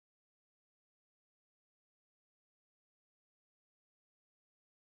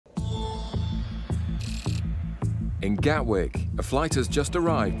In Gatwick, a flight has just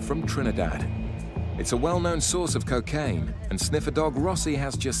arrived from Trinidad. It's a well-known source of cocaine, and sniffer dog Rossi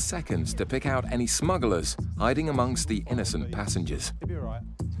has just seconds to pick out any smugglers hiding amongst the innocent passengers. You'll be all right.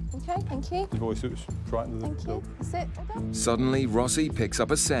 Okay, thank you. Your voice looks frightened. Thank you. That's it. Okay. Suddenly, Rossi picks up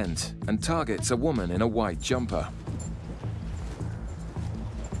a scent and targets a woman in a white jumper.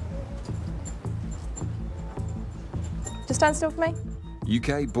 Just stand still for me.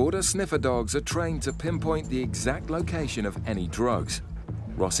 UK border sniffer dogs are trained to pinpoint the exact location of any drugs.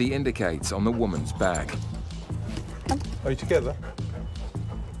 Rossi indicates on the woman's bag. Are you together?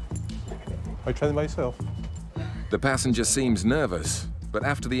 Are you training by yourself? The passenger seems nervous, but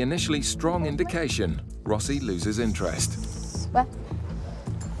after the initially strong indication, Rossi loses interest. Where?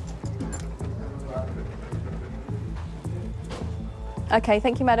 Okay,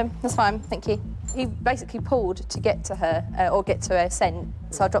 thank you, madam. That's fine, thank you. He basically pulled to get to her, or get to her scent,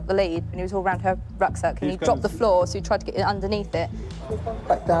 so I dropped the lead, and he was all around her rucksack, and he dropped the floor, so he tried to get underneath it.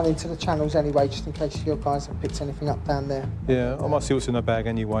 Back down into the channels anyway, just in case your guys have picked anything up down there. Yeah, I might see what's in her bag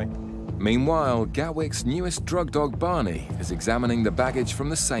anyway. Meanwhile, Gatwick's newest drug dog, Barney, is examining the baggage from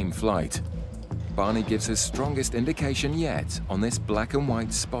the same flight. Barney gives his strongest indication yet on this black and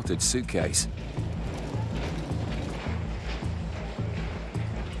white spotted suitcase.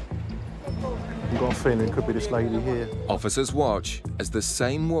 I've got a feeling it could be this lady here. Officers watch as the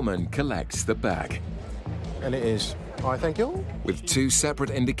same woman collects the bag. And it is. All right, thank you. With two separate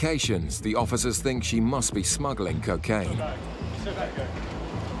indications, the officers think she must be smuggling cocaine.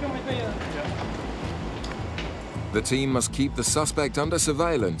 The team must keep the suspect under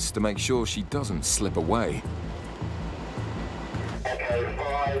surveillance to make sure she doesn't slip away.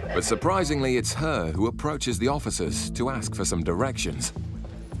 But surprisingly, it's her who approaches the officers to ask for some directions.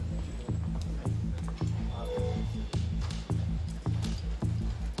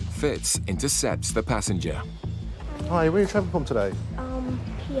 Fitz intercepts the passenger. Hi, where are you travelling from today?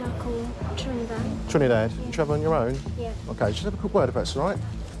 Here called Trinidad. Trinidad. You travel on your own? Yeah. Okay, just have a quick word if that's all right.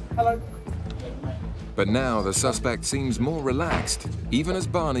 Hello. But now the suspect seems more relaxed, even as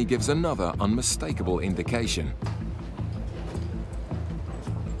Barney gives another unmistakable indication.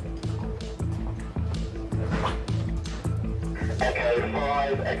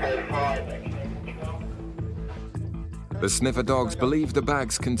 The sniffer dogs believe the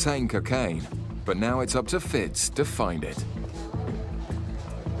bags contain cocaine, but now it's up to Fitz to find it.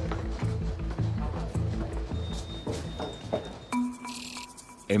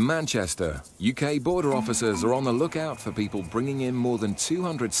 In Manchester, UK border officers are on the lookout for people bringing in more than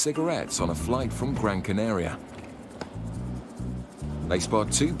 200 cigarettes on a flight from Gran Canaria. They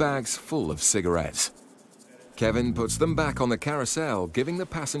spot 2 bags full of cigarettes. Kevin puts them back on the carousel, giving the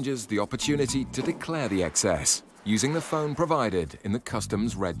passengers the opportunity to declare the excess, using the phone provided in the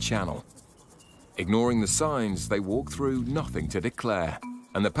customs red channel. Ignoring the signs, they walk through nothing to declare.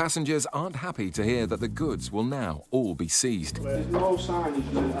 And the passengers aren't happy to hear that the goods will now all be seized. There's no signage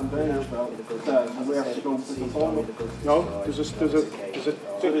and we have to go pick a phone up. No,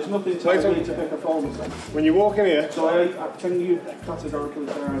 there's nothing telling me to pick a phone up. When you walk in here... So can you categorically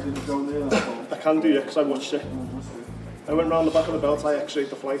say I didn't go near that phone? I can do, yeah, because I watched it. I went round the back of the belt, I x-rayed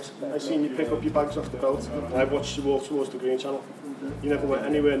the flight. I seen you pick up your bags off the belt, and I watched you walk towards the green channel. You never went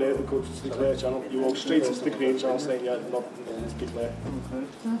anywhere near the goods to the clear channel. You walked straight into the green channel saying, yeah, not to be clear.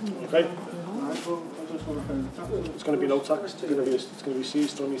 Okay? It's going to be no tax. It's going to be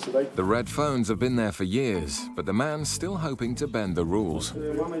seized from you today. The red phones have been there for years, but the man's still hoping to bend the rules.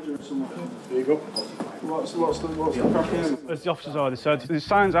 There you go. What's the crack here? As the officers already said, there's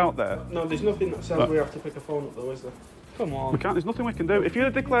signs out there. No, there's nothing that says we have to pick a phone up though, is there? Come on. We can't, there's nothing we can do. If you'd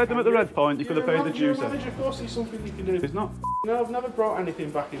have declared them at the red point, you could have paid the dues. Of course there's something you can do. There's not. No, I've never brought anything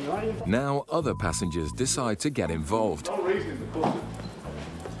back in life. Now other passengers decide to get involved. No reason to push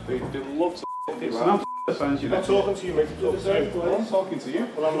it. They love to It's not offence, you know. I'm talking to you, mate. I'm talking to you.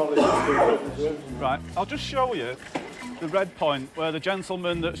 Well, I'm not listening to you. Right, I'll just show you the red point where the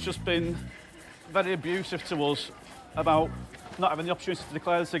gentleman that's just been very abusive to us about not having the opportunity to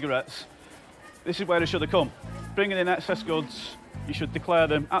declare the cigarettes. This is where he should have come. Bringing in excess goods, you should declare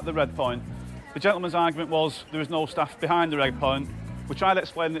them at the red point. The gentleman's argument was there was no staff behind the red point. We tried to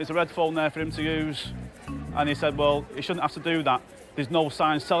explain that there's a red phone there for him to use, and he said, well, he shouldn't have to do that. There's no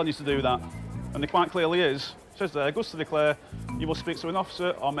signs telling you to do that. And there quite clearly is. It says there, goods to declare, you must speak to an officer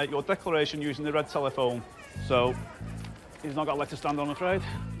or make your declaration using the red telephone. So, he's not got a leg to stand on, I'm afraid.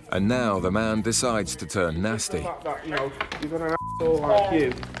 And now the man decides to turn nasty. The fact that, you know, you've got an asshole like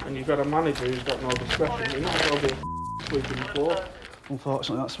you, and you've got a manager who's got no discretion, you're not going to be sweeping the floor.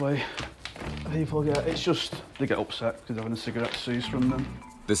 Unfortunately, that's the way people get. It's just, they get upset because they're having a cigarette seized from them.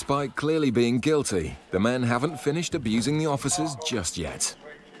 Despite clearly being guilty, the men haven't finished abusing the officers just yet.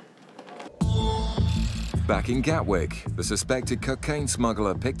 Back in Gatwick, the suspected cocaine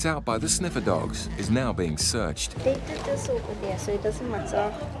smuggler picked out by the sniffer dogs is now being searched. They did this over there, so it doesn't matter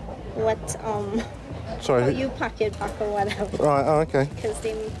what, Sorry. how you pack it back or whatever. Right, oh, okay. Because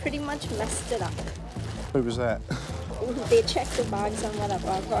they pretty much messed it up. Who was that? They checked the bags and whatever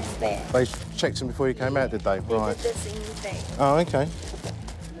across there. They checked them before you came out, did they? They Right. did the same thing. Oh, okay.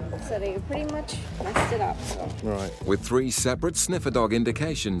 So they pretty much messed it up, so. Right. With 3 separate sniffer dog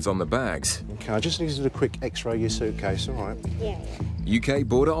indications on the bags. Okay, I just need to do a quick x-ray of your suitcase, all right? Yeah. UK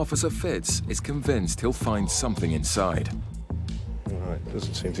border officer Fitz is convinced he'll find something inside. All right,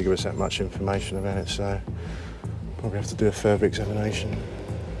 doesn't seem to give us that much information about it, so probably have to do a further examination.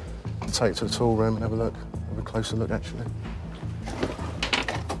 I'll take it to the tool room and have a closer look, actually.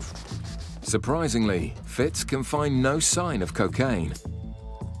 Surprisingly, Fitz can find no sign of cocaine.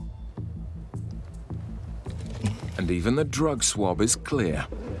 And even the drug swab is clear.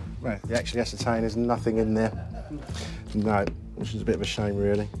 Well, they actually ascertain there's nothing in there. No, which is a bit of a shame,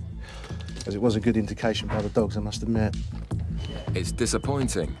 really. As it was a good indication by the dogs, I must admit. It's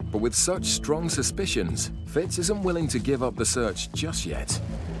disappointing, but with such strong suspicions, Fitz isn't willing to give up the search just yet.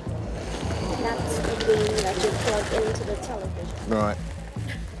 That's the thing that you plug into the television. Right.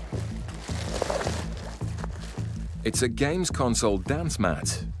 It's a games console dance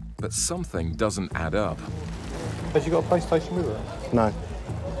mat, but something doesn't add up. Has you got a PlayStation with her? No.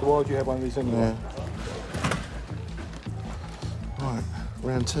 So why would you have one of these anyway? Yeah. Right,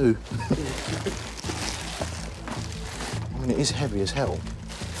 round 2. I mean, it is heavy as hell.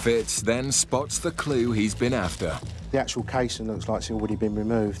 Fitz then spots the clue he's been after. The actual casing looks like it's already been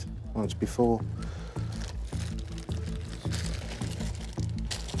removed once before.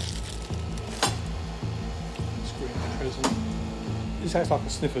 This acts like a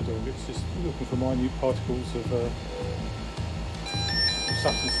sniffer dog. It's just looking for minute particles of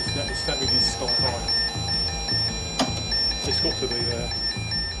substances that within sky high. It's got to be there.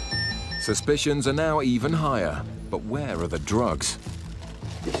 Suspicions are now even higher, but where are the drugs?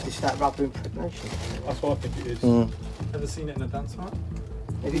 Is that rubber impregnation? That's what I think it is. Mm. Ever seen it in a dance mat?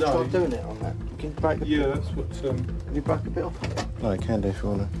 Have you tried doing it on that? You can break the Yeah, that's what. Have you broke a bit off? No, you can do if you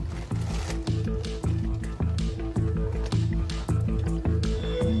want to.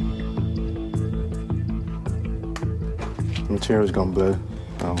 The material's gone blue.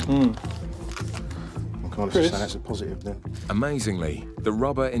 Oh. I can't just say that's a positive then. Amazingly, the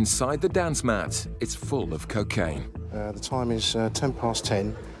rubber inside the dance mat is full of cocaine. The time is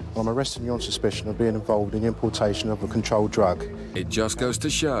 10:10. I'm arresting you on suspicion of being involved in the importation of a controlled drug. It just goes to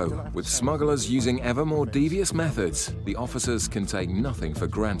show, with smugglers using ever more devious methods, the officers can take nothing for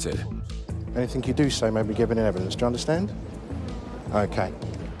granted. Anything you do say may be given in evidence, do you understand? Okay.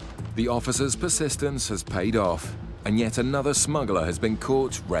 The officers' persistence has paid off, and yet another smuggler has been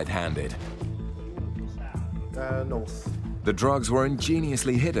caught red-handed. North. The drugs were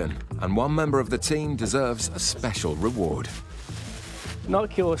ingeniously hidden, and one member of the team deserves a special reward.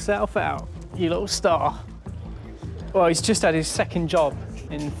 Knock yourself out, you little star. Well, he's just had his second job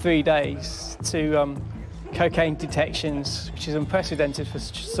in 3 days to cocaine detections, which is unprecedented for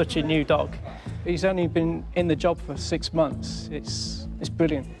such a new dog. He's only been in the job for 6 months. It's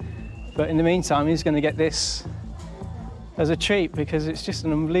brilliant. But in the meantime, he's going to get this as a treat because it's just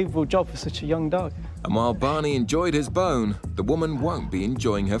an unbelievable job for such a young dog. And while Barney enjoyed his bone, the woman won't be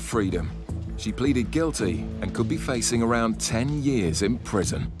enjoying her freedom. She pleaded guilty and could be facing around 10 years in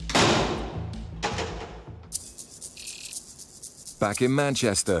prison. Back in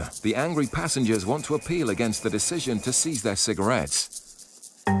Manchester, the angry passengers want to appeal against the decision to seize their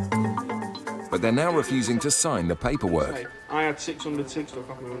cigarettes. But they're now refusing to sign the paperwork. I had 606 stuff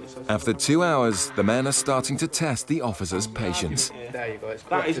off me when it says. After 2 hours, the men are starting to test the officer's patience. There you go.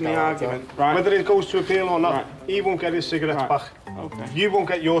 That is my argument. Right. Whether it goes to appeal or not, he won't get his cigarettes back. Okay. You won't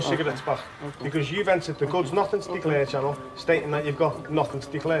get your cigarettes back because you've entered the goods nothing to declare channel, stating that you've got nothing to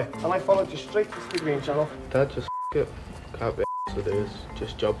declare. And I followed you straight to the green channel. Dad, just it. Can't be to do. It's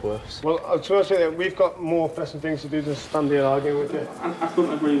just job worse. Well, I was going to say that we've got more pressing things to do than stand here arguing with you. I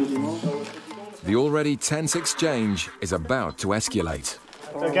couldn't agree with you more. The already tense exchange is about to escalate.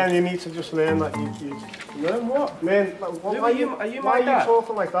 Again, you need to just learn that you learn what? Man, like, why are you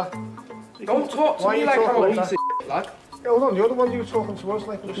talking like that? Don't talk to me like I'm a piece of lad. Hold on, you're the one who was talking to us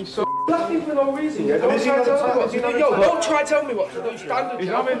like this. So laughing for no reason. Yeah? Don't try to tell me what to do. Stand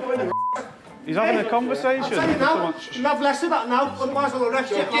He's having a conversation. I'll tell you now, you have less of that now, otherwise I'll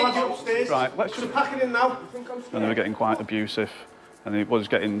arrest you and I'll have you upstairs. Right, let's just pack it in now. And they were getting quite abusive, and it was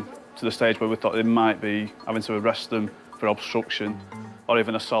getting to the stage where we thought they might be having to arrest them for obstruction or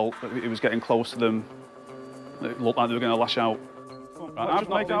even assault. He was getting close to them. It looked like they were going to lash out. I've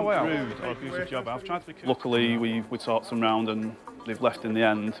not been rude or abusive job. I've tried to be. Luckily, we talked them round and they've left in the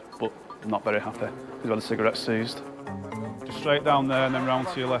end, but I'm not very happy. We've had the cigarettes seized. Just straight down there and then round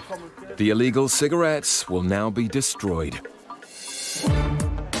to your left. The illegal cigarettes will now be destroyed.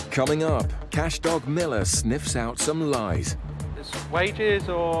 Coming up, Cash Dog Miller sniffs out some lies. It's wages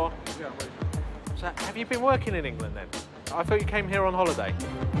or... So have you been working in England then? I thought you came here on holiday.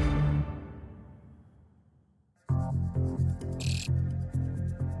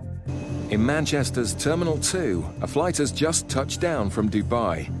 In Manchester's Terminal 2, a flight has just touched down from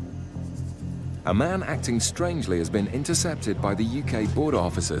Dubai. A man acting strangely has been intercepted by the UK border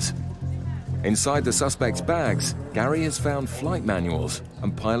officers. Inside the suspect's bags, Gary has found flight manuals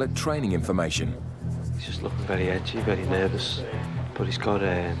and pilot training information. He's just looking very edgy, very nervous, but he's got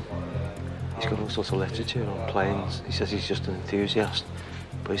all sorts of literature on planes. He says he's just an enthusiast,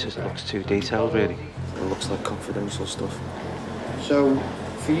 but he says it looks too detailed, really. It looks like confidential stuff. So,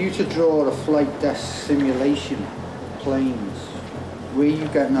 for you to draw a flight desk simulation of planes, where are you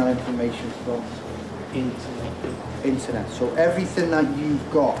getting that information from? Internet. So everything that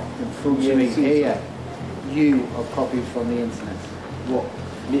you've got in front of me here, you have copied from the internet. What?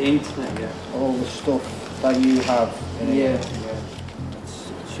 The internet, yeah. All the stuff that you have in here. Yeah.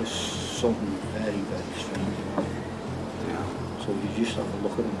 It's just something very, very strange. Yeah. So you just have a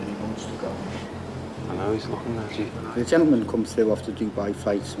look at him and he wants to go. I know, he's looking at you. The gentleman come through off the Dubai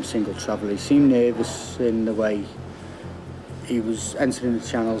flight, some single traveller. He seemed nervous in the way he was entering the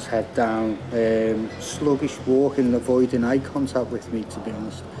channels head down, sluggish walking, avoiding eye contact with me, to be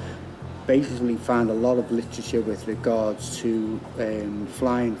honest. Basically found a lot of literature with regards to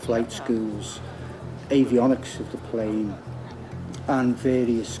flying, flight schools, avionics of the plane, and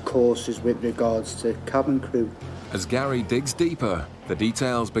various courses with regards to cabin crew. As Gary digs deeper, the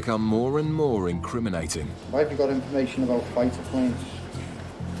details become more and more incriminating. Why have you got information about fighter planes?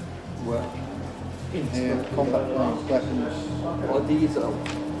 Well, combat planes, weapons. Well,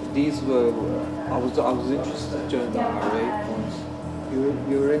 these were. I was interested during the RAF once.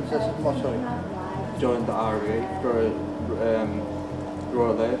 You were interested in what? Sorry. Joined the RAF for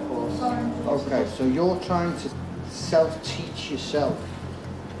Royal Air Force. Okay, so you're trying to self-teach yourself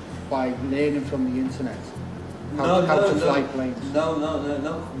by learning from the internet how to fly planes. No,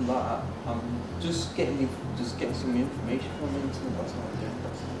 from that. I'm just getting some information from the internet. That's what I'm doing.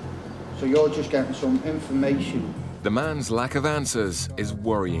 So you're just getting some information. The man's lack of answers is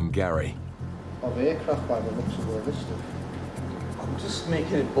worrying Gary. Of aircraft by the looks of all this stuff. I'm just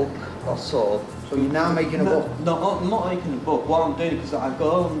making a book, that's all. So you're now making a book? No, I'm not making a book. What I'm doing, because I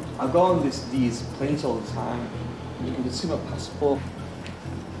go on these planes all the time. You can see my passport.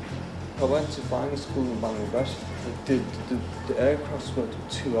 I went to flying school in Bangladesh. The aircrafts were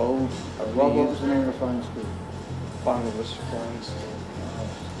too old. What was the name of the flying school? Bangladesh flying school.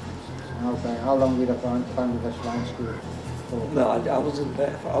 Okay, how long were you at Bangladesh flying school for? No, I wasn't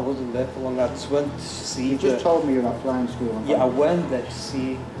there for long. I just went to see. You just told me you were at flying school. Yeah, I went there to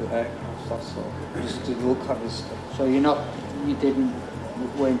see the aircraft. That's all. Just to look at this stuff. So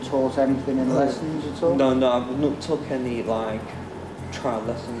weren't taught anything in lessons at all? No, I've not took any trial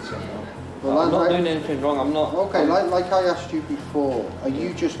lessons. You know. Well, I'm not doing anything wrong. I'm not. Okay, like I asked you before, are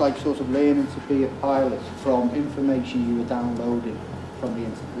you just sort of learning to be a pilot from information you were downloading from the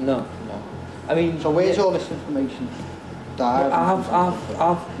internet? No. I mean, so where's all this information?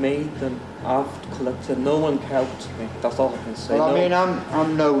 I've made them. I've collected. No one helped me. That's all I can say. Well, I mean,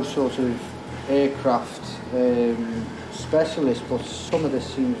 I'm no sort of aircraft specialist, but some of this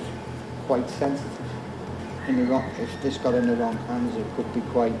seems quite sensitive. If this got in the wrong hands, it could be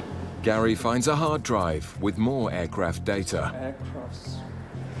quite. Gary finds a hard drive with more aircraft data. Aircrafts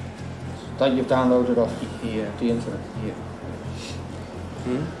that you've downloaded off the internet. Yeah.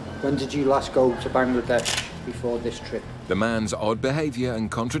 When did you last go to Bangladesh before this trip? The man's odd behaviour and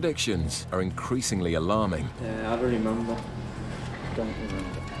contradictions are increasingly alarming. Yeah, I don't remember. Don't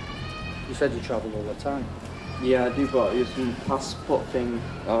remember. You said you travel all the time. Yeah, I do, but it's a passport thing.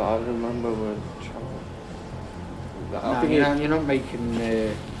 I remember when travel. You're not making.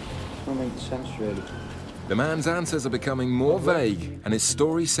 Not making sense, really. The man's answers are becoming more vague, and his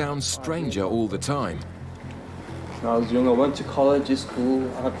story sounds stranger all the time. When I was young, I went to college, school,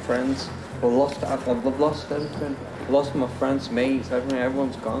 I had friends, but I've lost everything. I lost my friends, mates, everything,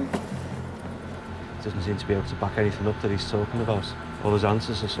 everyone's gone. He doesn't seem to be able to back anything up that he's talking about. All his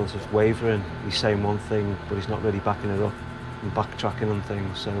answers are sort of wavering. He's saying one thing, but he's not really backing it up and backtracking on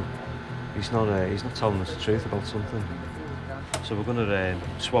things, so he's not telling us the truth about something. So we're going to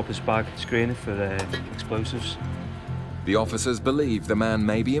swab his bag, screen it for explosives. The officers believe the man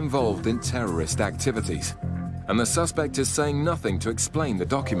may be involved in terrorist activities, and the suspect is saying nothing to explain the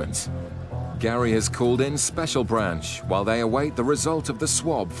documents. Gary has called in Special Branch while they await the result of the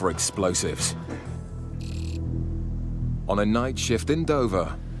swab for explosives. On a night shift in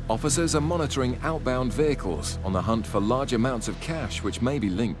Dover, officers are monitoring outbound vehicles on the hunt for large amounts of cash which may be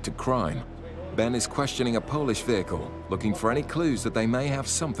linked to crime. Ben is questioning a Polish vehicle, looking for any clues that they may have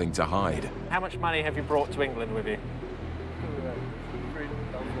something to hide. How much money have you brought to England with you?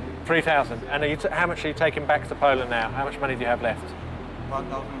 3,000. And how much are you taking back to Poland now? How much money do you have left?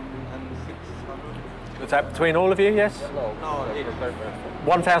 1,600. Is that between all of you, yes? No,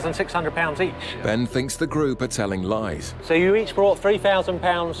 £1,600 each? Ben thinks the group are telling lies. So you each brought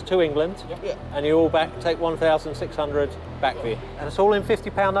 £3,000 to England, Yeah. and you all take 1,600 back with you. And it's all in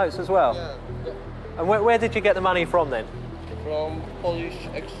 £50 notes as well? Yeah. And where did you get the money from then? From Polish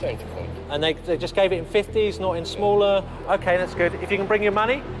exchange point. And they just gave it in 50s, not in smaller? Okay, that's good. If you can bring your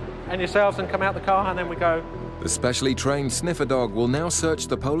money and yourselves and come out the car, and then we go. The specially trained sniffer dog will now search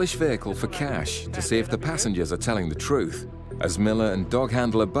the Polish vehicle for cash to see if the passengers are telling the truth. As Miller and dog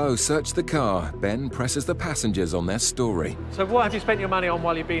handler Bo search the car, Ben presses the passengers on their story. So what have you spent your money on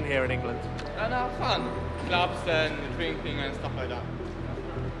while you've been here in England? And have fun. Clubs and drinking and stuff like that.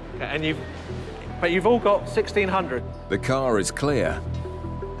 Okay, and you've all got 1,600. The car is clear.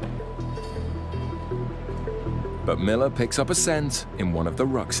 But Miller picks up a cent in one of the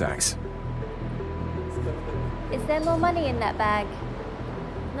rucksacks. Is there more money in that bag?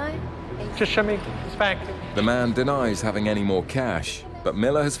 No? Just show me this bag. The man denies having any more cash, but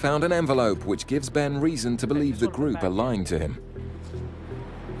Miller has found an envelope which gives Ben reason to believe the group are lying to him.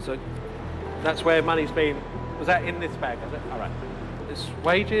 So that's where money's been. Was that in this bag, is it? All right. It's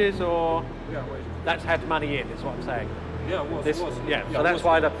wages or? Yeah, wages. That's had money in, is what I'm saying. Yeah, it was. This, it was. Yeah, Yeah, so it that's was.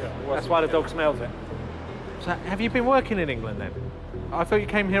 why the Yeah, that's why the dog smells it. So have you been working in England then? I thought you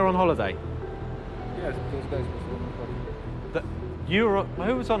came here on holiday. Yeah, those guys before.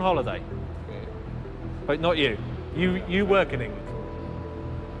 Who was on holiday? But not you. You work in England.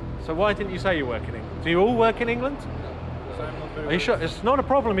 So why didn't you say you work in England? Do you all work in England? Are you sure? It's not a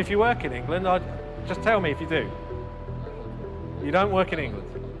problem if you work in England. Just tell me if you do. You don't work in England.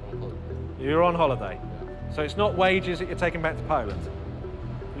 You're on holiday. So it's not wages that you're taking back to Poland.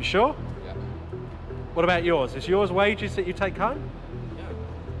 You sure? Yeah. What about yours? Is yours wages that you take home?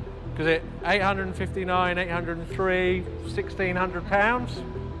 Because it 859, 803, £1,600,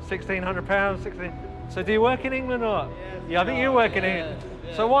 £1,600, 16. So do you work in England or? Yeah, I think you work in England.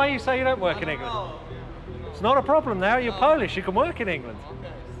 Yeah. So why you say you don't work in England? It's not a problem now. You're Polish. You can work in England.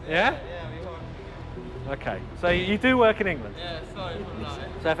 Yeah? Okay. So you do work in England. Yeah, sorry.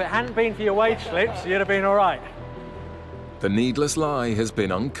 So if it hadn't been for your wage slips, you'd have been all right. The needless lie has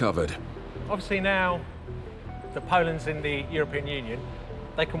been uncovered. Obviously now that Poland's in the European Union,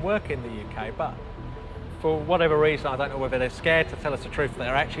 they can work in the UK, but for whatever reason, I don't know whether they're scared to tell us the truth,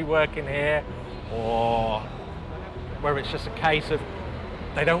 they're actually working here, or whether it's just a case of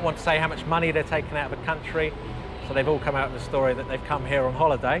they don't want to say how much money they're taking out of the country, so they've all come out with the story that they've come here on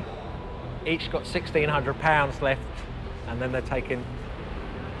holiday, each got £1,600 left, and then they're taking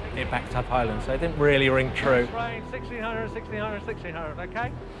it back to Poland, so it didn't really ring true. 1,600, 1,600, 1,600,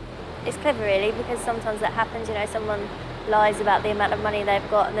 okay? It's clever really, because sometimes that happens, you know, someone lies about the amount of money they've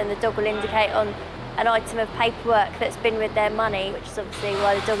got and then the dog will indicate on an item of paperwork that's been with their money, which is obviously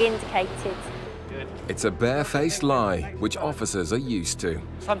why the dog indicated. Good. It's a barefaced lie, which officers are used to.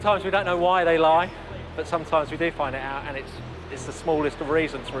 Sometimes we don't know why they lie, but sometimes we do find it out, and it's the smallest of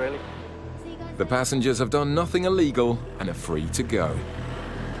reasons, really. The passengers have done nothing illegal and are free to go.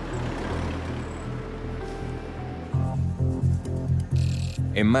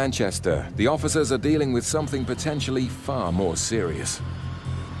 In Manchester, the officers are dealing with something potentially far more serious.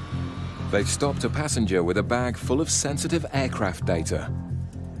 They've stopped a passenger with a bag full of sensitive aircraft data.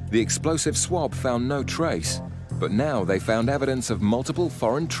 The explosive swab found no trace, but now they found evidence of multiple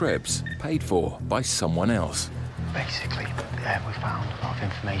foreign trips paid for by someone else. Basically, we found a lot of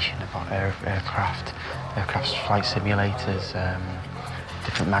information about aircraft flight simulators,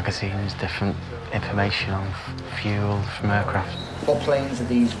 different magazines, different information on fuel from aircraft. What planes are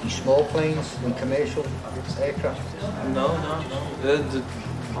these? Are these small planes and commercial aircraft? No.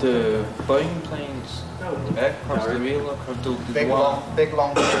 The Boeing planes, aircraft, the real aircraft, the Big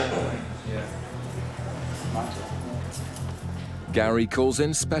long yeah. Gary calls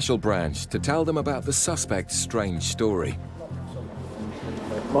in Special Branch to tell them about the suspect's strange story.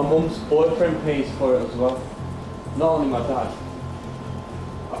 My mum's boyfriend pays for it as well. Not only my dad.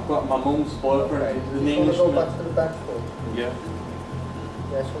 I've got my mum's boyfriend. He's an Englishman. Go back to the back for? Yeah.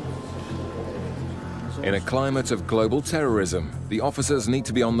 Yes. In a climate of global terrorism, the officers need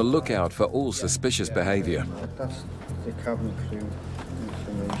to be on the lookout for all suspicious behaviour. That's the cabin crew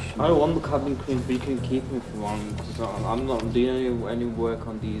information. I don't want the cabin crew, but you can keep them if you want, because I'm not doing any work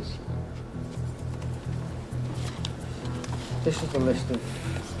on these. This is the list of...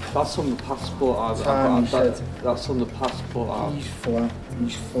 That's on the passport I've that's on the passport I've... He's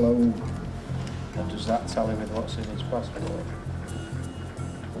flown. What does that tell him with what's in his passport?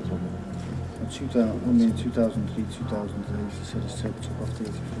 2003, 2008, he said he took off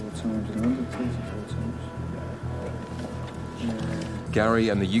 34 times and landed 34 times. Gary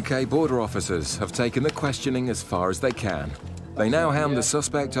and the UK border officers have taken the questioning as far as they can. They now hand the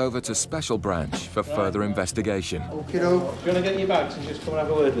suspect over to Special Branch for further investigation. Okay, do you want to get your bags and just come and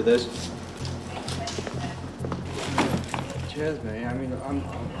have a word with us? Cheers, mate. I mean,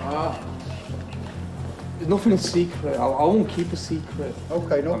 there's nothing secret. I won't keep a secret.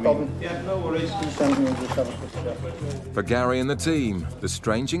 Okay, no problem. Yeah, no worries. For Gary and the team, the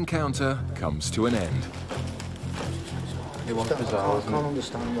strange encounter comes to an end. It was bizarre, I can't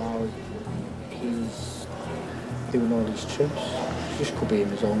understand why he's doing all these trips. Just could be in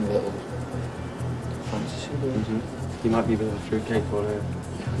his own little fantasy. He might be a bit of a fruitcake or a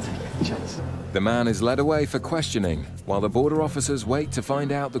chance. The man is led away for questioning, while the border officers wait to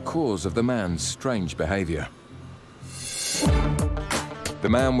find out the cause of the man's strange behaviour. The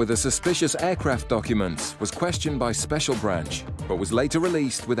man with the suspicious aircraft documents was questioned by Special Branch, but was later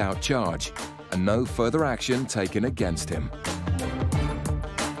released without charge, and no further action taken against him.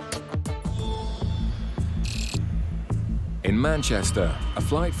 In Manchester, a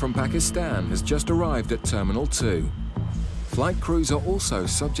flight from Pakistan has just arrived at Terminal 2. Flight crews are also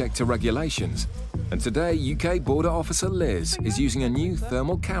subject to regulations, and today UK border officer Liz is using a new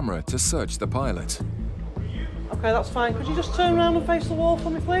thermal camera to search the pilot. Okay, that's fine. Could you just turn around and face the wall for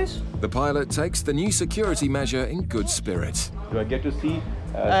me, please? The pilot takes the new security measure in good spirits. Do I get to see?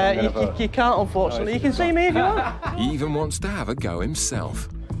 You can't, unfortunately. You can see me if you want. He even wants to have a go himself.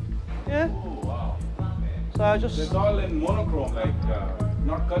 Yeah. So I just... It's all in monochrome, like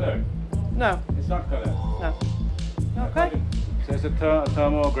not colored. No. It's not colored. No. Okay. So it's a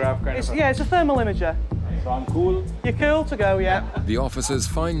thermograph kind of. Yeah, it's a thermal imager. So I'm cool. You're cool to go, yeah. The officers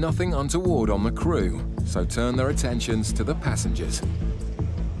find nothing untoward on the crew, so turn their attentions to the passengers.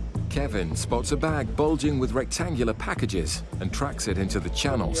 Kevin spots a bag bulging with rectangular packages and tracks it into the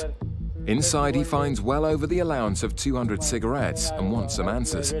channels. Inside, he finds well over the allowance of 200 cigarettes and wants some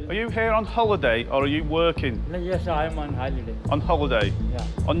answers. Are you here on holiday or are you working? Yes, I'm on holiday. On holiday? Yeah.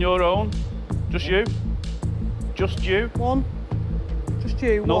 On your own? Just you? Just you? One. Just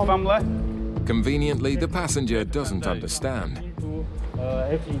you, no one. family? Conveniently, the passenger doesn't understand. Who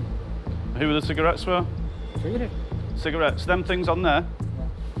are the cigarettes for? Cigarettes. Cigarettes. Them things on there?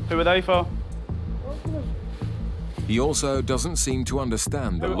 Who are they for? He also doesn't seem to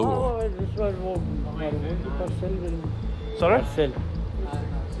understand the law. Sorry?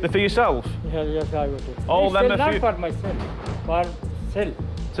 They're for yourself? Yes, I would. All them are for myself. For sell.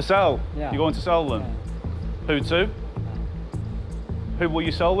 To sell? Yeah. You're going to sell them? Yeah. Who to? Who will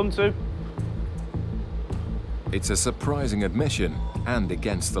you sell them to? It's a surprising admission and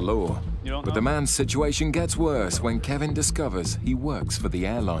against the law. But the man's situation gets worse when Kevin discovers he works for the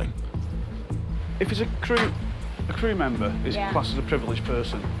airline. If it's a crew member is classed as a privileged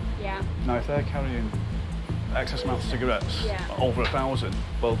person. Yeah. Now, if they're carrying excess amounts of cigarettes, over 1,000,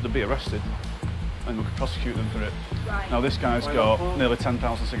 well, they'll be arrested and we could prosecute them for it. Right. Now, this guy's got nearly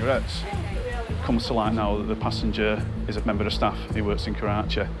 10,000 cigarettes. Comes to light now that the passenger is a member of staff. He works in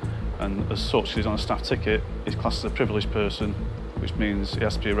Karachi, and as such, he's on a staff ticket. He's classed as a privileged person, which means he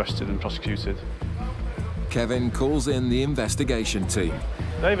has to be arrested and prosecuted. Kevin calls in the investigation team.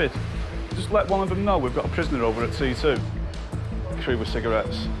 David, just let one of them know we've got a prisoner over at T2. Crew with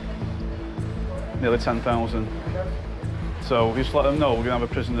cigarettes. Nearly 10,000. So just let them know we're going to have a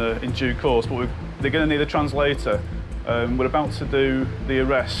prisoner in due course, but they're going to need a translator. We're about to do the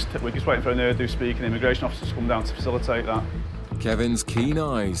arrest. We're just waiting for an Urdu speaking immigration officer to come down to facilitate that. Kevin's keen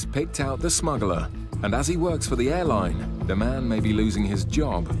eyes picked out the smuggler, and as he works for the airline, the man may be losing his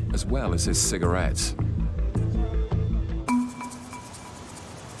job as well as his cigarettes.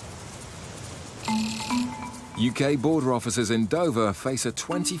 UK border officers in Dover face a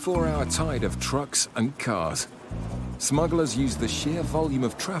 24-hour tide of trucks and cars. Smugglers use the sheer volume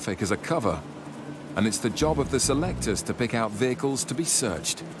of traffic as a cover, and it's the job of the selectors to pick out vehicles to be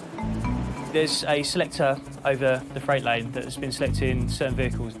searched. There's a selector over the freight lane that has been selecting certain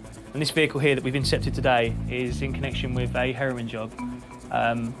vehicles, and this vehicle here that we've intercepted today is in connection with a heroin job.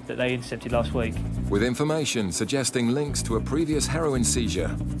 that they intercepted last week. With information suggesting links to a previous heroin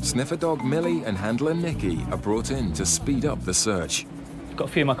seizure, sniffer dog Millie and handler Nikki are brought in to speed up the search. I've got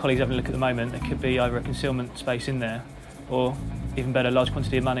a few of my colleagues having a look at the moment. There could be either a concealment space in there or, even better, a large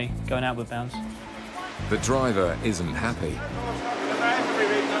quantity of money going outward bounds. The driver isn't happy.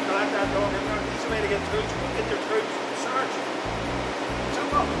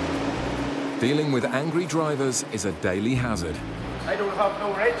 Dealing with angry drivers is a daily hazard. I don't have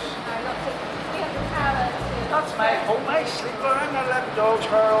no rights. That's my home, my sleeper. I'm not letting dogs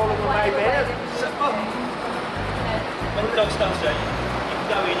hurl all over my bed. Simple. When the dog's downstairs, you can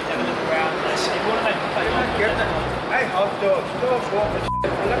go in and have a look around. If you want to make a complaint, I have dogs. Dogs walk with shit. They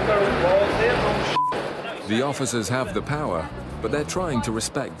lick their own walls. They have no shit. The officers have the power, but they're trying to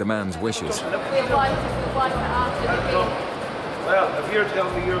respect the man's wishes. Well, if you're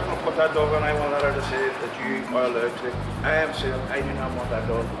telling me you're going to put that dog on, I want her to say that you are allowed to. I am saying I do not want that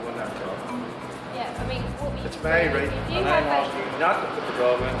dog to go on that dog. Yeah, I mean, what we It's my right, and I'm asking you not to put the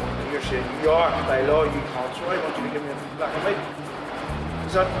dog in, and you're saying you are, by law, you can't, so I want you to give me a black and white.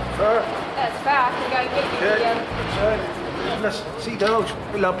 Is that fair? That's fair, I can go and get you that's right. Listen, see dogs,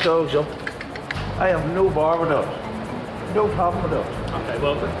 we love dogs up. I have no bar with dogs. No problem with dogs. Okay,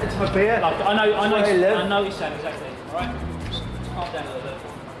 well, it's my bed. Like, I know what you're saying exactly. All right, just calm down a little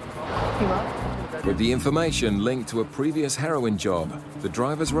bit. With the information linked to a previous heroin job, the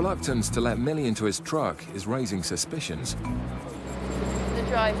driver's reluctance to let Millie into his truck is raising suspicions. The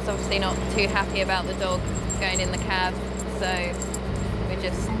driver's obviously not too happy about the dog going in the cab, so we're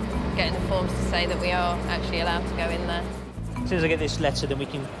just getting the forms to say that we are actually allowed to go in there. As soon as I get this letter, then we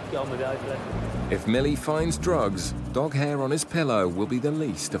can get on with it, hopefully. If Millie finds drugs, dog hair on his pillow will be the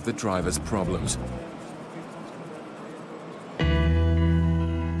least of the driver's problems.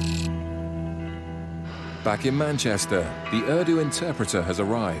 Back in Manchester, the Urdu interpreter has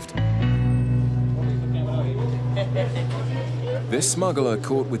arrived. This smuggler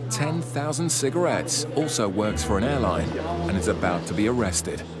caught with 10,000 cigarettes also works for an airline and is about to be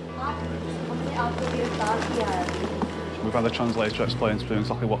arrested. We've had a translator explain to him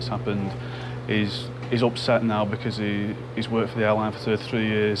exactly what's happened. He's upset now because he's worked for the airline for 33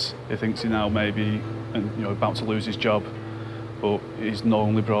 years. He thinks he now may be about to lose his job. But he's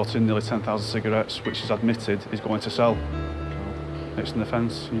knowingly brought in nearly 10,000 cigarettes, which he's admitted he's going to sell. It's an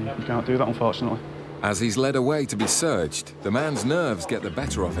offence. You can't do that, unfortunately. As he's led away to be searched, the man's nerves get the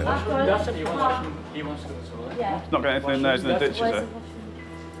better of him. Not getting anything in there, he's in the ditch, is it?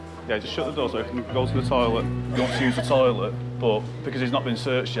 Yeah, just shut the door so he can go to the toilet. He wants to use the toilet, but because he's not been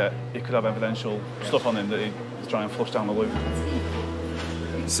searched yet, he could have evidential stuff on him that he'd try and flush down the loop.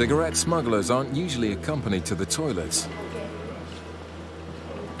 Cigarette smugglers aren't usually accompanied to the toilets.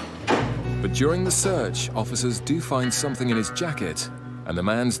 But during the search, officers do find something in his jacket, and the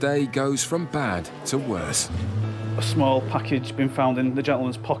man's day goes from bad to worse. A small package been found in the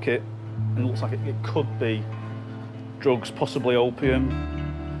gentleman's pocket, and it looks like it could be drugs, possibly opium.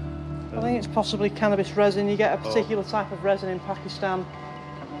 I think it's possibly cannabis resin. You get a particular type of resin in Pakistan.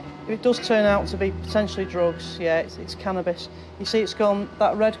 If it does turn out to be potentially drugs, yeah, it's cannabis. You see it's gone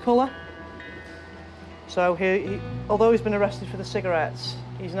that red colour? So although he's been arrested for the cigarettes,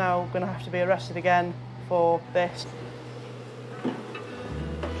 he's now going to have to be arrested again for this.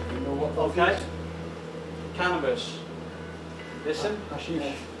 Okay. Cannabis. Listen,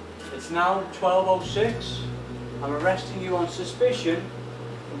 it's now 12:06. I'm arresting you on suspicion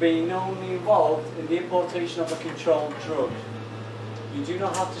of being knowingly involved in the importation of a controlled drug. You do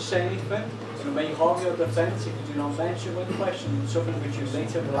not have to say anything. You may hold your defence if you do not mention when questioned something which you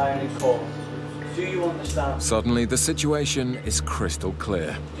later rely on in court. Do you understand? Suddenly, the situation is crystal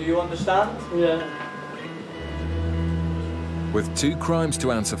clear. Do you understand? Yeah. With 2 crimes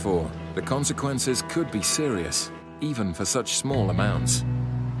to answer for, the consequences could be serious, even for such small amounts.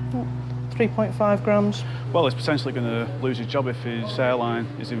 3.5 grams. Well, he's potentially going to lose his job if his airline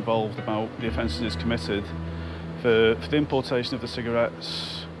is involved about the offences he's committed. For the importation of the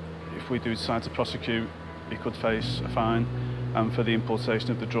cigarettes, if we do decide to prosecute, he could face a fine. And for the importation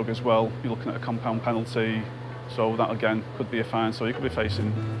of the drug as well, you're looking at a compound penalty, so that again could be a fine. So he could be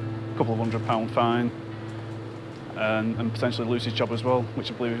facing a couple of £100 fine and potentially lose his job as well,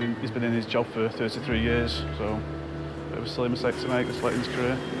 which I believe he's been in his job for 33 years. So it was a silly mistake to make this late in his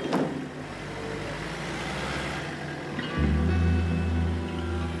career.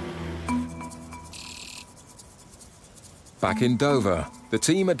 Back in Dover, the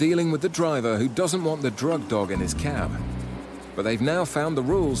team are dealing with the driver who doesn't want the drug dog in his cab. But they've now found the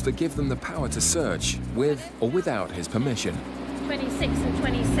rules that give them the power to search, with or without his permission. 26 and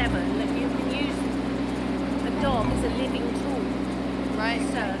 27, that you can use a dog as a living tool.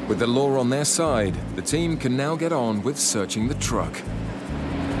 Right. With the law on their side, the team can now get on with searching the truck.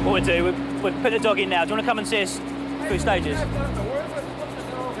 What we do, we put the dog in now. Do you want to come and see us through stages?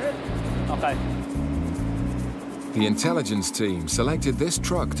 Okay. The intelligence team selected this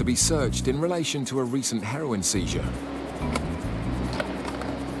truck to be searched in relation to a recent heroin seizure.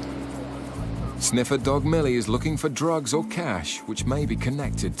 Sniffer dog Millie is looking for drugs or cash which may be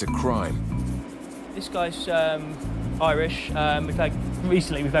connected to crime. This guy's Irish.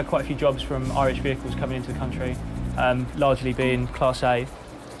 Recently we've had quite a few jobs from Irish vehicles coming into the country, largely being Class A.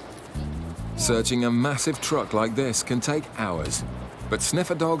 Searching a massive truck like this can take hours, but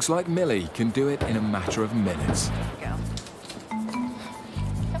sniffer dogs like Millie can do it in a matter of minutes.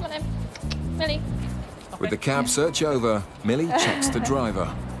 Come on then, Millie. With the cab search over, Millie checks the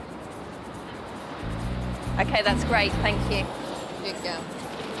driver. Okay, that's great, thank you. Good girl.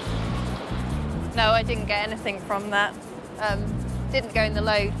 No, I didn't get anything from that. Didn't go in the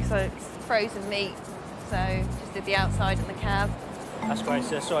load because it's frozen meat, so just did the outside in the cab. That's great,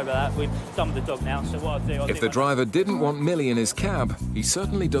 sir. Sorry about that. We've done with the dog now, so what I'll do... If the driver didn't want Millie in his cab, he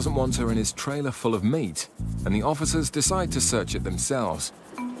certainly doesn't want her in his trailer full of meat, and the officers decide to search it themselves.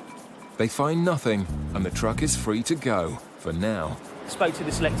 They find nothing, and the truck is free to go, for now. Spoke to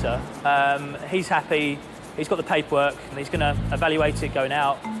the selector. He's happy. He's got the paperwork, and he's going to evaluate it going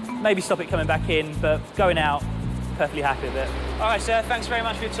out. Maybe stop it coming back in, but going out, perfectly happy with it. All right, sir. Thanks very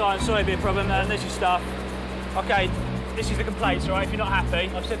much for your time. Sorry it'd be a problem. There's your stuff. Okay. This is the complaints, right? If you're not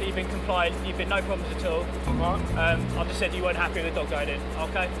happy, I've said that you've been compliant, you've been no problems at all. I've just said you weren't happy with the dog going in,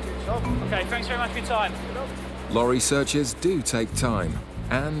 okay? Okay, thanks very much for your time. Lorry searches do take time,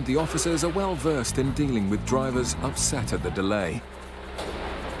 and the officers are well versed in dealing with drivers upset at the delay.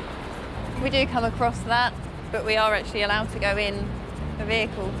 We do come across that, but we are actually allowed to go in the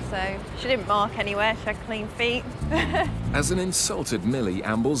vehicle, so she didn't mark anywhere, she had clean feet. As an insulted Millie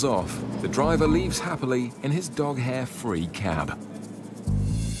ambles off, the driver leaves happily in his dog hair-free cab.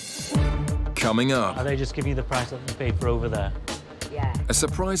 Coming up... Are they just giving you the price of the paper over there? Yeah. A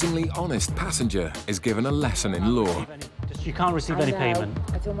surprisingly honest passenger is given a lesson in law. You can't receive any payment.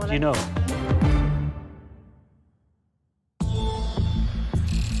 Do you know?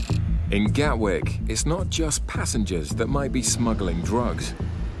 In Gatwick, it's not just passengers that might be smuggling drugs.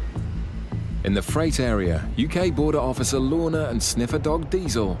 In the freight area, UK border officer Lorna and sniffer dog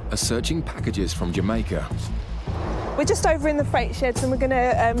Diesel are searching packages from Jamaica. We're just over in the freight sheds and we're going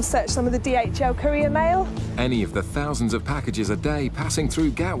to search some of the DHL courier mail. Any of the thousands of packages a day passing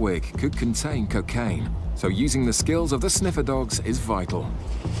through Gatwick could contain cocaine, so using the skills of the sniffer dogs is vital.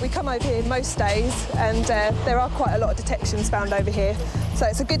 We come over here most days and there are quite a lot of detections found over here, so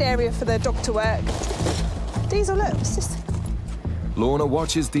it's a good area for the dog to work. Diesel, look, it's just... Lorna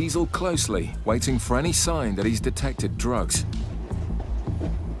watches Diesel closely, waiting for any sign that he's detected drugs.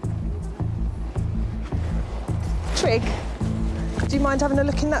 Trig, do you mind having a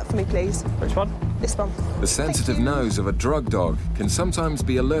look in that for me, please? Which one? This one. The sensitive nose of a drug dog can sometimes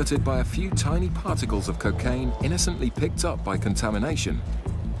be alerted by a few tiny particles of cocaine innocently picked up by contamination.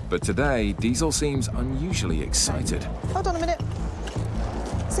 But today, Diesel seems unusually excited. Hold on a minute.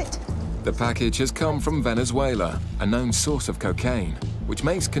 Sit. The package has come from Venezuela, a known source of cocaine, which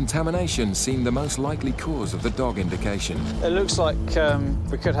makes contamination seem the most likely cause of the dog indication. It looks like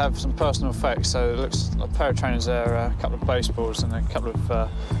we could have some personal effects. So it looks like a pair of trainers there, a couple of baseballs and a couple of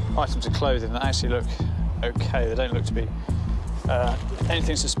items of clothing that actually look okay. They don't look to be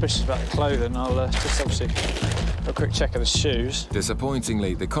anything suspicious about the clothing. I'll just obviously do a quick check of the shoes.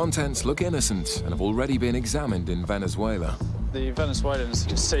 Disappointingly, the contents look innocent and have already been examined in Venezuela. The Venezuelans, you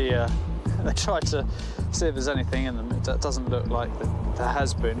can see, they tried to see if there's anything in them. It doesn't look like there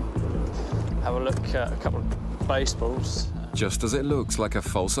has been. Have a look at a couple of baseballs. Just as it looks like a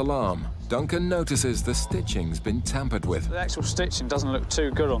false alarm, Duncan notices the stitching's been tampered with. The actual stitching doesn't look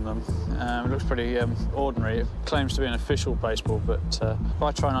too good on them. It looks pretty ordinary. It claims to be an official baseball, but if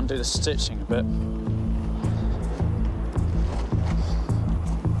I try and undo the stitching a bit...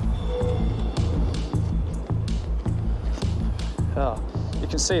 You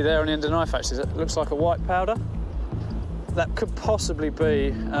can see there on the end of the knife, actually, it looks like a white powder. That could possibly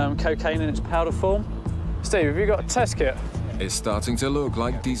be cocaine in its powder form. Steve, have you got a test kit? It's starting to look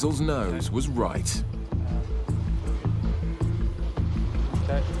like Diesel's nose was right.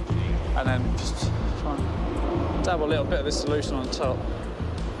 Okay, and then just try and dab a little bit of this solution on top.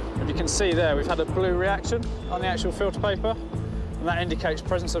 If you can see there, we've had a blue reaction on the actual filter paper, and that indicates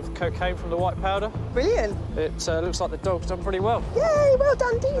presence of cocaine from the white powder. Brilliant. It looks like the dog's done pretty well. Yay, well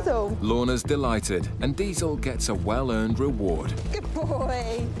done, Diesel. Lorna's delighted, and Diesel gets a well-earned reward. Good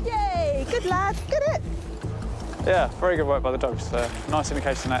boy. Yay, good lad, good it. Yeah, very good work by the dogs. Nice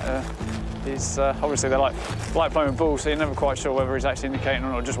indication that he's obviously they like playing with balls, so you're never quite sure whether he's actually indicating or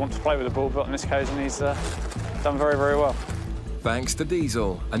not, just wants to play with the ball. But on this occasion, he's done very, very well. Thanks to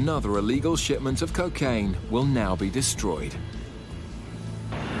Diesel, another illegal shipment of cocaine will now be destroyed.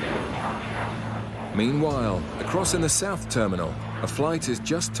 Meanwhile, across in the South Terminal, a flight is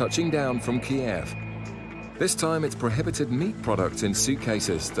just touching down from Kiev. This time it's prohibited meat products in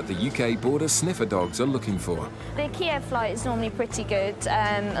suitcases that the UK border sniffer dogs are looking for. The Kiev flight is normally pretty good,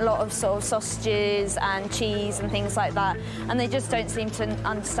 a lot of sort of sausages and cheese and things like that, and they just don't seem to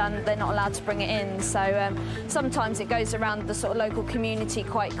understand that they're not allowed to bring it in. So sometimes it goes around the sort of local community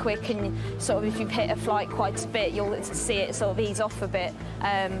quite quick, and sort of if you've hit a flight quite a bit, you'll see it sort of ease off a bit,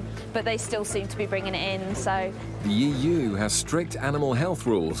 but they still seem to be bringing it in. So the EU has strict animal health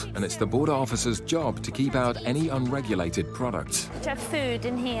rules, and it's the border officer's job to keep out any unregulated products. Do you have food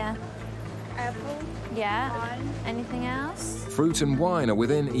in here? Apple. Yeah. Wine. Anything else? Fruit and wine are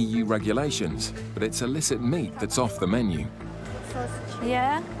within EU regulations, but it's illicit meat that's off the menu. Sausage.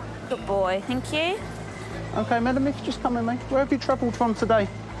 Yeah. Good boy. Thank you. OK, madam, if you just come with me. Where have you travelled from today?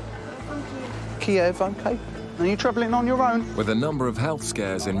 From Kiev, OK. Are you travelling on your own? With a number of health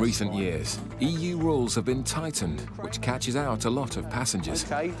scares in recent years, EU rules have been tightened, which catches out a lot of passengers.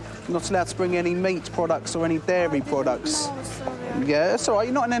 OK. You're not allowed to bring any meat products or any dairy products. Oh, sorry. Yeah, that's all right.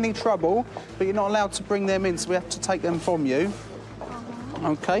 You're not in any trouble, but you're not allowed to bring them in, so we have to take them from you.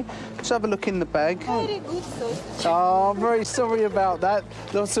 OK. Let's have a look in the bag. Very good sausage. Oh, very sorry about that.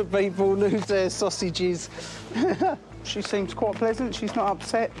 Lots of people lose their sausages. She seems quite pleasant. She's not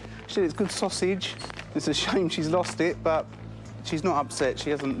upset. She said it's good sausage. It's a shame she's lost it, but she's not upset.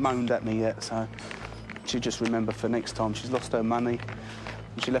 She hasn't moaned at me yet, so she'll just remember for next time. She's lost her money.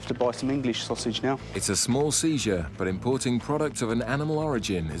 And she'll have to buy some English sausage now. It's a small seizure, but importing products of an animal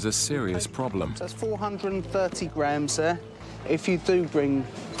origin is a serious problem. So that's 430 grams there. If you do bring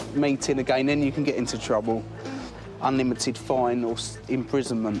meat in again, then you can get into trouble. Unlimited fine or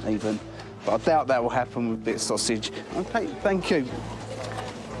imprisonment even. But I doubt that will happen with a bit of sausage. OK, thank you.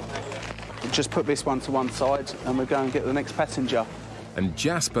 Just put this one to one side and we'll go and get the next passenger. And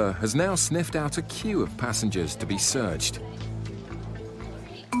Jasper has now sniffed out a queue of passengers to be searched.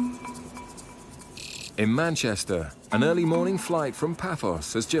 In Manchester, an early morning flight from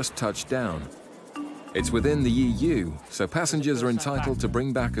Paphos has just touched down. It's within the EU, so passengers are entitled to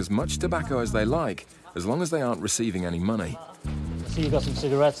bring back as much tobacco as they like, as long as they aren't receiving any money. I see you got some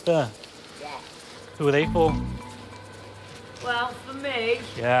cigarettes there. Yeah. Who are they for? Well, for me.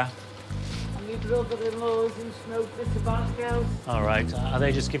 Yeah. My brother-in-laws and smoke the tobacco. All right. Are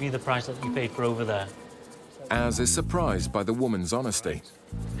they just giving you the price that you paid for over there? Az is surprised by the woman's honesty.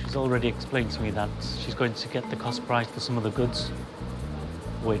 She's already explained to me that she's going to get the cost price for some of the goods,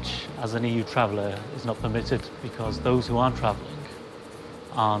 which, as an EU traveller, is not permitted because those who aren't travelling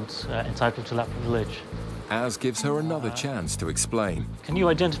aren't entitled to that privilege. Az gives her another chance to explain. Can you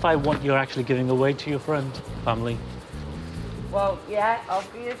identify what you're actually giving away to your friend, family? Well, yeah,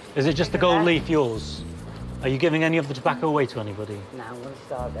 obviously. Is it just the gold leaf yours? Are you giving any of the tobacco away to anybody? No, I'm going to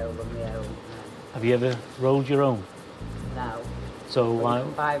start over on my own. Have you ever rolled your own? No. So why? You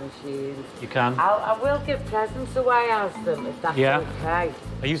can buy machines. You can? I will give presents away as them, if that's okay.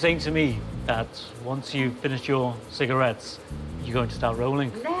 Are you saying to me that once you finish your cigarettes, you're going to start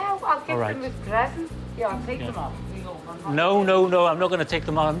rolling? No, I'll give them as presents. Yeah, I'll take them off. No, I'm not going to take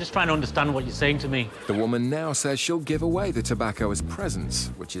them off. I'm just trying to understand what you're saying to me. The woman now says she'll give away the tobacco as presents,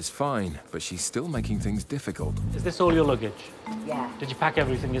 which is fine, but she's still making things difficult. Is this all your luggage? Yeah. Did you pack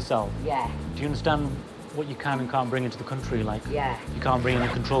everything yourself? Yeah. Do you understand what you can and can't bring into the country? Like, yeah. You can't bring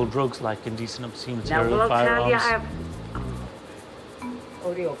any controlled drugs like indecent, obscene material, no, well, firearms. I'll tell you, I have...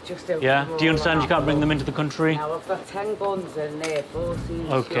 Hurry up, just do Yeah? Do you understand you can't bring them into the country? No, I've got 10 guns in there,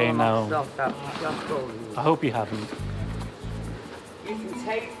 14 OK, now. I hope you haven't. You can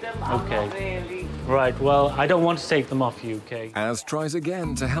take them, I'm not really... Right, well, I don't want to take them off you, OK? Az tries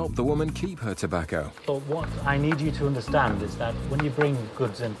again to help the woman keep her tobacco. But what I need you to understand is that when you bring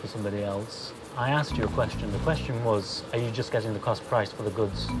goods in for somebody else, I asked you a question. The question was, are you just getting the cost price for the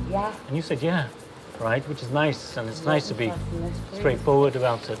goods? Yeah. And you said, yeah, right, which is nice, and it's nice to be straightforward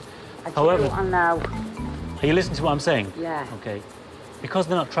about it. However, now. Are you listening to what I'm saying? Yeah. OK. Because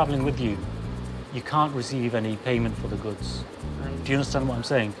they're not travelling with you, you can't receive any payment for the goods. Right. Do you understand what I'm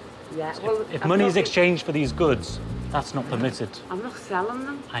saying? Yeah. So well, if money is exchanged for these goods, that's not permitted. I'm not selling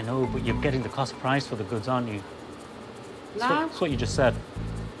them. I know, but you're getting the cost price for the goods, aren't you? No. That's what you just said.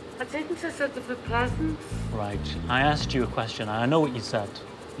 I didn't. I said they were presents. Right. I asked you a question. I know what you said.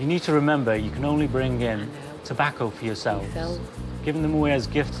 You need to remember you can only bring in tobacco for yourselves. Giving them away as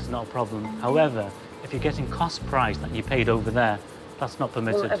gifts is not a problem. However, if if you're getting cost price that you paid over there, that's not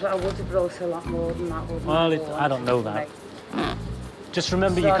permitted. Well, I would have brought a lot more than that. Well, I don't know that. Just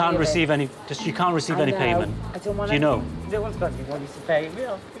remember, you can't receive any. You can't receive any payment. I don't want Do you know? No one's got anyone to pay me.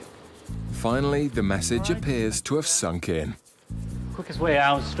 Finally, the message appears to have sunk in. Quickest way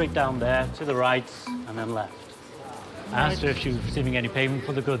out, straight down there, to the right, and then left. I asked her if she was receiving any payment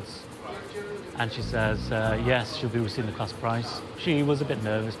for the goods. And she says, yes, she'll be receiving the cost price. She was a bit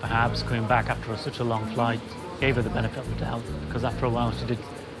nervous, perhaps, coming back after such a long flight. Gave her the benefit of the doubt, because after a while she did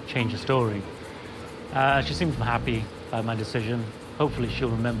change the story. She seemed happy about my decision. Hopefully she'll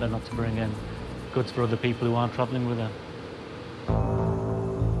remember not to bring in goods for other people who aren't travelling with her.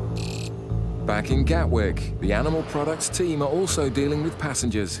 Back in Gatwick, the animal products team are also dealing with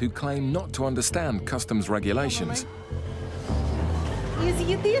passengers who claim not to understand customs regulations.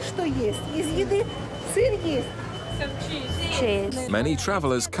 Cheers. Many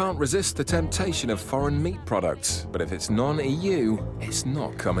travellers can't resist the temptation of foreign meat products, but if it's non-EU, it's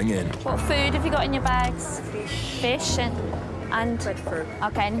not coming in. What food have you got in your bags? Fish and breadfruit.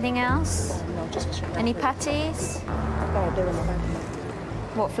 Okay, anything else? No, just fish. Any patties? Oh, they're in my bag.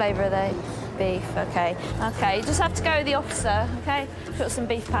 What flavour are they? Beef, okay. Okay, you just have to go with the officer, okay? Put some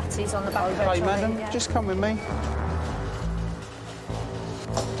beef patties on the back of her trolley. Madam, yeah. just come with me.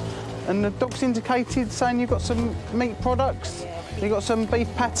 And the dog's indicated saying you've got some meat products? Yeah. You've got some beef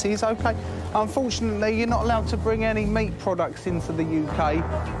patties, OK. Unfortunately, you're not allowed to bring any meat products into the UK.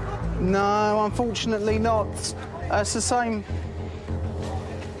 No, unfortunately not. It's the same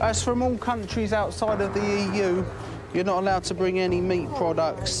as from all countries outside of the EU. You're not allowed to bring any meat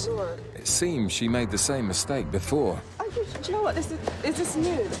products. It seems she made the same mistake before. Do you know what? Is this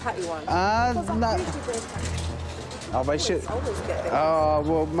new, the patty one? No. Oh, they should. Oh,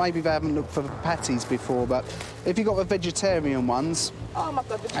 well, maybe they haven't looked for patties before, but if you've got the vegetarian ones... Oh, my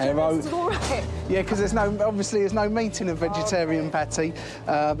God, vegetarian is all right. Yeah, because obviously there's no meat in a vegetarian patty,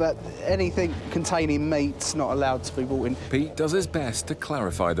 but anything containing meat's not allowed to be brought in. Pete does his best to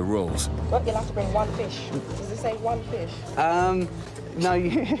clarify the rules. But you'll have to bring one fish. Does it say one fish? No,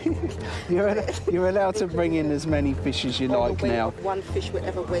 you're allowed to bring in as many fish as you like now. One fish,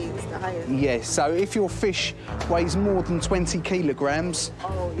 whatever weighs the highest. Yes, so if your fish weighs more than 20 kilograms,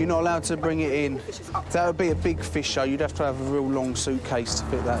 you're not allowed to bring it in. That would be a big fish, so you'd have to have a real long suitcase to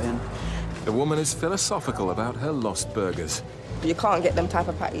fit that in. The woman is philosophical about her lost burgers. You can't get them type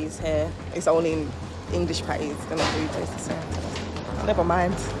of patties here. It's only English patties. They're not really taste the same. Never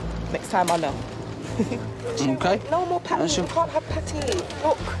mind. Next time I know. Okay. No more patty. You can't have patty.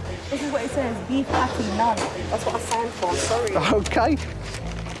 Look, this is what it says. Beef patty, none. That's what I signed for. Sorry. Okay.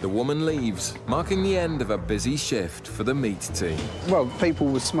 The woman leaves, marking the end of a busy shift for the meat team. Well, people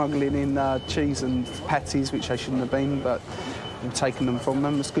were smuggling in cheese and patties, which they shouldn't have been, but we've taken them from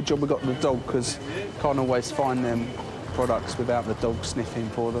them. It's a good job we got the dog, because you can't always find them products without the dog sniffing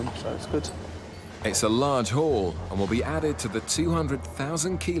for them, so it's good. It's a large haul and will be added to the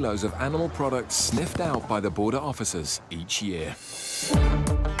 200,000 kilos of animal products sniffed out by the border officers each year.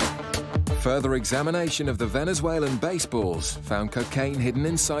 Further examination of the Venezuelan baseballs found cocaine hidden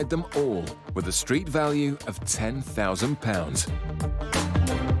inside them all, with a street value of £10,000.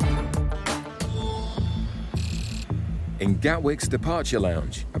 In Gatwick's departure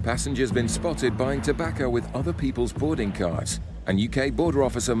lounge, a passenger's been spotted buying tobacco with other people's boarding cards, and UK border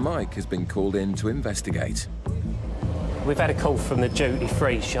officer Mike has been called in to investigate. We've had a call from the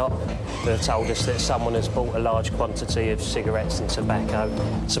duty-free shop that have told us that someone has bought a large quantity of cigarettes and tobacco.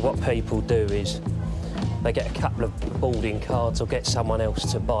 So what people do is they get a couple of boarding cards or get someone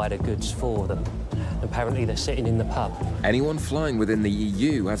else to buy the goods for them. Apparently they're sitting in the pub. Anyone flying within the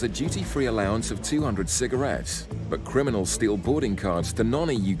EU has a duty-free allowance of 200 cigarettes, but criminals steal boarding cards to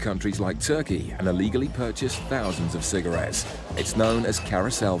non-EU countries like Turkey and illegally purchase thousands of cigarettes. It's known as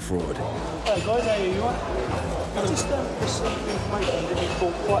carousel fraud. Hi guys, how are you? I've just received information that you've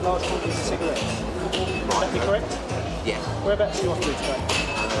bought quite large quantities of cigarettes. Would that be correct? Yes. Whereabouts are you off to today?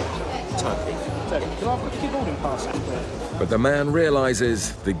 Turkey. Turkey. Can I have a quick boarding pass, please? But the man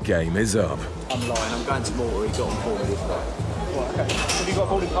realises the game is up. I'm lying. I'm going to Malta. He got on board this guy. Right, OK. Have you got a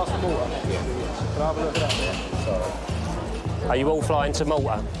boarding pass for Malta? Yeah. Can I have a look at that? Yeah. Sorry. Are you all flying to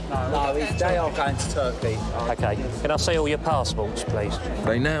Malta? No, they are going to Turkey. OK. Can I see all your passports, please?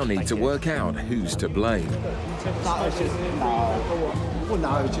 They now need to work out who's to blame. No, well,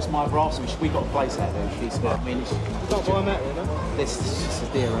 no, it's just my brass. We've got a place out there. I mean, it's... You can't buy them out here, no? This is just a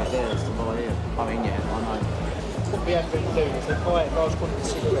deal right there. It's to buy here. I mean, yeah, I know. What what we have been doing is they buy large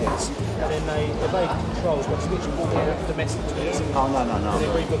quantities of cigarettes and then they evade controls by switching walking out domestic to Oh, no. and then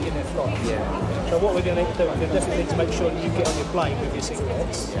rebooking their flights. Yeah. So what we're going to do, we're going to definitely need to make sure that you get on your plane with your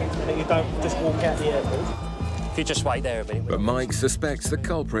cigarettes and that you don't just walk out the airport. If you just wait there a minute. But Mike suspects the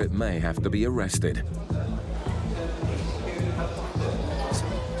culprit may have to be arrested.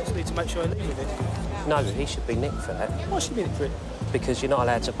 Just need to make sure I leave with it. No, he should be nicked for that. Why should he be nicked for it? Because you're not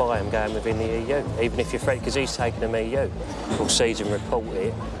allowed to buy them going within the EU, even if you're because he's taken them EU. We'll seize and report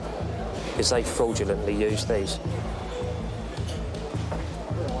it, because they fraudulently use these.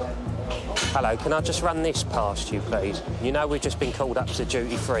 Hello, can I just run this past you, please? You know we've just been called up to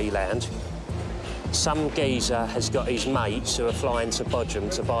duty-free lounge. Some geezer has got his mates who are flying to Bodrum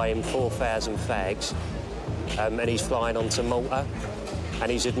to buy him 4,000 fags, and he's flying on to Malta. And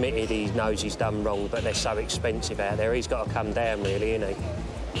he's admitted he knows he's done wrong, but they're so expensive out there, he's got to come down, really, isn't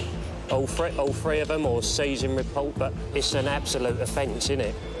he? All three of them, or seize and report, but it's an absolute offence, isn't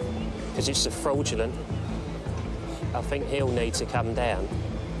it? Because it's a fraudulent. I think he'll need to come down.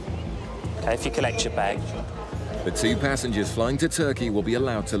 OK, if you collect your bag. The 2 passengers flying to Turkey will be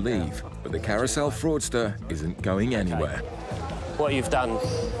allowed to leave, but the carousel fraudster isn't going anywhere. What you've done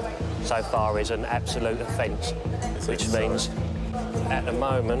so far is an absolute offence, which means at the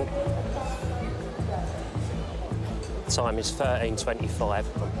moment, time is 13:25.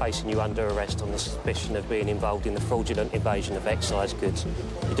 I'm placing you under arrest on the suspicion of being involved in the fraudulent invasion of excise goods.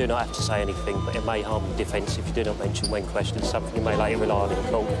 You do not have to say anything, but it may harm the defence if you do not mention when questioned, something you may later rely on in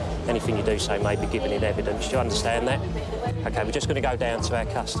court. Anything you do say may be given in evidence. Do you understand that? OK, we're just going to go down to our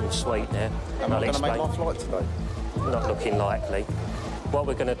customs suite now. Am I going to make my flight today? Not looking likely. What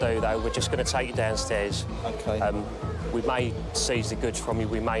we're going to do, though, we're just going to take you downstairs. OK. We may seize the goods from you.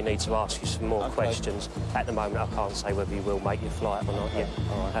 We may need to ask you some more questions. At the moment, I can't say whether you will make your flight or not yet.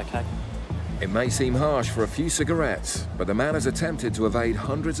 All right. OK. It may seem harsh for a few cigarettes, but the man has attempted to evade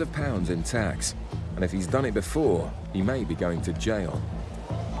hundreds of pounds in tax. And if he's done it before, he may be going to jail.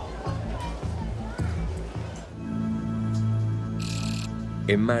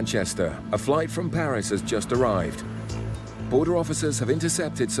 In Manchester, a flight from Paris has just arrived. Border officers have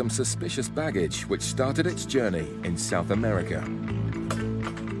intercepted some suspicious baggage which started its journey in South America.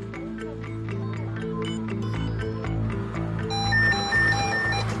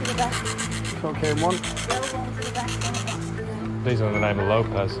 Cocaine one. These are in the name of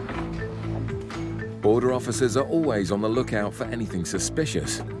Lopez. Border officers are always on the lookout for anything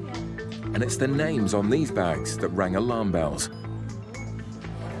suspicious. And it's the names on these bags that rang alarm bells.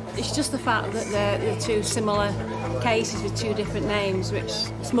 It's just the fact that they're 2 similar cases with 2 different names, which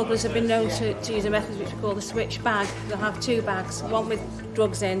smugglers have been known to use a method which we call the switch bag. They'll have 2 bags, one with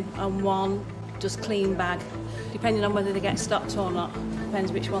drugs in and one just clean bag, depending on whether they get stopped or not.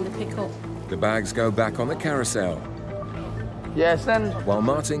 Depends which one they pick up. The bags go back on the carousel. Yes, then. While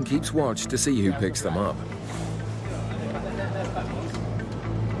Martin keeps watch to see who picks them up.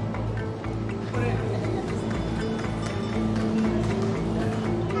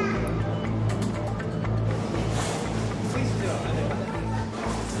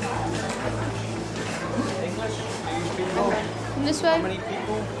 This way?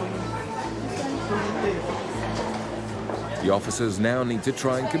 The officers now need to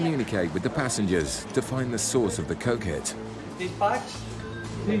try and communicate with the passengers to find the source of the coke hit. These bags,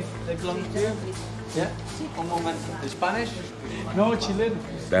 they belong to you? Yeah? Un momento. Spanish? No, chileno.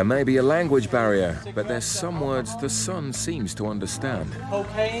 There may be a language barrier, but there's some words the son seems to understand.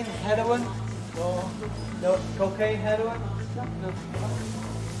 Cocaine, heroin? No. Cocaine, heroin? No.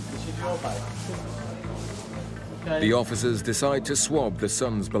 This is your bag. Okay. The officers decide to swab the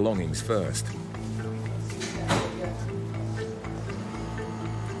son's belongings first.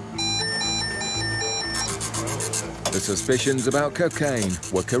 The suspicions about cocaine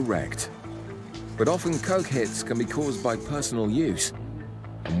were correct. But often coke hits can be caused by personal use.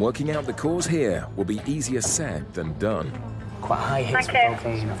 And working out the cause here will be easier said than done. Quite high hits of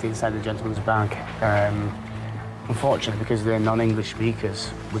cocaine off the inside of the gentleman's bag. Unfortunately, because they're non-English speakers,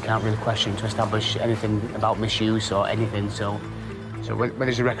 we can't really question to establish anything about misuse or anything. So whether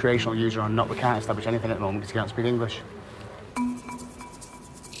he's a recreational user or not, we can't establish anything at the moment because he can't speak English.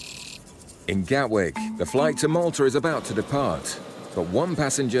 In Gatwick, the flight to Malta is about to depart, but one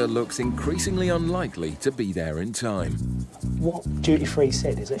passenger looks increasingly unlikely to be there in time. What Duty Free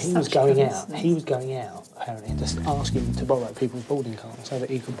said is that he was going out, apparently, just asking to borrow people's boarding cards so that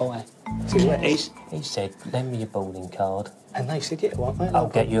he could buy cigarettes. He said, lend me your boarding card. And they said, yeah, well, mate, I'll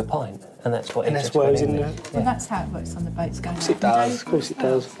get you a pint. And that's what and that's where he's in there. Well, that's how it works on the boats going. Of course it does, of course it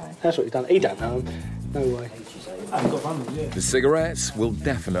does. That's what he's done. He don't know him. No way. The cigarettes will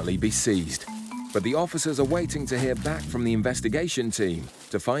definitely be seized. But the officers are waiting to hear back from the investigation team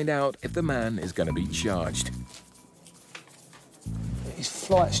to find out if the man is going to be charged. His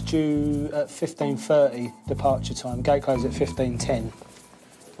flight's due at 15:30 departure time. Gate closes at 15:10.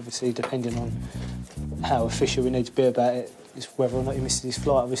 Obviously, depending on how official we need to be about it, is whether or not he misses his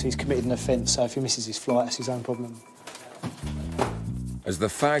flight. Obviously, he's committed an offence, so if he misses his flight, that's his own problem. As the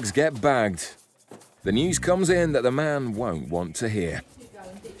fags get bagged, the news comes in that the man won't want to hear.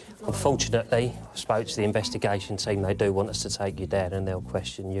 Unfortunately, I spoke to the investigation team. They do want us to take you down and they'll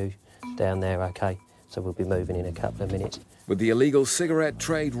question you down there, OK? So we'll be moving in a couple of minutes. With the illegal cigarette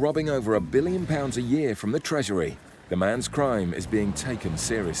trade robbing over £1 billion a year from the Treasury, the man's crime is being taken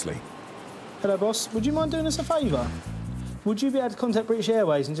seriously. Hello, boss. Would you mind doing us a favour? Would you be able to contact British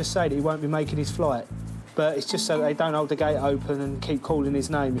Airways and just say that he won't be making his flight? But it's just so that they don't hold the gate open and keep calling his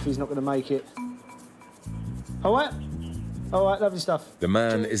name if he's not going to make it. All right? All right, lovely stuff. The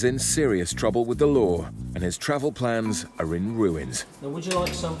man is in serious trouble with the law and his travel plans are in ruins. Now, would you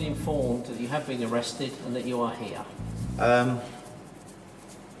like somebody informed that you have been arrested and that you are here? The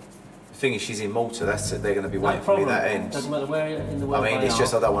thing is, she's in Malta. That's it. They're going to be waiting for me that end. Doesn't matter where in the world I mean, they it's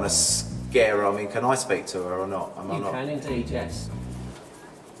just I don't want to scare her. I mean, can I speak to her or not? You can indeed, yes.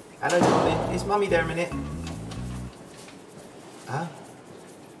 Hello, darling. Is Mummy there a minute? Huh?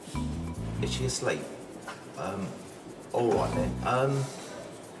 Is she asleep? All right then.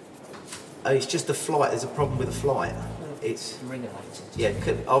 It's just the flight. There's a problem with the flight. It's ring her later. Yeah,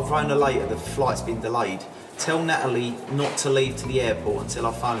 I'll phone her later. The flight's been delayed. Tell Natalie not to leave to the airport until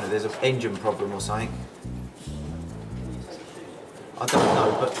I phone her. There's an engine problem or something. I don't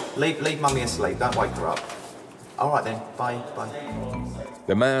know, but leave Mummy asleep. Don't wake her up. All right then. Bye. Bye.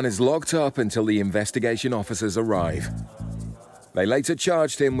 The man is locked up until the investigation officers arrive. They later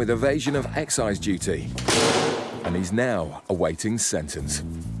charged him with evasion of excise duty, and he's now awaiting sentence.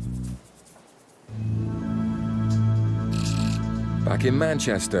 Back in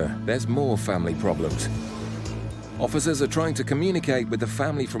Manchester, there's more family problems. Officers are trying to communicate with the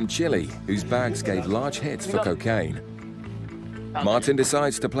family from Chile, whose bags gave large hits for cocaine. Martin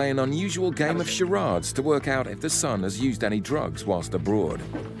decides to play an unusual game of charades to work out if the son has used any drugs whilst abroad.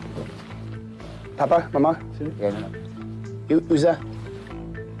 Papa, Mama? Yeah, no. Who's there?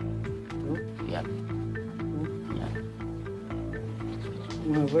 Yeah.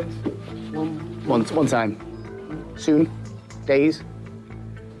 One time. Soon. Days.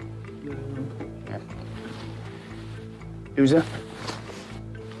 Yeah. Who's there?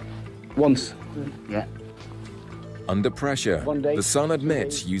 Once. Yeah. Under pressure, the son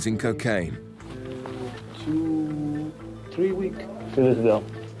admits using cocaine. 2, 3 weeks. 2 weeks ago.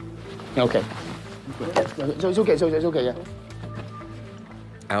 Okay. So it's okay, yeah.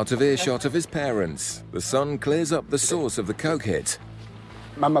 Out of earshot of his parents, the son clears up the source of the coke hit.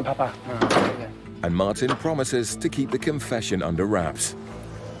 Mama, Papa. And Martin promises to keep the confession under wraps.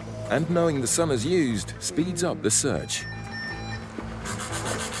 And knowing the son has used, speeds up the search.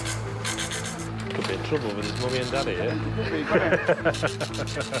 Could be in trouble with his mummy and daddy, yeah?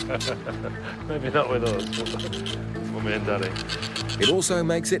 Maybe not with us, but mummy and daddy. It also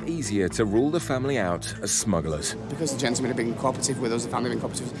makes it easier to rule the family out as smugglers. Because the gentlemen have been cooperative with us, the family have been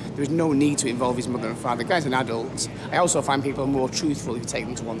cooperative, there is no need to involve his mother and father. The guy's an adult. I also find people more truthful if you take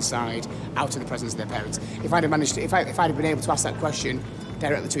them to one side, out of the presence of their parents. If I'd have managed to, if I'd have been able to ask that question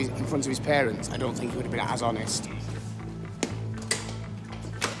directly in front of his parents, I don't think he would have been as honest.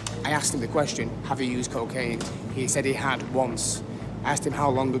 I asked him the question, have you used cocaine? He said he had once. I asked him how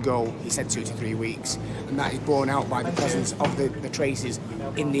long ago, he said 2 to 3 weeks. And that is borne out by the presence of the traces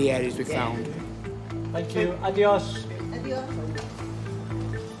in the areas we found. Thank you. Adios. Adios.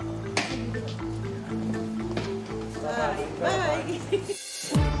 Bye.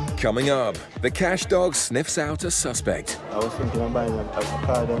 Coming up, the cash dog sniffs out a suspect. I was thinking of buying a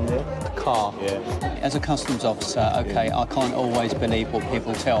car down there. A car? Yeah. As a customs officer, OK, yeah. I can't always believe what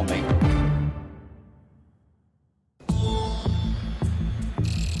people tell me.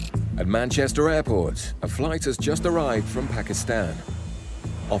 At Manchester Airport, a flight has just arrived from Pakistan.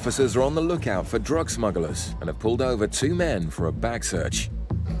 Officers are on the lookout for drug smugglers and have pulled over 2 men for a bag search.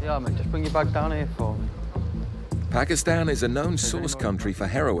 Yeah, mate, just bring your bag down here for me. Pakistan is a known source country for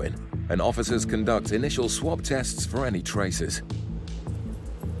heroin, and officers conduct initial swab tests for any traces.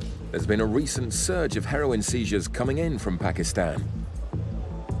 There's been a recent surge of heroin seizures coming in from Pakistan.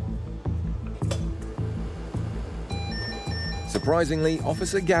 Surprisingly,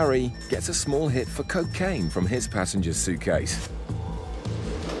 Officer Gary gets a small hit for cocaine from his passenger's suitcase.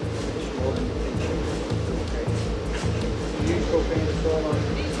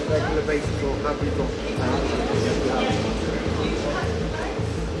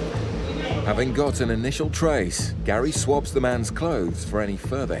 Having got an initial trace, Gary swabs the man's clothes for any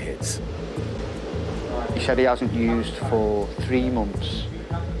further hits. He said he hasn't used for 3 months,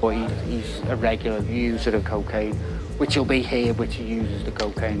 but he's a regular user of cocaine, which will be here, which he uses the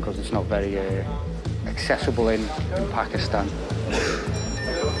cocaine because it's not very accessible in Pakistan.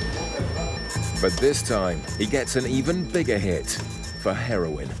 But this time, he gets an even bigger hit for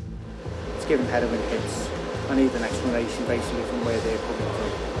heroin. It's given heroin hits. I need an explanation basically from where they're coming from.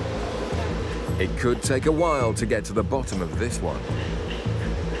 It could take a while to get to the bottom of this one.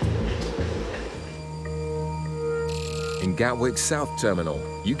 In Gatwick's South Terminal,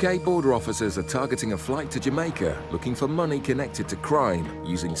 UK border officers are targeting a flight to Jamaica looking for money connected to crime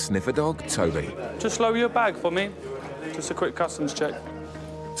using sniffer dog Toby. Just lower your bag for me. Just a quick customs check.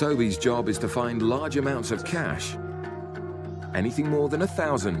 Toby's job is to find large amounts of cash. Anything more than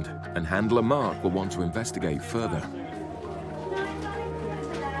 1,000, and handler Mark will want to investigate further.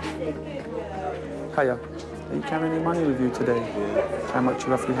 Hiya. Are you carrying any money with you today? Yeah. How much you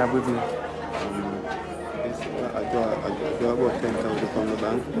roughly have with you? I do about 10,000 from the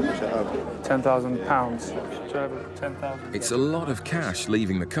bank. £10,000. 10,000. It's a lot of cash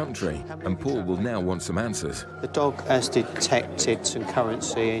leaving the country, and Paul will now want some answers. The dog has detected some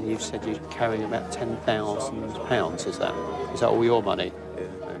currency, and you've said you're carrying about £10,000. Is that all your money? Yeah.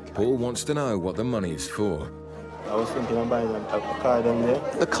 Paul wants to know what the money is for. I was thinking of buying a car down there.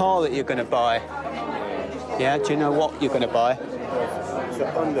 The car that you're going to buy? Yeah, do you know what you're going to buy? It's a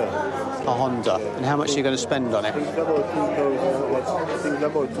Honda. A Honda. Yeah. And how much are you going to spend on it? It's about 2,000. I think it's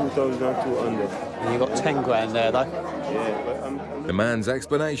about 2,200. And you've got 10 grand there, though? Yeah, but The man's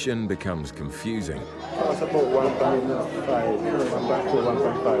explanation becomes confusing. It's about 1.5.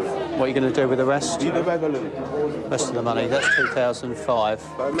 1.5. What are you going to do with the rest? Leave the bag alone. Rest of the money, that's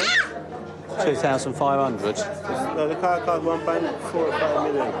 2,500. 2,500? No, the car cost 1.45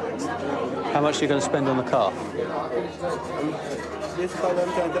 million. How much are you going to spend on the car? This car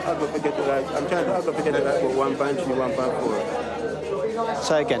I'm trying to argue to get it right. I'm trying to argue to get it right for 1.3, 1.4.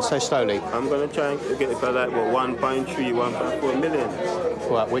 Say again, say slowly. I'm going to try to get it for like 1.3, 1.4 million.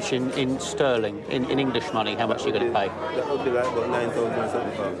 Right, which in sterling, in English money, how much are you going to pay? That would be like about 9,000 or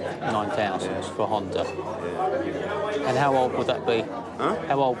something. 9,000 yeah. for Honda. Yeah. And how old would that be? Huh?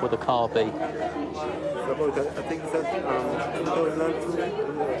 How old would the car be? About, I think it's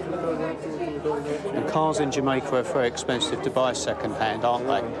 2002. And cars in Jamaica are very expensive to buy second-hand, aren't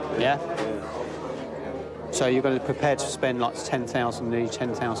they? Yeah? So you're going to be prepared to spend like nearly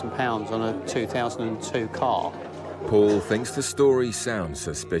 £10,000 on a 2002 car? Paul thinks the story sounds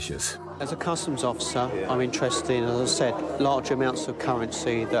suspicious. As a customs officer, I'm interested in, as I said, large amounts of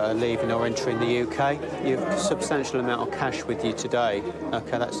currency that are leaving or entering the UK. You have a substantial amount of cash with you today.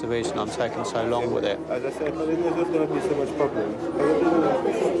 OK, that's the reason I'm taking so long with it. As I said, I didn't know there was going to be so much problem. I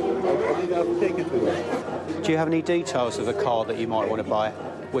didn't have to take it with me. Do you have any details of the car that you might want to buy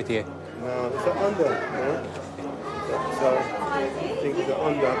with you? No, it's an Honda, yeah? So I think it's an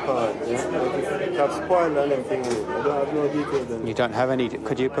Honda car, yeah? It has spoiled and everything. I don't have no details on it. You don't have any.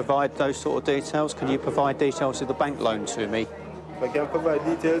 Could you provide those sort of details? Can you provide details of the bank loan to me? If I can provide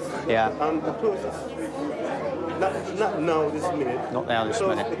details? Yeah. The closest. Not now, this minute. Not now, this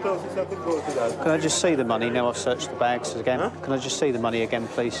minute. The closest I could go to that. Can I just see the money now I've searched the bags again? Huh? Can I just see the money again,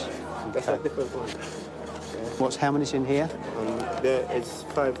 please? That's a different one. How many's in here? There is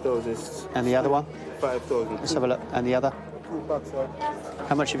 5,000. And the other one? 5,000. Let's have a look. And the other? 2 bucks, sir.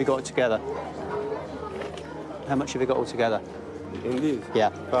 How much have you got together? How much have you got altogether? In these?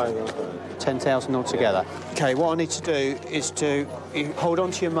 Yeah. 5,000. 10,000 altogether. OK, what I need to do is you hold on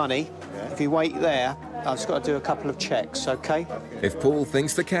to your money. Yeah. If you wait there, I've just got to do a couple of checks, OK? If Paul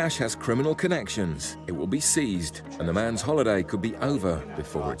thinks the cash has criminal connections, it will be seized, and the man's holiday could be over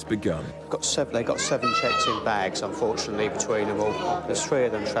before it's begun. They got 7 checks in bags, unfortunately, between them all. There's 3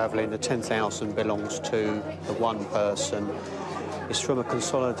 of them travelling. The 10,000 belongs to the one person. It's from a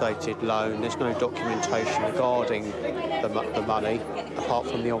consolidated loan. There's no documentation regarding the money, apart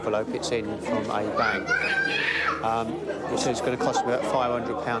from the envelope it's in from a bank. So it's going to cost me about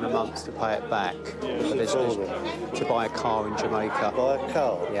 £500 a month to pay it back. To buy a car in Jamaica. Buy a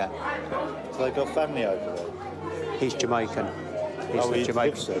car? Yeah. So they've got family over there? He's Jamaican. He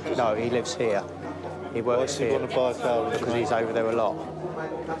lives there? No, he lives here. He works here. Why does he want to buy a car in Because he's over there a lot.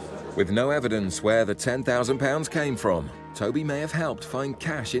 With no evidence where the £10,000 came from, Toby may have helped find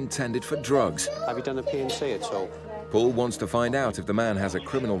cash intended for drugs. Have you done a P&C at all? Paul wants to find out if the man has a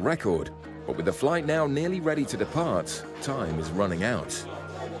criminal record, but with the flight now nearly ready to depart, time is running out.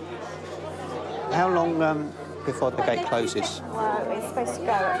 How long before the gate closes? It's supposed to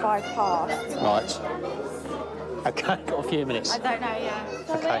go at 5 past. Right. OK, got a few minutes. I don't know, yeah.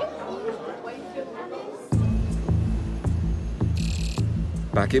 OK.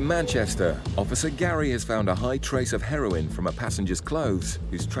 Back in Manchester, Officer Gary has found a high trace of heroin from a passenger's clothes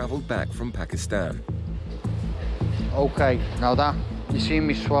who's travelled back from Pakistan. Okay, now that, you seen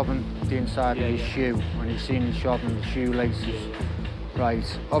me swabbing the inside of his shoe, when you've seen me swabbing the shoelaces.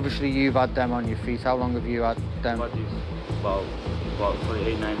 Right, obviously you've had them on your feet. How long have you had them? About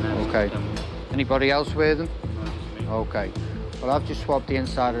 8, 9 months. Okay. Anybody else wear them? No, just me. Okay. Well, I've just swabbed the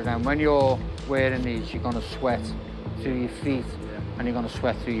inside of them. When you're wearing these, you're going to sweat through your feet and you're going to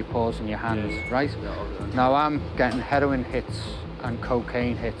sweat through your paws and your hands, right? Now I'm getting heroin hits and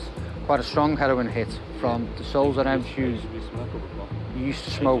cocaine hits. Quite a strong heroin hit from the soles of them shoes. You used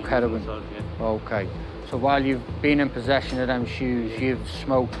to smoke heroin? Okay. So while you've been in possession of them shoes, you've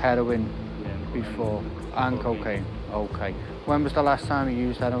smoked heroin before and cocaine? Okay. When was the last time you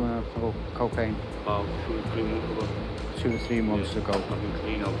used heroin or cocaine? About 2 or 3 months ago. 2 or 3 months ago. I've been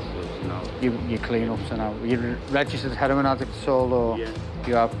clean up to now. You clean up to now. You're registered heroin addict at all, or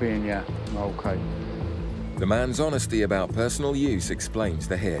you have been? Yeah. Okay. The man's honesty about personal use explains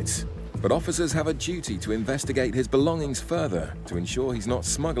the hits. But officers have a duty to investigate his belongings further to ensure he's not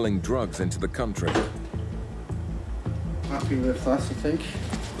smuggling drugs into the country. Happy with that, I think.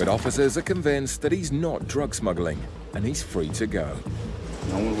 But officers are convinced that he's not drug smuggling and he's free to go.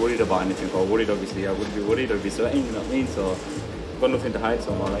 No one's worried about anything. If I was worried, obviously, I wouldn't be worried. I'd be sweating, you know what I mean? So I've got nothing to hide,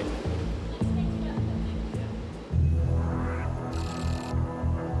 so I'm all right.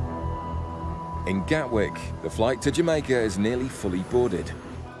 In Gatwick, the flight to Jamaica is nearly fully boarded.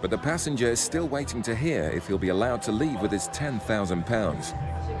 But the passenger is still waiting to hear if he'll be allowed to leave with his £10,000.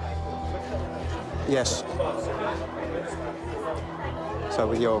 Yes. So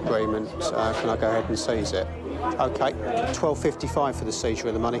with your agreement, can I go ahead and seize it? OK, £12.55 for the seizure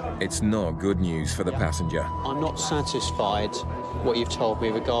of the money. It's not good news for the passenger. I'm not satisfied what you've told me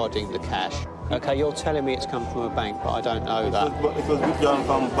regarding the cash. OK, you're telling me it's come from a bank, but I don't know that. It was withdrawn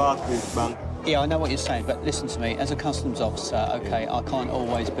from Barclays Bank. Yeah, I know what you're saying, but listen to me. As a customs officer, OK, I can't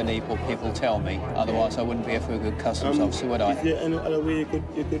always believe what people tell me. Otherwise, I wouldn't be a very good customs officer, would I? Is there any other way you could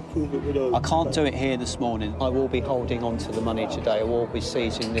prove it without... I can't do it here this morning. I will be holding on to the money today. I will be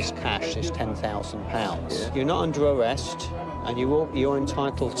seizing this cash, this £10,000. Yeah. You're not under arrest, and you're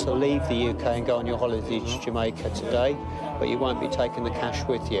entitled to leave the UK and go on your holiday to Jamaica today, but you won't be taking the cash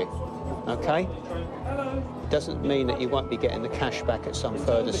with you, OK? Doesn't mean that you won't be getting the cash back at some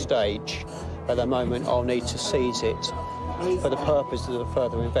further stage. At the moment, I'll need to seize it for the purpose of the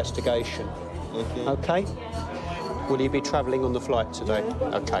further investigation. OK? Will you be travelling on the flight today?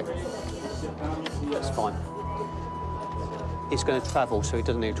 OK. That's fine. He's going to travel, so he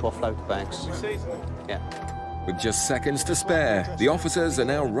doesn't need to offload the bags. Yeah. With just seconds to spare, the officers are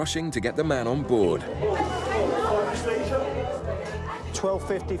now rushing to get the man on board.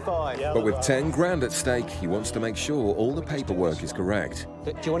 £12.55. But with 10 grand at stake, he wants to make sure all the paperwork is correct.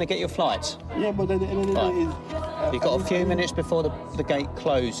 Do you want to get your flight? Yeah, but at the end of the day... You've got a few minutes before the gate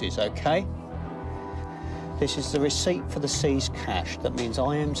closes, OK? This is the receipt for the seized cash. That means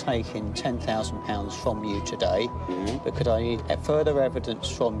I am taking £10,000 from you today because I need further evidence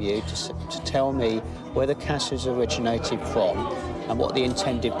from you to tell me where the cash has originated from and what the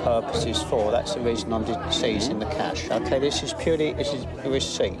intended purpose is for. That's the reason I'm seizing the cash. OK, this is a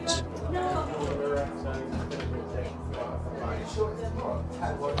receipt.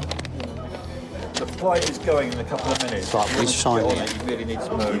 The flight is going in a couple of minutes. Right, we sign it. You really need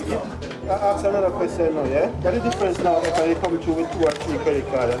to move. Ask another question now, yeah? What's the difference now if I come through with 2 or 3 credit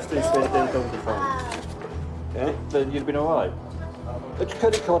cards and still spend £10,000? Yeah? Then you'd have been all right. A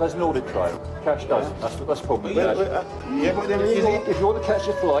credit card has an audit trail. Cash doesn't. That's the problem. Yeah, but then if you want to catch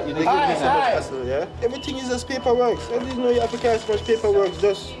a flight, you need to give me a yeah? Everything is just paperwork. I didn't know you have to catch much paperwork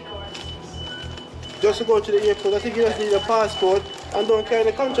just to go to the airport. I think you just need a passport and don't carry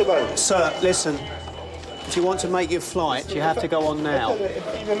the contraband. Sir, listen. If you want to make your flight, you have to go on now. If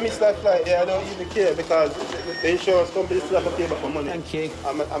I even miss that flight, yeah, I don't even care because the insurance company still have to pay back my money. Thank you.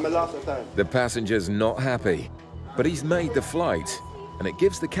 I'm a loss of time. The passenger's not happy, but he's made the flight, and it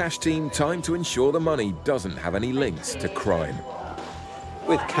gives the cash team time to ensure the money doesn't have any links to crime.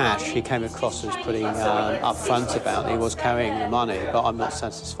 With cash, he came across as pretty upfront about it. He was carrying the money, but I'm not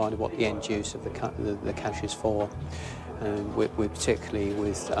satisfied with what the end use of the cash is for. We're particularly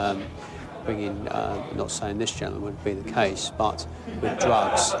with bringing, not saying this gentleman would be the case, but with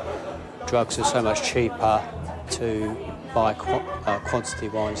drugs. Drugs are so much cheaper to buy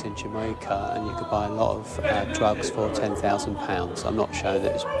quantity-wise in Jamaica, and you could buy a lot of drugs for £10,000. I'm not sure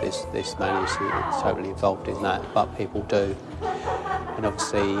that this man is totally involved in that, but people do. And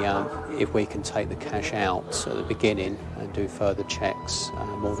obviously, if we can take the cash out at the beginning and do further checks,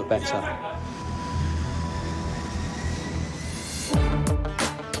 more the better.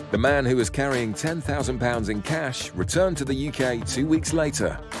 The man who was carrying £10,000 in cash returned to the UK 2 weeks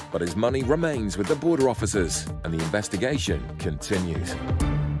later, but his money remains with the border officers and the investigation continues.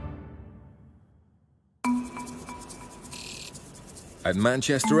 At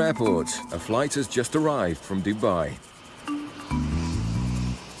Manchester Airport, a flight has just arrived from Dubai.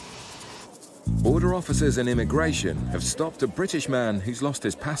 Border officers and immigration have stopped a British man who's lost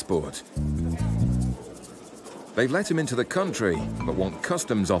his passport. They've let him into the country, but want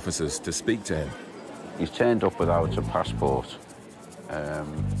customs officers to speak to him. He's turned up without a passport.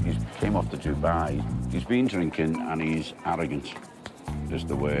 He came off to Dubai. He's been drinking and he's arrogant, is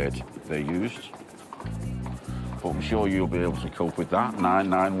the word they used. But I'm sure you'll be able to cope with that.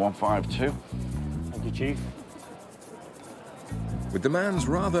 99152. Thank you, Chief. With the man's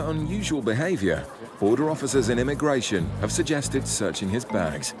rather unusual behaviour, border officers and immigration have suggested searching his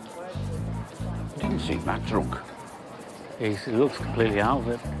bags. He didn't seem that drunk. He looks completely out of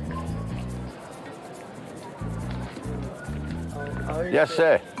it. Yes,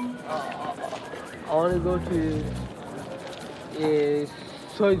 sir. I want to go to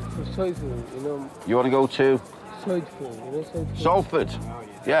Soidful, you know. You want to go to? Soidful, you know Soidful? Salford.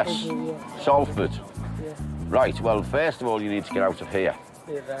 Yes. Soidful, yeah. Salford. Yeah. Right, well, first of all, you need to get out of here.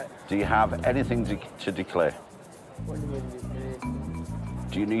 Yeah, right. Do you have anything to declare? What do you mean?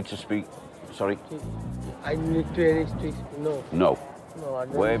 Do you need to speak? Sorry? I need to speak. No. No. No, I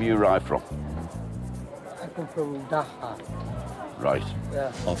don't. Where have you arrived from? I come from Dhaka. Right.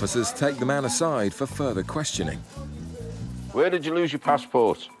 Yeah. Officers take the man aside for further questioning. Where did you lose your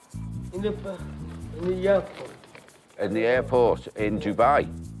passport? In the airport. In the airport in Dubai?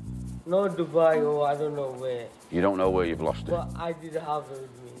 No, Dubai, or I don't know where. You don't know where you've lost it? But I did have it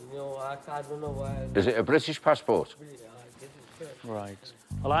with me. You know, I don't know why. Is it a British passport? Right.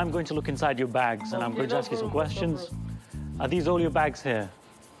 Well, I'm going to look inside your bags and I'm going to ask you some questions. Are these all your bags here?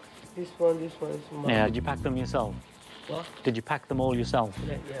 This one is mine. Yeah, did you pack them yourself? What? Did you pack them all yourself?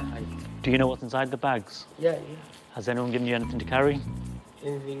 Yeah. Do you know what's inside the bags? Yeah. Has anyone given you anything to carry?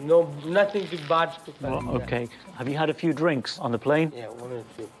 Anything? No, nothing too bad to carry. Well, okay. Have you had a few drinks on the plane? Yeah, 1 or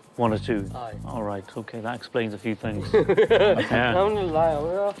 2. 1 or 2? Aye. All right, okay, that explains a few things. I'm gonna lie, I'm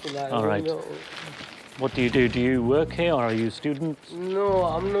gonna have to lie. All right. What do? Do you work here or are you a student? No,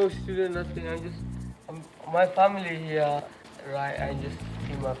 I'm no student, nothing. My family here, right? I just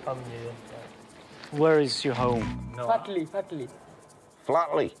see my family here. Right. Where is your home? No. Fatley.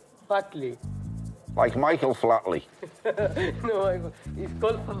 Flatley? Fatley. Like Michael Flatley? No, it's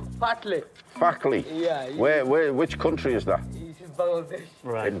called Fatley. Fatley? Yeah. Which country is that? It's in Bangladesh.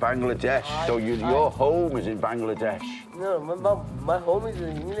 Right. In Bangladesh. So your home is in Bangladesh? No, my home is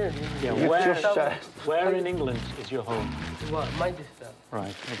in England. Yeah, where in England is your home? What, Manchester.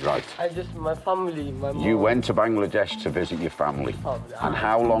 Right. Okay. Right. My family, my mom. You went to Bangladesh to visit your family. And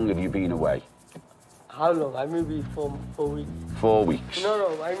how long have you been away? How long? I mean, be 4 weeks. 4 weeks?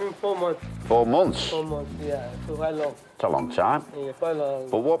 No, I mean 4 months. 4 months? 4 months, yeah. So how long? It's a long time. Yeah, quite long.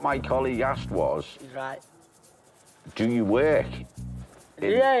 But what my colleague asked was, right. Do you work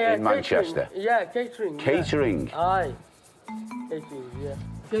in Manchester? Yeah, catering. Catering? Yeah. Aye. Catering, yeah.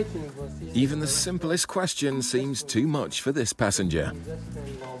 Catering was, yeah. Even the simplest question seems too much for this passenger.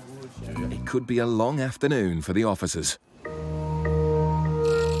 It could be a long afternoon for the officers.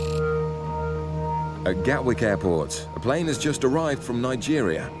 At Gatwick Airport, a plane has just arrived from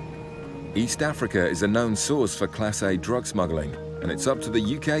Nigeria. East Africa is a known source for Class A drug smuggling, and it's up to the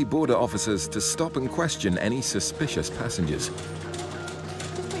UK border officers to stop and question any suspicious passengers.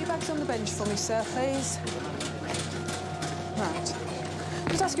 Just put your bags on the bench for me, sir, please. Right.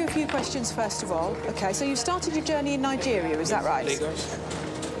 Just ask you a few questions first of all. OK, so you started your journey in Nigeria, is that right? Lagos.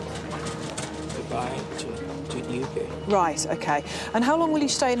 Dubai to UK. Right, OK. And how long will you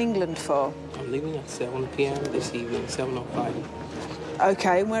stay in England for? I'm leaving at 7 p.m. this evening, 7:05.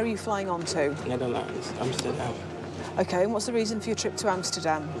 OK, and where are you flying on to? Netherlands, Amsterdam. OK, and what's the reason for your trip to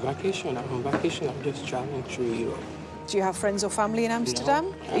Amsterdam? Vacation. I'm on vacation. I'm just traveling through Europe. Do you have friends or family in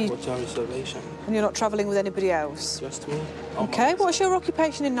Amsterdam? No, I have hotel reservation. And you're not travelling with anybody else? Just me. OK, what's your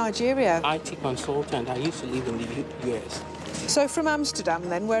occupation in Nigeria? IT consultant. I used to live in the US. So from Amsterdam,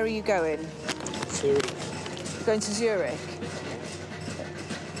 then, where are you going? Zurich. You're going to Zurich?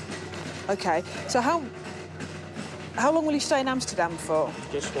 OK, so how long will you stay in Amsterdam for?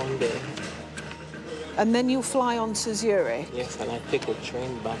 Just 1 day. And then you'll fly on to Zurich? Yes, and I take a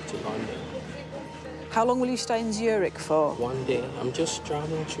train back to London. How long will you stay in Zurich for? 1 day. I'm just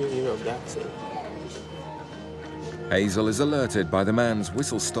traveling through Europe, that's it. Hazel is alerted by the man's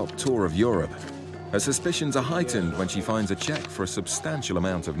whistle-stop tour of Europe. Her suspicions are heightened when she finds a cheque for a substantial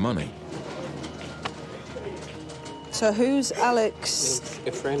amount of money. So who's Alex? It's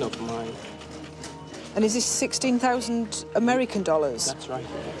a friend of mine. And is this 16,000 American dollars? That's right.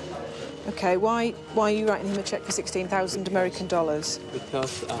 Okay, why are you writing him a cheque for 16,000 American dollars?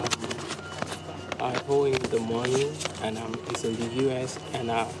 Because I owe him the money, and he's in the US,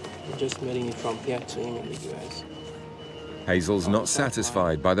 and I'm just mailing it from here to him in the US. Hazel's not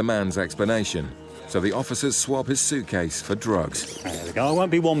satisfied by the man's explanation, so the officers swab his suitcase for drugs. There we go. I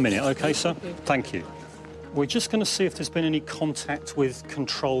won't be 1 minute, OK, sir? Thank you. We're just going to see if there's been any contact with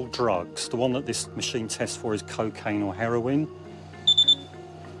controlled drugs. The one that this machine tests for is cocaine or heroin.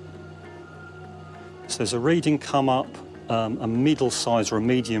 So there's a reading come up, a middle size or a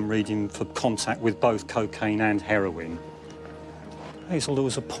medium reading for contact with both cocaine and heroin. Hazel, there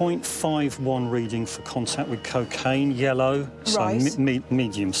was a 0.51 reading for contact with cocaine, yellow, so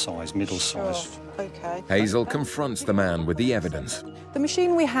medium size, middle size. OK. Hazel confronts the man with the evidence. The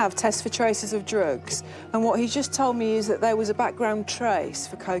machine we have tests for traces of drugs, and what he's just told me is that there was a background trace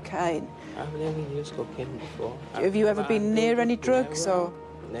for cocaine. I've never used cocaine before. Have you ever been near any drugs, or...?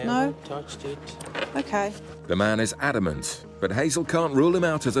 Never touched it. OK. The man is adamant, but Hazel can't rule him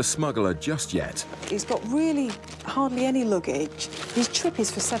out as a smuggler just yet. He's got really hardly any luggage. His trip is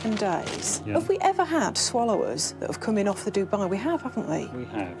for 7 days. Yeah. Have we ever had swallowers that have come in off the Dubai? We have, haven't we? We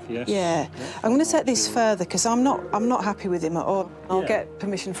have, yes. Yeah. I'm going to take this further because I'm not happy with him at all. I'll get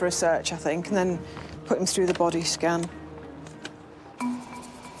permission for a search, I think, and then put him through the body scan.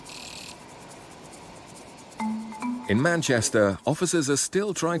 In Manchester, officers are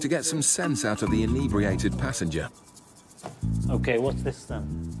still trying to get some sense out of the inebriated passenger. OK, what's this then?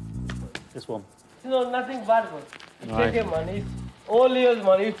 This one? No, nothing bad. You Right. take a money. All yours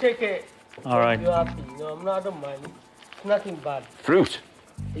money. You take it. All right. You're happy. No, I'm not a money. It's nothing bad. Fruit?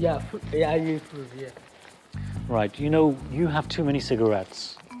 Yeah, yeah, I mean fruit, yeah. Right, you know, you have too many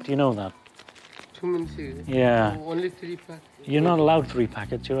cigarettes. Do you know that? Too many cigarettes? Yeah. Oh, only 3 packets. You're not allowed 3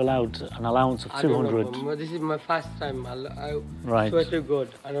 packets. You're allowed an allowance of 200. I don't know, this is my first time. I Right. swear to God,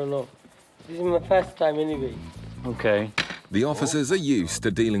 I don't know. This is my first time anyway. OK. The officers are used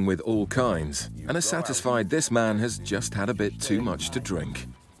to dealing with all kinds and are satisfied this man has just had a bit too much to drink.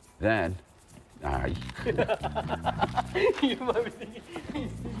 Then, aye.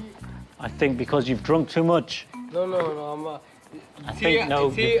 I think because you've drunk too much. No, I'm I think no.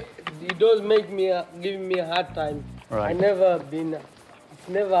 See, it does make me, giving me a hard time. Right. I never been, it's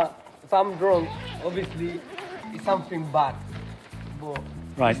never, if I'm drunk, obviously, it's something bad. But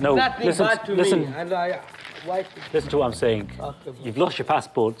Right, no, nothing listen, bad to listen. me. And why? Listen to what I'm saying. Okay, You've lost your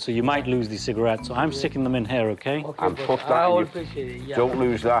passport, so you might lose these cigarettes. So I'm sticking them in here, OK? And put that I in your... appreciate it, yeah. Don't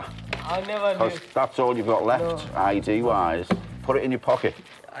lose that. I'll never Because lose. that's all you've got left, ID-wise. Put it in your pocket.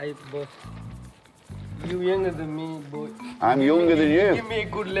 But you younger than me, but... I'm younger than you. Give me a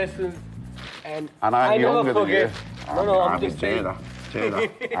good lesson. And I'm I younger never than you. forget. No, I'm I just saying. Say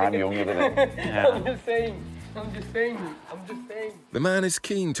that. I'm younger than him. I'm just saying. The man is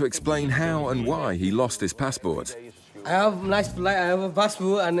keen to explain how and why he lost his passport. I have a nice flight, I have a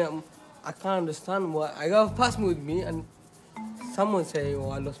passport, and I can't understand why. I have a passport with me, and someone saying, oh,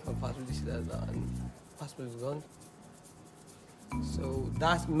 I lost my passport, this, that, and passport is gone. So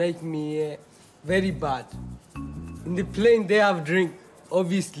that makes me very bad. In the plane, they have drink.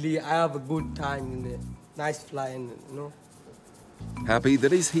 Obviously, I have a good time in the nice flying, you know. Happy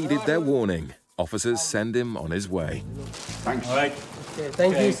that he's heeded their warning, officers send him on his way. Thanks. All right. Okay,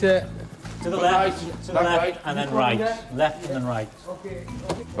 thank you, sir. To the left, to the left, and then right. Left and then right. Okay.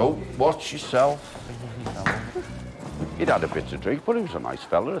 Oh, watch yourself. He'd had a bit to drink, but he was a nice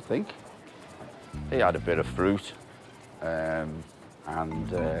fella, I think. He had a bit of fruit and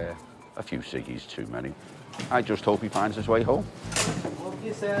a few ciggies too many. I just hope he finds his way home.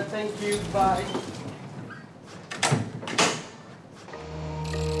 Okay, sir, thank you, bye.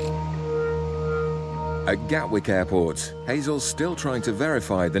 At Gatwick Airport, Hazel's still trying to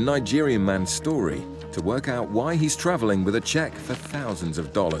verify the Nigerian man's story to work out why he's travelling with a cheque for thousands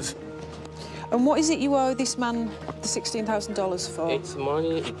of dollars. And what is it you owe this man the $16,000 for? It's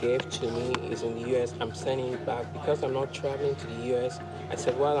money he gave to me. It's in the US. I'm sending it back because I'm not traveling to the US. I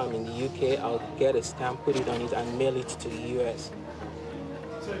said, while I'm in the UK, I'll get a stamp, put it on it, and mail it to the US.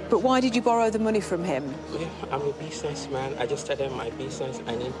 But why did you borrow the money from him? Yeah, I'm a businessman. I just started my business.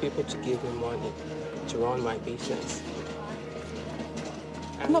 I need people to give me money to run my business.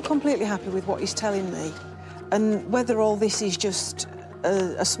 I'm not completely happy with what he's telling me. And whether all this is just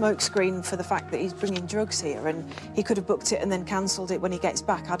a smokescreen for the fact that he's bringing drugs here and he could have booked it and then cancelled it when he gets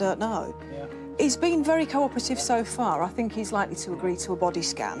back, I don't know. Yeah. He's been very cooperative so far. I think he's likely to agree to a body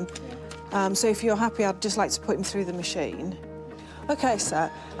scan. So if you're happy, I'd just like to put him through the machine. OK, sir.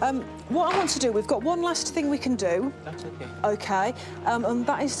 What I want to do, we've got one last thing we can do. That's OK. OK, and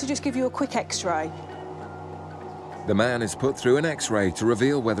that is to just give you a quick X-ray. The man is put through an X-ray to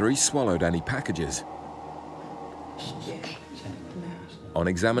reveal whether he swallowed any packages. On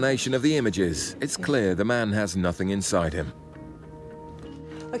examination of the images, it's clear the man has nothing inside him.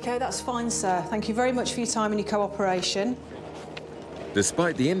 OK, that's fine, sir. Thank you very much for your time and your cooperation.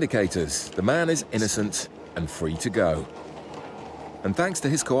 Despite the indicators, the man is innocent and free to go. And thanks to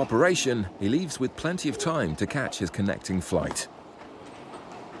his cooperation, he leaves with plenty of time to catch his connecting flight.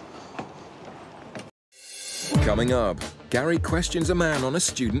 Coming up, Gary questions a man on a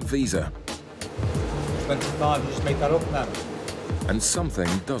student visa. 25, just make that up now. And something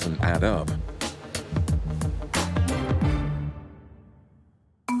doesn't add up.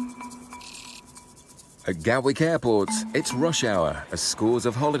 At Gatwick Airport, it's rush hour as scores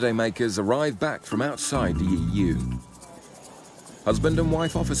of holidaymakers arrive back from outside the EU. Husband and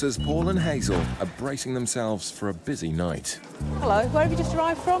wife officers Paul and Hazel are bracing themselves for a busy night. Hello, where have you just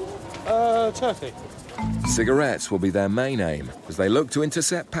arrived from? Turkey. Cigarettes will be their main aim as they look to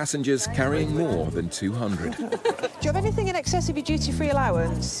intercept passengers carrying more than 200. Do you have anything in excess of your duty-free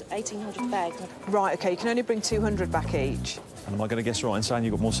allowance? 1,800 bags. Right, OK, you can only bring 200 back each. And am I going to guess right in saying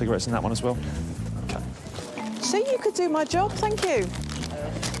you've got more cigarettes than that one as well? OK. So you could do my job, thank you.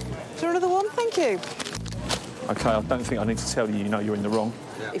 Is there another one? Thank you. OK, I don't think I need to tell you, you know you're in the wrong.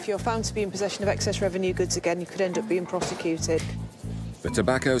 If you're found to be in possession of excess revenue goods again, you could end up being prosecuted. The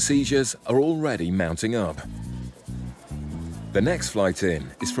tobacco seizures are already mounting up. The next flight in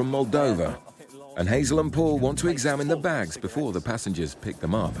is from Moldova, and Hazel and Paul want to examine the bags before the passengers pick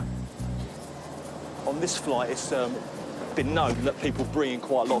them up. On this flight, it's been known that people bring in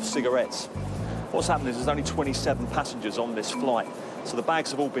quite a lot of cigarettes. What's happened is there's only 27 passengers on this flight, so the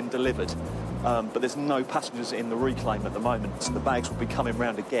bags have all been delivered, but there's no passengers in the reclaim at the moment, so the bags will be coming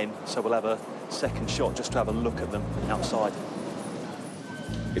round again, so we'll have a second shot just to have a look at them outside.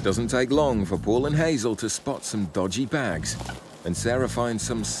 It doesn't take long for Paul and Hazel to spot some dodgy bags, and Sarah finds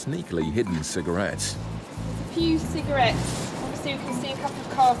some sneakily hidden cigarettes. A few cigarettes. Obviously, we can see a couple of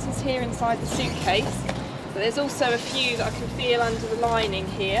cartons here inside the suitcase, but there's also a few that I can feel under the lining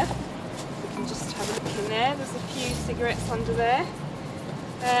here. We can just have a look in there. There's a few cigarettes under there.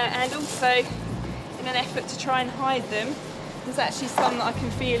 And also, in an effort to try and hide them, there's actually some that I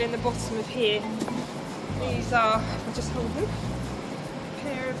can feel in the bottom of here. These are, I'll just hold them, a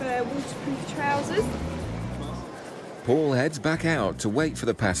pair of waterproof trousers. Paul heads back out to wait for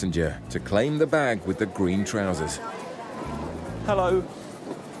the passenger to claim the bag with the green trousers. Hello.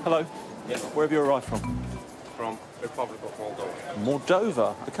 Hello. Yes. Where have you arrived from? From Republic of Moldova.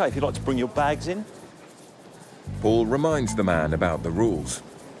 Moldova. OK, if you'd like to bring your bags in. Paul reminds the man about the rules.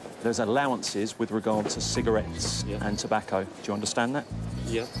 There's allowances with regard to cigarettes and tobacco. Do you understand that?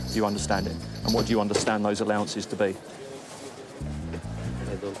 Yeah. You understand it. And what do you understand those allowances to be?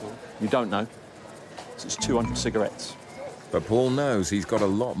 I don't know. You don't know? So it's 200 cigarettes. But Paul knows he's got a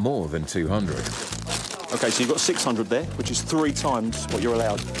lot more than 200. OK, so you've got 600 there, which is 3 times what you're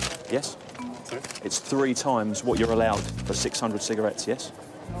allowed. Yes? Sorry? It's 3 times what you're allowed for 600 cigarettes, yes?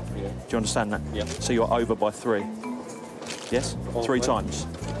 Yeah. Do you understand that? Yeah. So you're over by 3. Yes? 3 times.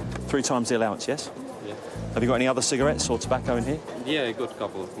 3 times the allowance, yes? Yeah. Have you got any other cigarettes or tobacco in here? Yeah, I got a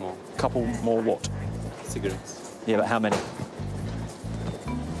couple of more. Couple more what? Cigarettes. Yeah, but how many?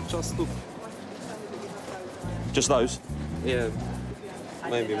 Just 2. Just those? Yeah,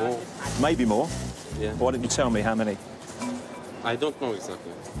 maybe more. Maybe more? Yeah. Why didn't you tell me how many? I don't know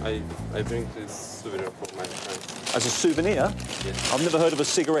exactly. I bring this souvenir from my friend. As a souvenir? Yeah. I've never heard of a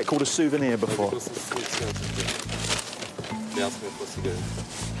cigarette called a souvenir before. Because it's expensive, yeah. They asked me for cigarettes.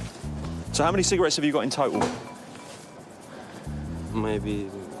 So how many cigarettes have you got in total? Maybe...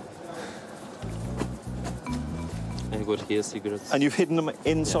 I got here cigarettes. And you've hidden them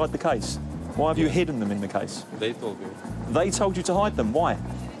inside the case? Why have you hidden them in the case? They told me. They told you to hide them? Why?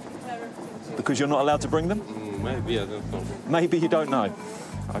 Because you're not allowed to bring them? Maybe, I don't know. Maybe you don't know.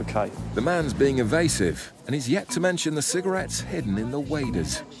 OK. The man's being evasive, and he's yet to mention the cigarettes hidden in the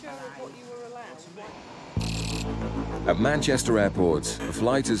waders. At Manchester Airport, a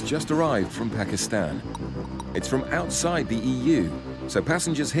flight has just arrived from Pakistan. It's from outside the EU, so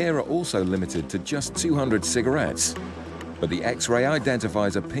passengers here are also limited to just 200 cigarettes. But the X-ray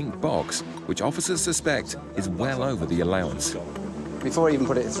identifies a pink box, which officers suspect is well over the allowance. Before I even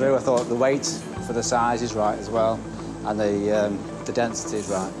put it through, I thought the weight for the size is right as well, and the density is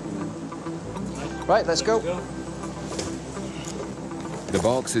right. Right, let's go. The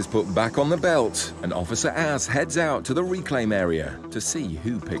box is put back on the belt, and Officer Az heads out to the reclaim area to see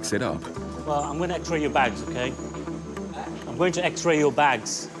who picks it up. Well, I'm going to X-ray your bags, OK? I'm going to X-ray your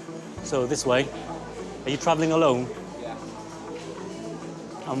bags. So this way. Are you travelling alone? Yeah.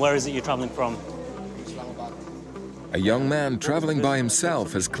 And where is it you're travelling from? A young man travelling by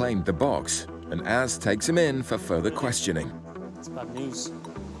himself has claimed the box, and Az takes him in for further questioning. It's bad news.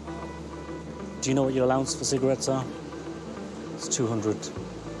 Do you know what your allowance for cigarettes are? It's 200.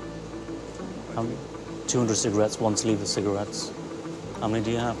 200 cigarettes, one sleeve of cigarettes. How many do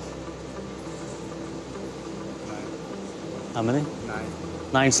you have? 9. How many? 9.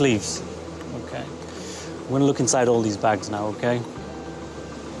 9 sleeves. Okay. I'm going to look inside all these bags now, okay?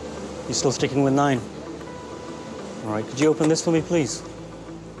 You still sticking with 9? All right, could you open this for me, please?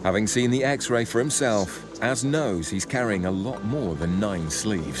 Having seen the X-ray for himself, Az knows he's carrying a lot more than 9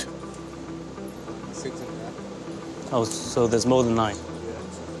 sleeves. 6 in there. Oh, so there's more than 9?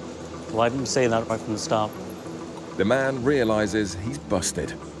 Why didn't you say that right from the start? The man realizes he's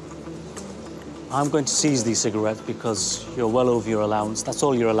busted. I'm going to seize these cigarettes because you're well over your allowance. That's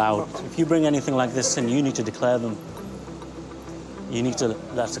all you're allowed. If you bring anything like this in, you need to declare them. You need to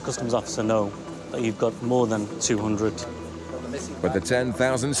let the customs officer know that you've got more than 200. But the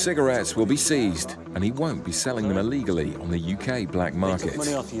 10,000 cigarettes will be seized, and he won't be selling them illegally on the UK black They market. took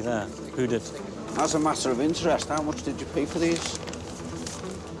money off you there. Who did? As a matter of interest, how much did you pay for these?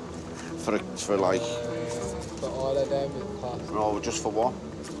 For like... For all of them, it cost No, just for one?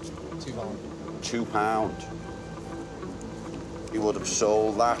 £2. £2. You would have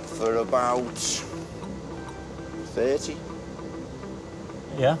sold that for about 30.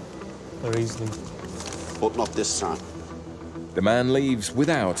 Yeah, very easily. But not this time. The man leaves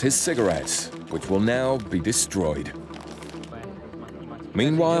without his cigarettes, which will now be destroyed.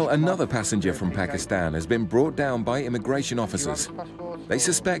 Meanwhile, another passenger from Pakistan has been brought down by immigration officers. They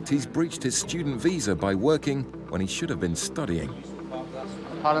suspect he's breached his student visa by working when he should have been studying.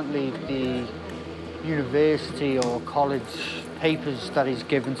 Apparently the university or college papers that he's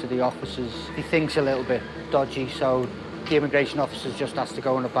given to the officers, he thinks a little bit dodgy, so the immigration officers just has to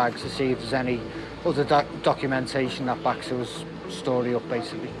go in the bags to see if there's any other documentation that backs his story up,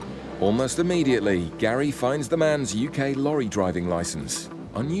 basically. Almost immediately, Gary finds the man's UK lorry driving licence.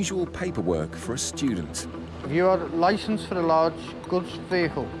 Unusual paperwork for a student. Have you had a licence for a large goods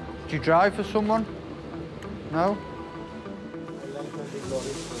vehicle? Do you drive for someone? No?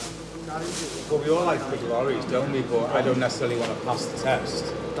 Well, we all like big lorries, don't we? But I don't necessarily want to pass the test.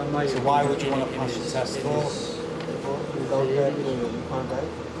 So why would you want to pass the test for?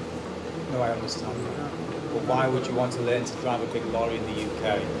 No, I understand that. But why would you want to learn to drive a big lorry in the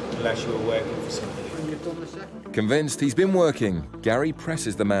UK unless you were working for somebody? Convinced he's been working, Gary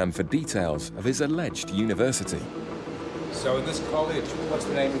presses the man for details of his alleged university. So in this college, what's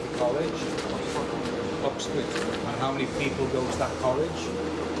the name of the college? Oxford. And how many people go to that college?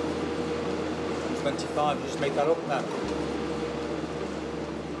 25, you just make that up now.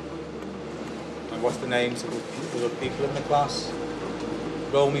 And what's the names of the people in the class?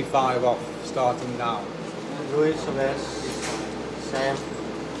 Roll me 5 off, starting now. Louis, Sam,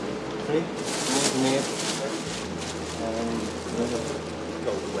 3, Nate,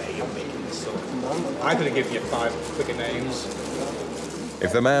 Go away, you're making this up. I'm going to give you 5 quicker names.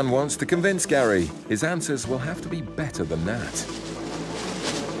 If the man wants to convince Gary, his answers will have to be better than that.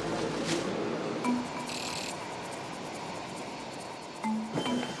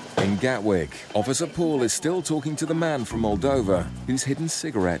 In Gatwick, Officer Paul is still talking to the man from Moldova who's hidden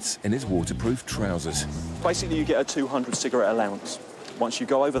cigarettes in his waterproof trousers. Basically, you get a 200 cigarette allowance. Once you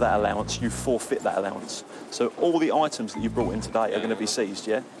go over that allowance, you forfeit that allowance. So all the items that you brought in today are going to be seized,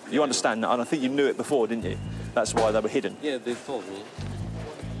 yeah? You understand that? And I think you knew it before, didn't you? That's why they were hidden. Yeah, they told me.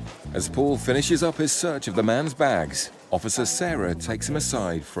 As Paul finishes up his search of the man's bags, Officer Sarah takes him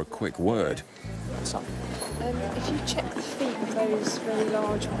aside for a quick word. If you check the feet of those very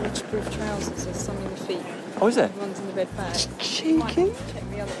large waterproof trousers, there's some in the feet. Oh, is there? The ones in the red bag. Cheeky. You might have to check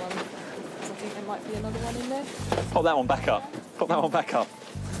the other one, because I think there might be another one in there. Pop that one back up. Pop that one back up.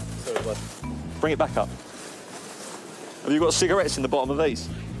 Sorry, bud. Bring it back up. Have you got cigarettes in the bottom of these?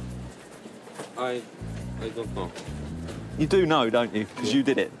 I don't know. You do know, don't you? Because you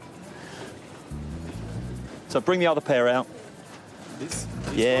did it. So bring the other pair out. This?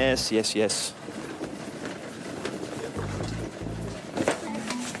 Yes, yes, yes.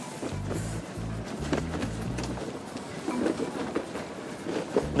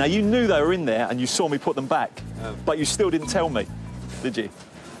 Now, you knew they were in there and you saw me put them back, but you still didn't tell me, did you?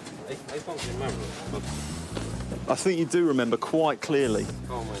 I don't remember, but... I think you do remember quite clearly.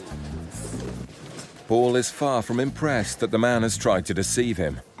 Oh, my... Paul is far from impressed that the man has tried to deceive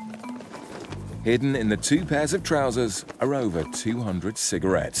him. Hidden in the 2 pairs of trousers are over 200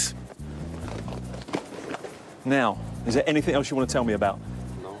 cigarettes. Now, Is there anything else you want to tell me about?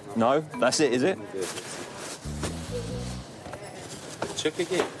 No. No? That's it, is it? Check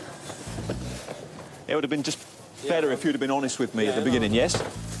again. It would have been just better if you'd have been honest with me at the beginning, yes?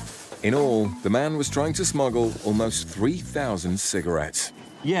 In all, the man was trying to smuggle almost 3,000 cigarettes.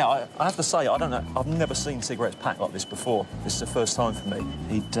 Yeah, I have to say, I don't know, I've never seen cigarettes packed like this before. This is the first time for me.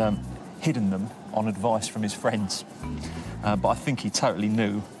 He'd hidden them on advice from his friends, but I think he totally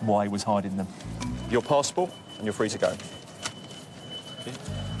knew why he was hiding them. Your passport, and you're free to go.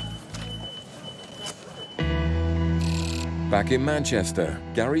 Back in Manchester,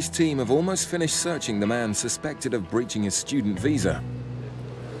 Gary's team have almost finished searching the man suspected of breaching his student visa.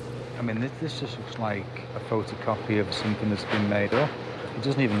 I mean, this just looks like a photocopy of something that's been made up. It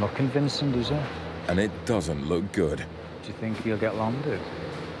doesn't even look convincing, does it? And it doesn't look good. Do you think he'll get landed?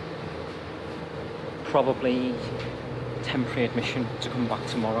 Probably temporary admission to come back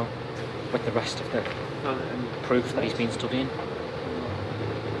tomorrow with the rest of the proof that he's been studying.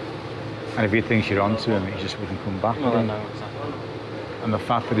 And if he thinks you're onto him, he just wouldn't come back. Well, I know, exactly. And the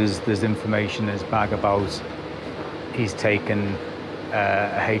fact that there's information in his bag about he's taken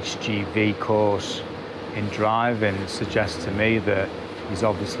a HGV course in driving suggests to me that he's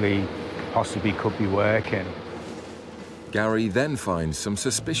obviously possibly could be working. Gary then finds some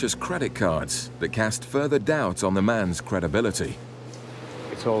suspicious credit cards that cast further doubt on the man's credibility.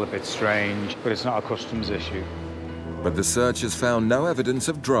 It's all a bit strange, but it's not a customs issue. But the search has found no evidence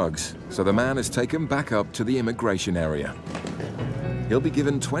of drugs, so the man is taken back up to the immigration area. He'll be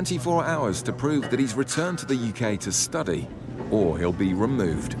given 24 hours to prove that he's returned to the UK to study, or he'll be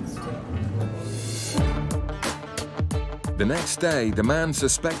removed. The next day, the man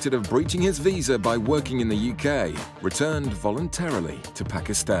suspected of breaching his visa by working in the UK returned voluntarily to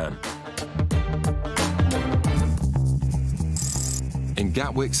Pakistan. In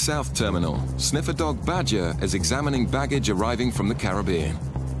Gatwick's South Terminal, sniffer dog Badger is examining baggage arriving from the Caribbean.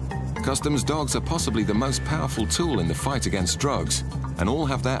 Customs dogs are possibly the most powerful tool in the fight against drugs, and all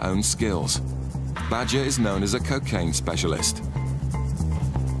have their own skills. Badger is known as a cocaine specialist.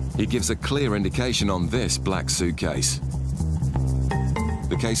 He gives a clear indication on this black suitcase.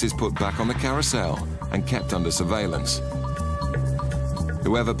 The case is put back on the carousel and kept under surveillance.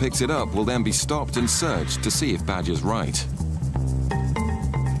 Whoever picks it up will then be stopped and searched to see if Badger's right.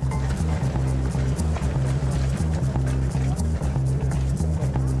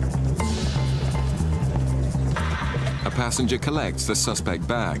 A passenger collects the suspect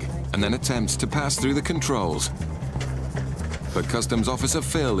bag and then attempts to pass through the controls. But Customs Officer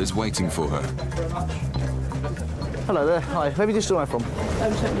Phil is waiting for her. Hello there. Hi. Where have you just arrived from?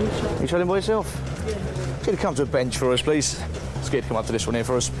 You travelling by yourself? Yeah. Could you come to a bench for us, please? Let's get you to come up to this one here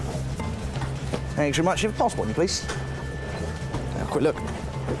for us. Thanks very much. You have a passport on you, please? Have a quick look.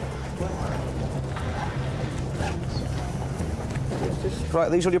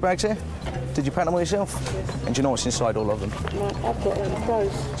 Right, these all your bags here? Did you pack them all yourself? Yes. And do you know what's inside all of them? No, I've got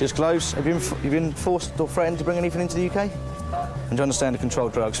clothes. Just clothes? Have you been forced or threatened to bring anything into the UK? And do you understand the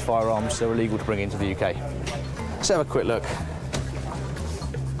controlled drugs, firearms, they're illegal to bring into the UK? Let's have a quick look.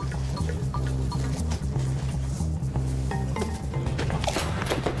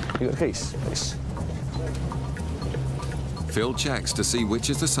 You got the keys, please? Phil checks to see which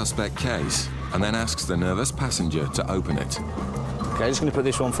is the suspect case and then asks the nervous passenger to open it. OK, just going to put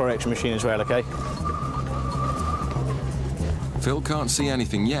this one for our extra machine as well, OK? Phil can't see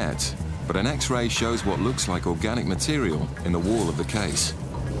anything yet, but an X-ray shows what looks like organic material in the wall of the case.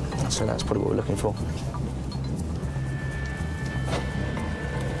 So that's probably what we're looking for.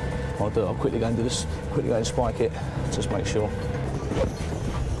 I'll quickly go and do this, quickly go and spike it, just make sure.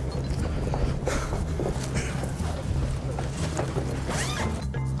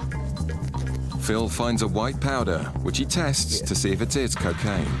 Phil finds a white powder, which he tests to see if it is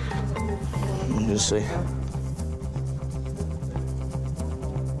cocaine. Just see.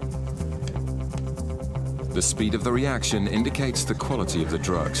 The speed of the reaction indicates the quality of the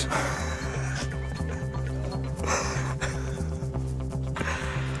drugs.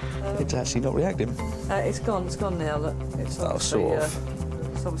 It's actually not reacting. It's gone now, look. It's sort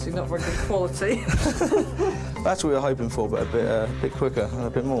of. It's obviously not very good quality. That's what we were hoping for, but a bit quicker and a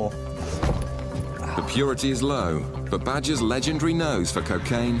bit more. The purity is low, but Badger's legendary nose for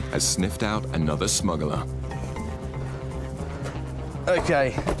cocaine has sniffed out another smuggler.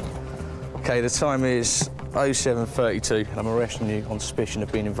 OK, the time is 07:32, and I'm arresting you on suspicion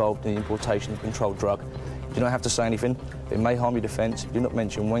of being involved in the importation of a controlled drug. You do not have to say anything. It may harm your defence. Do not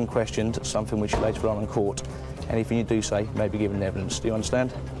mention, when questioned, something which you later on in court. Anything you do say may be given evidence. Do you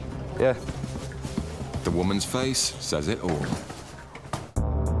understand? Yeah. The woman's face says it all.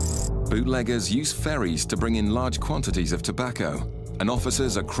 Bootleggers use ferries to bring in large quantities of tobacco, and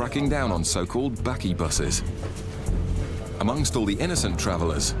officers are cracking down on so-called bakkie buses. Amongst all the innocent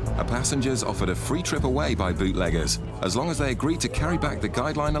travellers, are passengers offered a free trip away by bootleggers as long as they agree to carry back the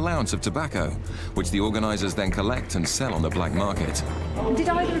guideline allowance of tobacco, which the organisers then collect and sell on the black market. Did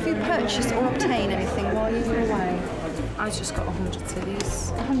either of you purchase or obtain anything while you were away? I just got 100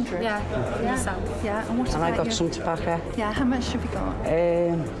 cedis. 100? Yeah. Yourself? Yeah. And what And about I got you? some tobacco. Yeah, how much have you got?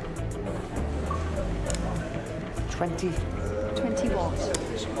 20. 20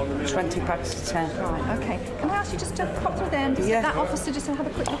 what? 20 packs of 10. Right, OK. Can I ask you just to pop through there and just get that officer just to have a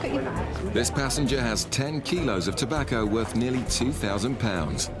quick look at your bag? This passenger has 10 kilos of tobacco worth nearly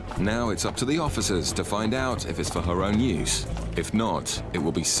 £2,000. Now it's up to the officers to find out if it's for her own use. If not, it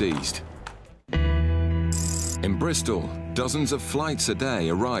will be seized. In Bristol, dozens of flights a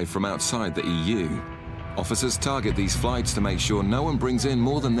day arrive from outside the EU. Officers target these flights to make sure no one brings in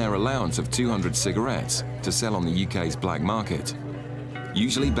more than their allowance of 200 cigarettes to sell on the UK's black market.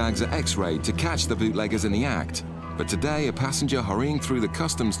 Usually bags are X-rayed to catch the bootleggers in the act, but today a passenger hurrying through the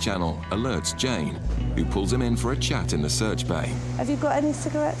customs channel alerts Jane, who pulls him in for a chat in the search bay. Have you got any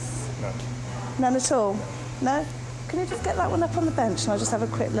cigarettes? No. None at all? No? Can you just get that one up on the bench and I'll just have a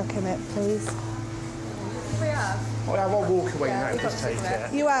quick look in it, please? We have. Well, I won't walk away now, just take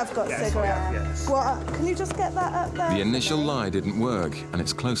it. You have got Yes, cigarettes? yes. What? Can you just get that up there? The initial lie didn't work, and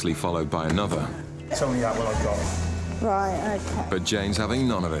it's closely followed by another. It's only that one I've got. Right, OK. But Jane's having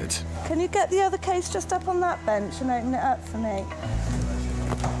none of it. Can you get the other case just up on that bench and open it up for me?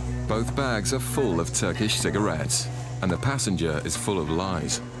 Both bags are full of Turkish cigarettes, and the passenger is full of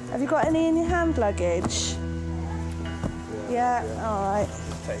lies. Have you got any in your hand luggage? Yeah, all right.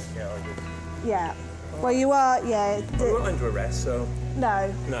 Take it, I did. Yeah. Well, you are, yeah. We're not under arrest, so... No.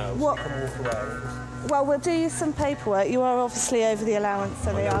 No, What? you can walk away. Well, we'll do you some paperwork. You are obviously over the allowance,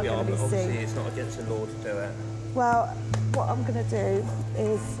 so they are going to be obviously seen. it's not against the law to do it. Well, what I'm going to do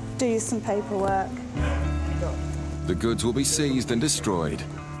is do you some paperwork. The goods will be seized and destroyed,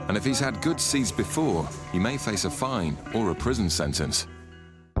 and if he's had goods seized before, he may face a fine or a prison sentence.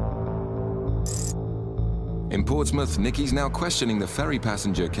 In Portsmouth, Nikki's now questioning the ferry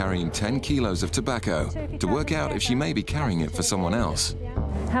passenger carrying 10 kilos of tobacco to work out if she may be carrying it for someone else.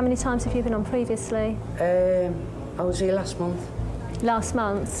 How many times have you been on previously? I was here last month. Last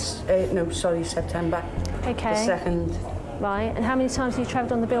month? No, sorry, September. Okay. The 2nd. Right, and how many times have you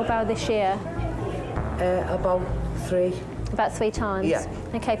travelled on the Bilbao this year? About 3. About 3 times? Yeah.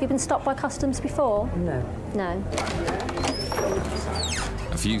 Okay, have you been stopped by customs before? No. No.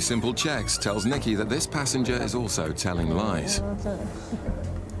 A few simple checks tells Nikki that this passenger is also telling lies.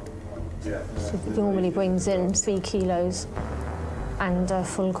 She normally brings in 3 kilos and a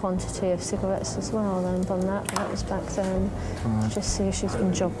full quantity of cigarettes as well. Then done that, but that was back then. Just see if she's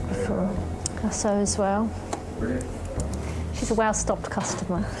been jogged before. So as well. She's a well-stocked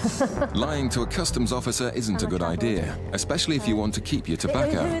customer. Lying to a customs officer isn't a good idea, especially if you want to keep your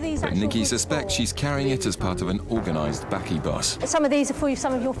tobacco. But Nikki suspects she's carrying it as part of an organised bakkie bus. Some of these are for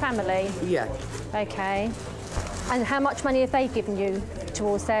some of your family? Yeah. Okay. And how much money have they given you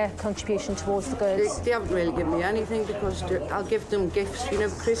towards their contribution towards the goods? They haven't really given me anything because I'll give them gifts, you know,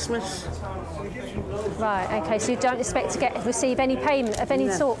 for Christmas. Right, OK, so you don't expect to receive any payment of any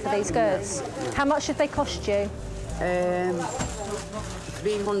sort for these goods? How much have they cost you? £340.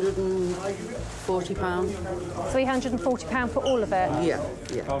 £340 for all of it? Yeah,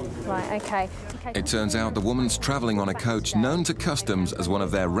 yeah. Right, OK. It turns out the woman's travelling on a coach known to customs as one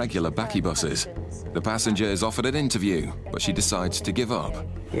of their regular bakkie buses. The passenger is offered an interview, but she decides to give up.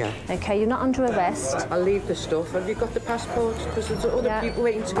 Yeah. OK, you're not under arrest. I'll leave the stuff. Have you got the passport? Because there's other people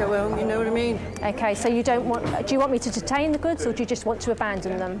waiting to go home, you know what I mean? OK, so you don't want... Do you want me to detain the goods or do you just want to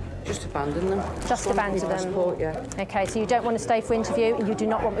abandon them? Just abandon them. Just abandon them? Passport, yeah. OK, so you don't want to stay for interview and you do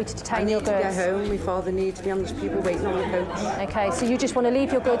not want me to detain your goods? I need to get home. My father needs me and there's people waiting on the coach. OK, so you just want to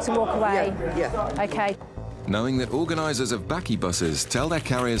leave your goods and walk away? Yeah. OK. Knowing that organisers of bakkie buses tell their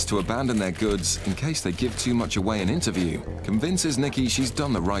carriers to abandon their goods in case they give too much away in interview, convinces Nikki she's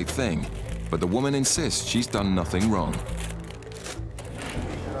done the right thing. But the woman insists she's done nothing wrong.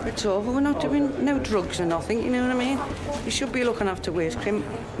 It's over. We're not doing no drugs or nothing, you know what I mean? You should be looking after worse you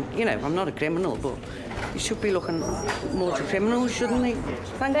know, I'm not a criminal, but you should be looking more to criminals, shouldn't they?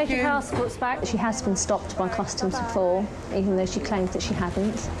 Thank you. Your passport's back. She has been stopped by customs before, even though she claims that she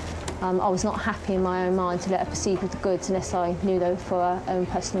hadn't. I was not happy in my own mind to let her proceed with the goods unless I knew they were for her own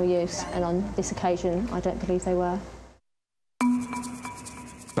personal use, and on this occasion, I don't believe they were.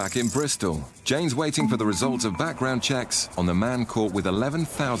 Back in Bristol, Jane's waiting for the results of background checks on the man caught with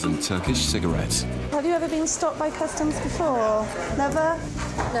 11,000 Turkish cigarettes. Have you ever been stopped by customs before? Never?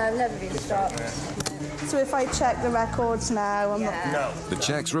 No, I've never been stopped. So if I check the records now, I'm not... No. The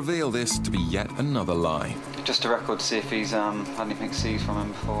checks reveal this to be yet another lie. Just a record to see if he's had anything seized from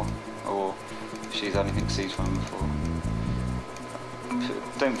him before, or if she's had anything seized from him before.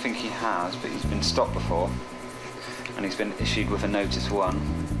 Don't think he has, but he's been stopped before, and he's been issued with a notice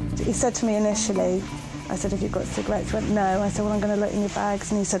 1. He said to me initially, I said, have you got cigarettes? He went, no. I said, well, I'm going to look in your bags.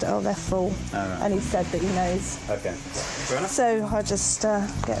 And he said, oh, they're full. Oh, right. And he said that he knows. OK. Fair enough. So I'll just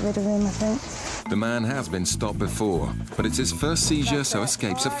get rid of him, I think. The man has been stopped before, but it's his first seizure, so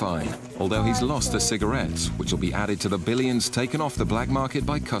escapes a fine. Although he's lost the cigarettes, which will be added to the billions taken off the black market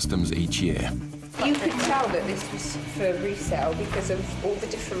by customs each year. You could tell that this was for resale because of all the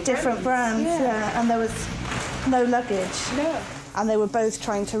different brands, yeah. And there was no luggage. No. And they were both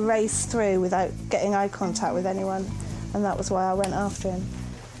trying to race through without getting eye contact with anyone. And that was why I went after him,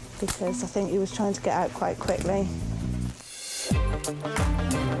 because I think he was trying to get out quite quickly.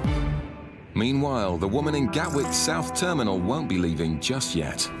 Meanwhile, the woman in Gatwick's South Terminal won't be leaving just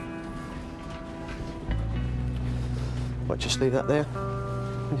yet. Right, just leave that there.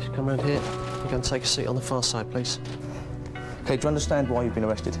 Just come around here. You go and take a seat on the far side, please. OK, do you understand why you've been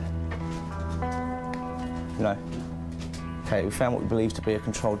arrested? No. OK, we found what we believe to be a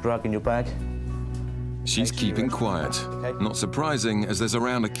controlled drug in your bag. She's keeping quiet. Not surprising, as there's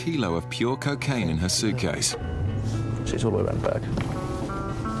around 1 kilo of pure cocaine in her suitcase. See, it's all the way around the bag.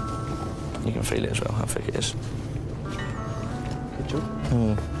 You can feel it as well, how thick it is. Good job.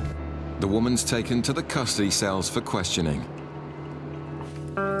 The woman's taken to the custody cells for questioning.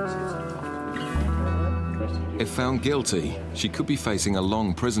 If found guilty, she could be facing a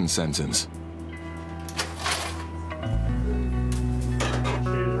long prison sentence.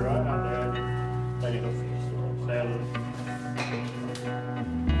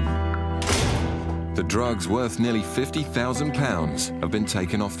 The drugs, worth nearly £50,000, have been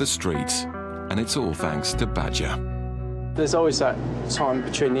taken off the streets, and it's all thanks to Badger. There's always that time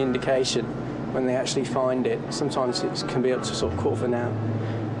between the indication when they actually find it. Sometimes it can be up to sort of quarter of an hour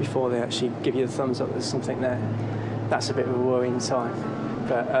before they actually give you the thumbs up there's something there. That's a bit of a worrying time.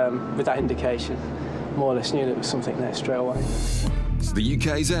 But with that indication, more or less knew there was something there straight away. The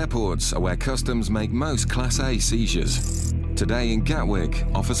UK's airports are where customs make most Class A seizures. Today in Gatwick,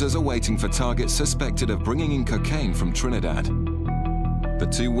 officers are waiting for targets suspected of bringing in cocaine from Trinidad. The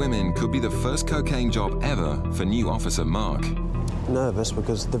 2 women could be the first cocaine job ever for new officer Mark. Nervous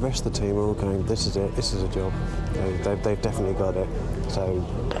because the rest of the team are all going, this is it, this is a job. They've definitely got it. So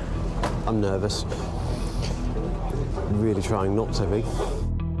I'm nervous. Really trying not to be.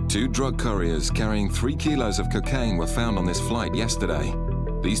 2 drug couriers carrying 3 kilos of cocaine were found on this flight yesterday.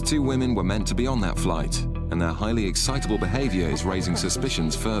 These 2 women were meant to be on that flight, and their highly excitable behaviour is raising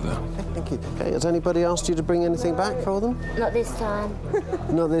suspicions further. Thank you. Okay, has anybody asked you to bring anything back for them? Not this time.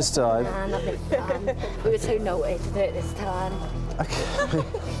 Not this time? No, not this time. We were too naughty to do it this time. OK,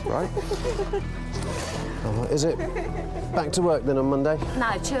 right. Is it back to work then on Monday?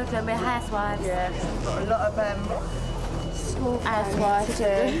 No, children, we're housewives. Yeah, we've got a lot of small housewives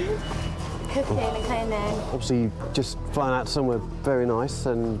to do. Cooking and cleaning. Obviously, just flying out somewhere very nice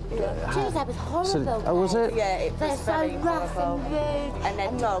and... Tuesday was horrible. Oh, was it? Yeah, it was very rough and rude. And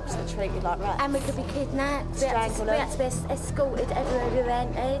their dogs are treated like rats. And we could be kidnapped. We had to be escorted everywhere we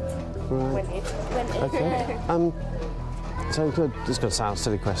went. Right. OK. So it's going to sound a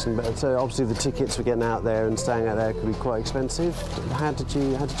silly question, but obviously the tickets for getting out there and staying out there could be quite expensive. How did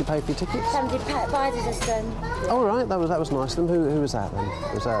you pay for your tickets? Somebody provided us them. Oh right, that was nice of them. Who was that then?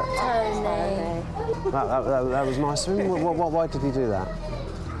 Was that Tony? That was nice of him. Why did he do that?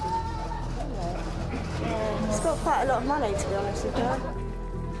 He's got quite a lot of money, to be honest with you.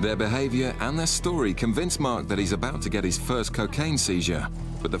 Their behaviour and their story convince Mark that he's about to get his first cocaine seizure,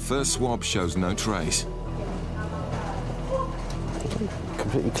 but the first swab shows no trace.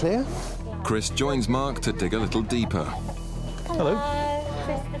 Completely clear. Chris joins Mark to dig a little deeper. Hello.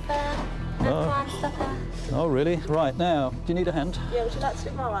 Christopher. Oh, really? Right, now, do you need a hand? Yeah, would you like to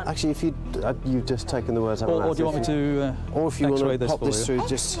do my one? Actually, if you've just taken the words out of my mouth. Or do you want me to or if you want to pop for this you? through,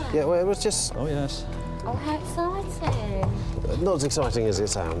 just... Yeah, well, it was just... Oh, yes. Oh, how exciting. Not as exciting as it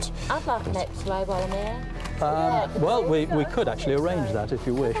sounds. I'd like an X-ray while I'm here. Well, we could actually arrange that if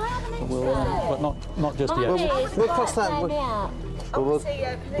you wish, but not just yet. We'll cross that.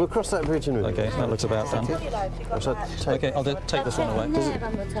 We'll cross that bridge in a minute. OK, that looks about done. OK, I'll take this one away.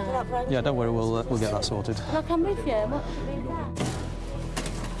 Yeah, don't worry, we'll get that sorted. Can I come with you?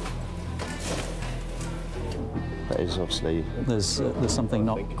 That is obviously... There's something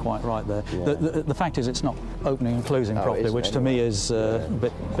not quite right there. Yeah. The fact is it's not opening and closing properly, which to me is a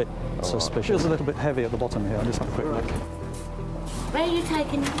bit suspicious. Feels a little bit heavy at the bottom here. I'll just have a quick look. Where are you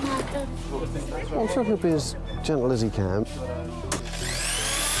taking it, Michael? I'm sure he'll be as gentle as he can.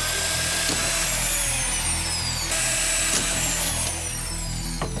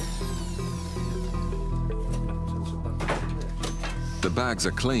 The bags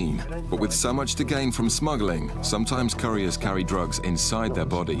are clean, but with so much to gain from smuggling, sometimes couriers carry drugs inside their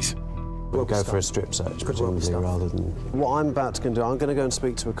bodies. We'll go for a strip search, presumably, rather than... What I'm about to do, I'm going to go and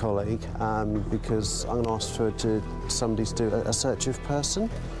speak to a colleague, because I'm going to ask for somebody to do a search of person.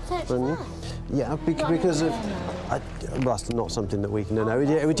 Search of Yeah, because of... well, that's not something that we can know.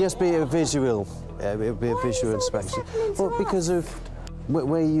 It would just be a visual... it would be a visual inspection. Well, because of...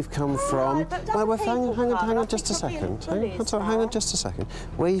 where you've come from. Hang on just a second. Hang on just a second.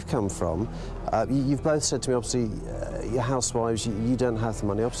 Where you've come from, you've both said to me, obviously, your housewives, you don't have the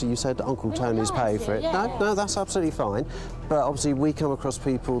money. Obviously, you said Uncle Tony's paid for it. No, that's absolutely fine. But obviously, we come across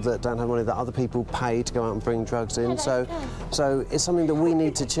people that don't have money that other people pay to go out and bring drugs in. So it's something that we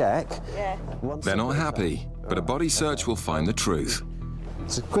need to check. They're not happy, but a body search will find the truth.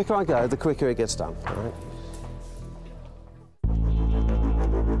 So the quicker I go, the quicker it gets done. All right?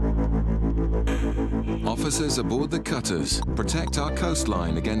 Officers aboard the cutters protect our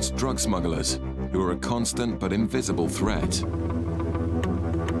coastline against drug smugglers, who are a constant but invisible threat.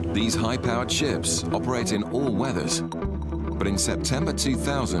 These high-powered ships operate in all weathers, but in September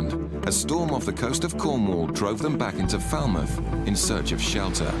 2000, a storm off the coast of Cornwall drove them back into Falmouth in search of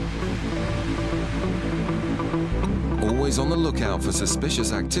shelter. Always on the lookout for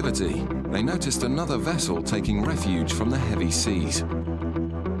suspicious activity, they noticed another vessel taking refuge from the heavy seas.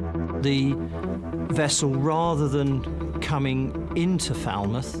 The vessel, rather than coming into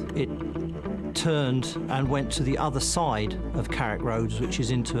Falmouth, it turned and went to the other side of Carrick Roads, which is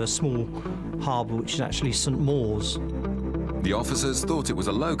into a small harbour, which is actually St Mawes. The officers thought it was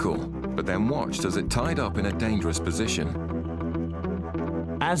a local, but then watched as it tied up in a dangerous position.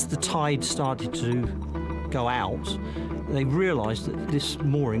 As the tide started to go out, they realised that this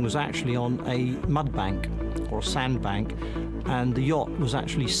mooring was actually on a mud bank or a sand bank, and the yacht was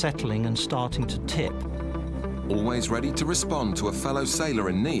actually settling and starting to tip. Always ready to respond to a fellow sailor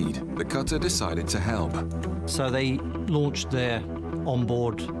in need, the cutter decided to help. So they launched their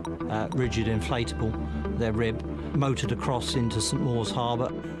onboard rigid inflatable, their rib, motored across into St Mawes Harbour,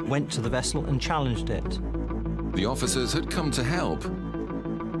 went to the vessel and challenged it. The officers had come to help,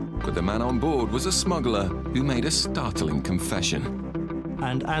 but the man on board was a smuggler who made a startling confession.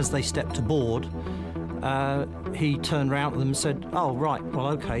 And as they stepped aboard, he turned around to them and said, "Oh, right, well,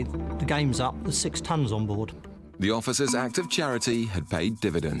 OK, the game's up, there's 6 tons on board." The officers' act of charity had paid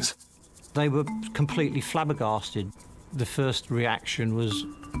dividends. They were completely flabbergasted. The first reaction was,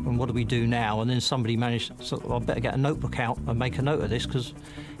 "And what do we do now?" And then somebody managed to say, "Well, I better get a notebook out and make a note of this, because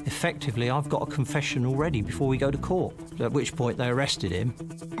effectively I've got a confession already before we go to court." At which point they arrested him.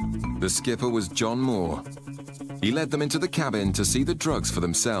 The skipper was John Moore. He led them into the cabin to see the drugs for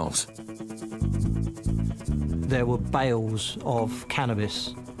themselves. There were bales of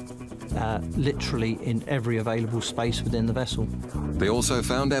cannabis, literally in every available space within the vessel. They also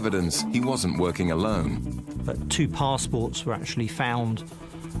found evidence he wasn't working alone. But 2 passports were actually found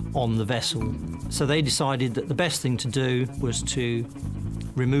on the vessel. So they decided that the best thing to do was to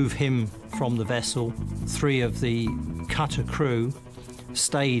remove him from the vessel. 3 of the cutter crew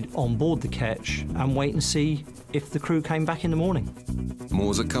stayed on board the ketch and wait and see if the crew came back in the morning.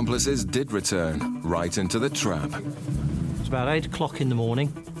 Moore's accomplices did return, right into the trap. It was about 8 o'clock in the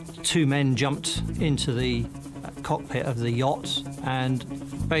morning. 2 men jumped into the cockpit of the yacht, and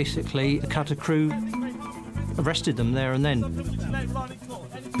basically the cutter crew arrested them there and then.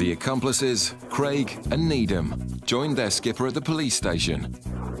 The accomplices, Craig and Needham, joined their skipper at the police station,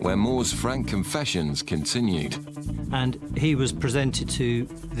 where Moore's frank confessions continued. And he was presented to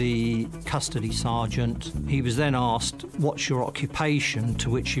the custody sergeant. He was then asked, "What's your occupation?" To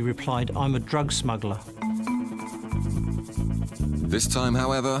which he replied, "I'm a drug smuggler." This time,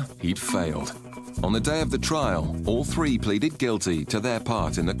 however, he'd failed. On the day of the trial, all 3 pleaded guilty to their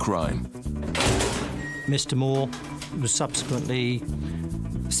part in the crime. Mr. Moore was subsequently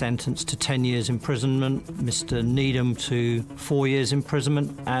sentenced to 10 years imprisonment, Mr. Needham to 4 years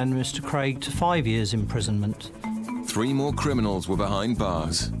imprisonment, and Mr. Craig to 5 years imprisonment. 3 more criminals were behind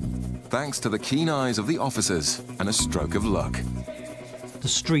bars, thanks to the keen eyes of the officers and a stroke of luck. The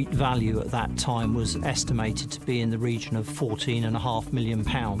street value at that time was estimated to be in the region of £14.5 million.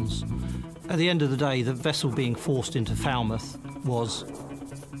 At the end of the day, the vessel being forced into Falmouth was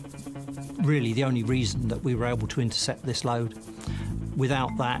really the only reason that we were able to intercept this load.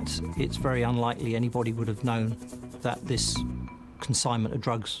 Without that, it's very unlikely anybody would have known that this consignment of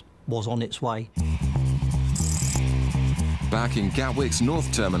drugs was on its way. Back in Gatwick's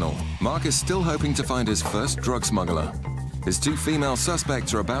North Terminal, Mark is still hoping to find his first drug smuggler. His 2 female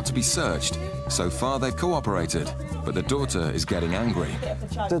suspects are about to be searched. So far, they've cooperated, but the daughter is getting angry.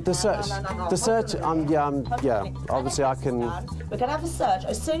 The search, yeah, obviously I can... We're going to have a search.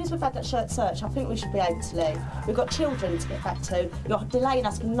 As soon as we've had that search, I think we should be able to leave. We've got children to get back to. You're delaying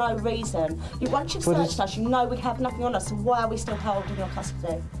us for no reason. Once you've searched us, you know we have nothing on us, so why are we still holding your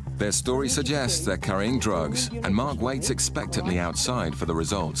custody? Their story suggests they're carrying drugs, and Mark waits expectantly outside for the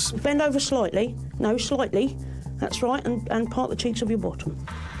results. Bend over slightly. No, slightly. That's right, and part the cheeks of your bottom.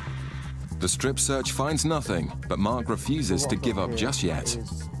 The strip search finds nothing, but Mark refuses to give up just yet.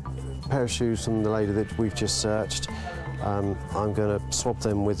 A pair of shoes from the lady that we've just searched. I'm going to swab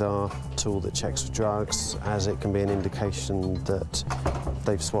them with our tool that checks for drugs, as it can be an indication that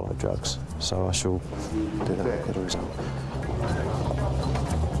they've swallowed drugs. So I shall do that and get a result.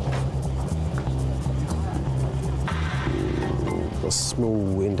 A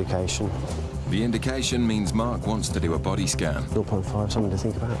small indication. The indication means Mark wants to do a body scan. 0.5, something to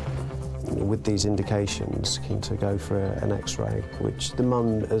think about. With these indications, keen to go for an X-ray, which the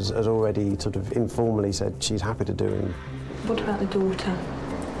mum has already sort of informally said she's happy to do. What about the daughter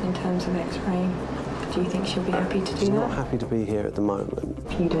in terms of X-ray? Do you think she'll be happy to do that? She's not happy to be here at the moment.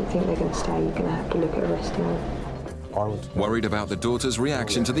 If you don't think they're going to stay, you're going to have to look at arresting them. Worried about the daughter's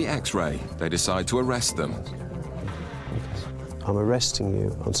reaction to the X-ray, they decide to arrest them. I'm arresting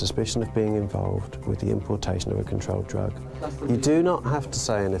you on suspicion of being involved with the importation of a controlled drug. You do not have to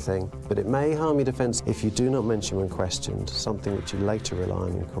say anything, but it may harm your defence if you do not mention when questioned, something which you later rely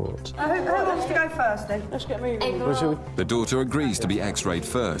on in court. Who wants to go first, then? Let's get moving. The daughter agrees to be X-rayed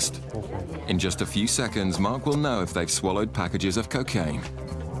first. In just a few seconds, Mark will know if they've swallowed packages of cocaine.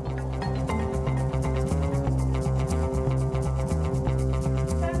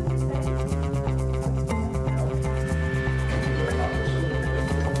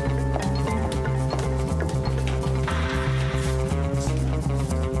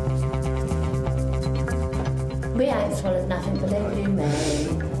 We ain't swallowed nothing, believe you me.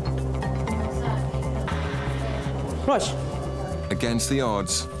 Right. Against the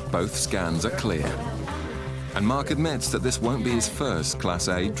odds, both scans are clear. And Mark admits that this won't be his first Class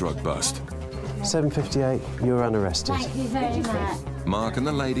A drug bust. 7:58, you're unarrested. Thank you very much. Mark and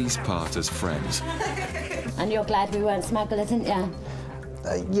the ladies part as friends. And you're glad we weren't smugglers, aren't you?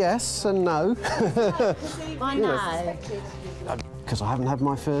 Yes and no. Why no? Because I haven't had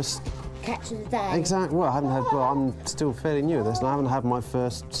my first... Catch of the day. Exactly. Well, I haven't had. Well, I'm still fairly new at this, and I haven't had my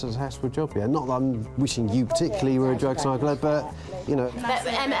first successful job yet. Not that I'm wishing you particularly were a drug smuggler, but you know. But,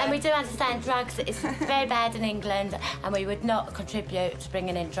 and we do understand drugs is very bad in England, and we would not contribute to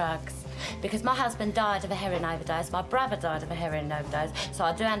bringing in drugs. Because my husband died of a heroin overdose, my brother died of a heroin overdose, so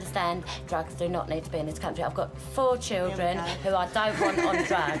I do understand drugs do not need to be in this country. I've got 4 children who I don't want on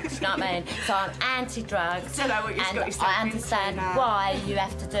drugs, you know what I mean? So I'm anti-drugs, and I understand why you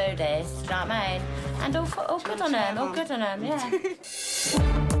have to do this, you know what I mean? And all good on them, all good on them, yeah.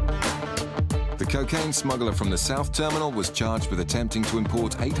 The cocaine smuggler from the South Terminal was charged with attempting to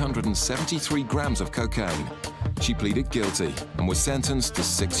import 873 grams of cocaine. She pleaded guilty and was sentenced to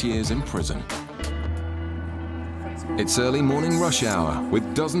 6 years in prison. It's early morning rush hour,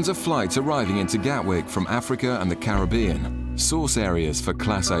 with dozens of flights arriving into Gatwick from Africa and the Caribbean, source areas for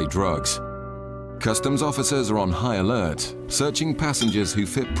Class A drugs. Customs officers are on high alert, searching passengers who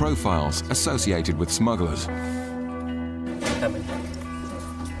fit profiles associated with smugglers.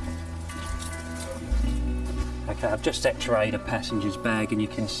 Okay, I've just x-rayed a passenger's bag and you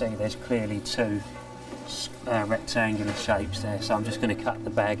can see there's clearly 2 rectangular shapes there, so I'm just going to cut the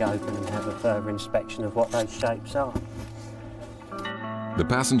bag open and have a further inspection of what those shapes are. The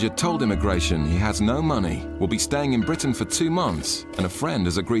passenger told immigration he has no money, will be staying in Britain for 2 months, and a friend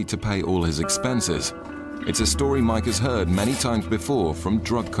has agreed to pay all his expenses. It's a story Mike has heard many times before from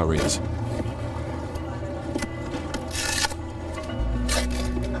drug couriers.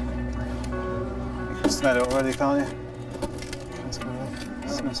 You can smell it already, can't you?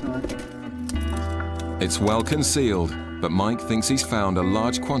 Smell it. It's well concealed, but Mike thinks he's found a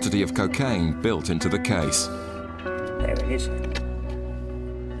large quantity of cocaine built into the case. There it is.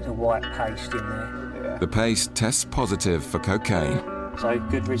 There's a white paste in there. Yeah. The paste tests positive for cocaine. So,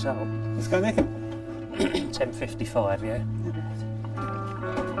 good result. Let's go, Nick. 10:55, yeah?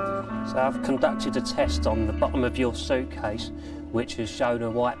 So I've conducted a test on the bottom of your suitcase, which has shown a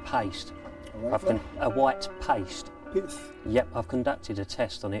white paste. A white paste. Yep, I've conducted a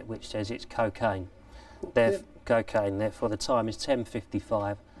test on it which says it's cocaine. Therefore the time is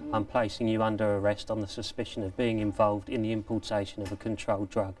 10:55. I'm placing you under arrest on the suspicion of being involved in the importation of a controlled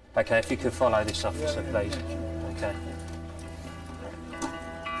drug. Okay, if you could follow this officer, please. Okay.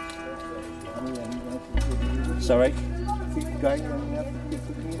 Sorry?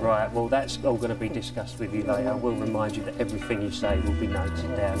 Right, well that's all going to be discussed with you later. I will remind you that everything you say will be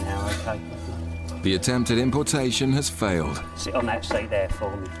noted down now, okay? The attempted importation has failed. Sit on that seat there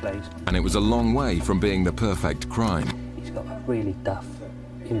for me, please. And it was a long way from being the perfect crime. He's got a really duff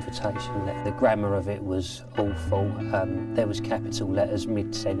invitation letter. The grammar of it was awful. There was capital letters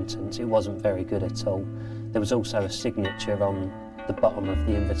mid-sentence. It wasn't very good at all. There was also a signature on the bottom of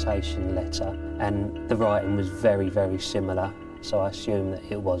the invitation letter, and the writing was very, very similar, so I assume that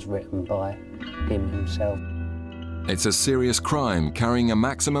it was written by him himself. It's a serious crime carrying a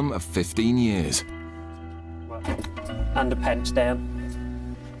maximum of 15 years. Underpants down.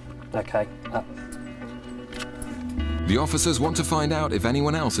 Okay, up. The officers want to find out if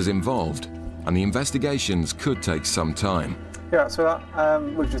anyone else is involved, and the investigations could take some time. Yeah, so that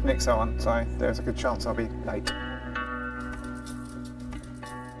we've just nicked someone, so there's a good chance I'll be late.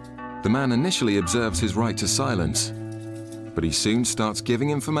 The man initially observes his right to silence, but he soon starts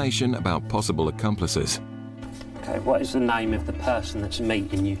giving information about possible accomplices. Okay, what is the name of the person that's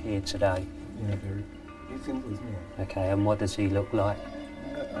meeting you here today? Okay, and what does he look like?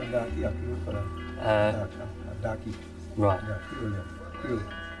 Right.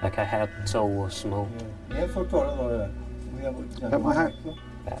 Okay, how tall or small? About my height.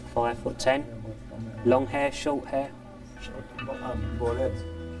 About 5'10". Long hair, short hair?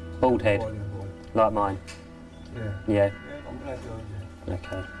 Bald head, like mine? Yeah.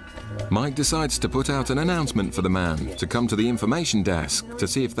 Okay. Mike decides to put out an announcement for the man to come to the information desk to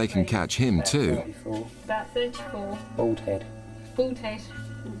see if they can catch him too. About 34. Bald head. Bald head.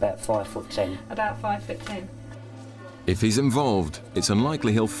 About 5'10". About 5'10". If he's involved, it's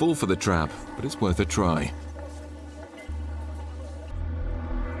unlikely he'll fall for the trap, but it's worth a try.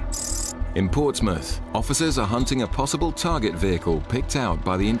 In Portsmouth, officers are hunting a possible target vehicle picked out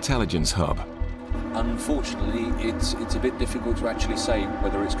by the intelligence hub. Unfortunately, it's a bit difficult to actually say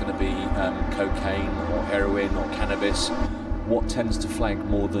whether it's going to be cocaine or heroin or cannabis. What tends to flag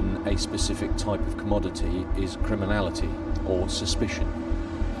more than a specific type of commodity is criminality or suspicion.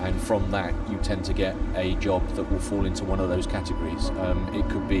 And from that, you tend to get a job that will fall into one of those categories. It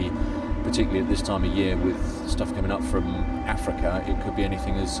could be, particularly at this time of year with stuff coming up from Africa, it could be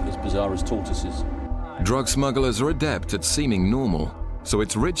anything as bizarre as tortoises. Drug smugglers are adept at seeming normal, so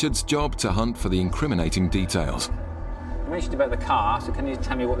it's Richard's job to hunt for the incriminating details. You mentioned about the car, so can you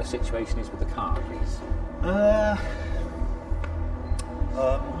tell me what the situation is with the car, please? I'm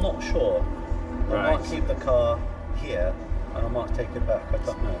not sure. Right. I might keep the car here and I might take it back, I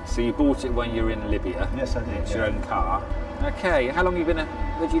don't know. So you bought it when you were in Libya? Yes, I did. It's your own car. Okay, how long have you been,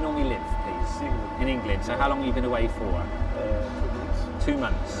 where do you normally live, please? In England. So how long have you been away for? 2 months. 2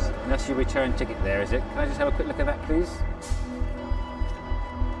 months. And that's your return ticket there, is it? Can I just have a quick look at that, please?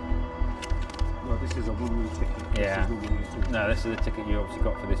 No, this is a one-way ticket. Yeah. This is the one-way ticket. No, this is the ticket you obviously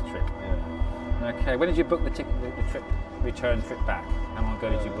got for this trip. Yeah. Okay, when did you book the ticket, the trip, return trip back? How long ago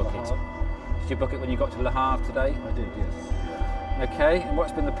did you book it? Did you book it when you got to Le Havre today? I did, yes. Okay, and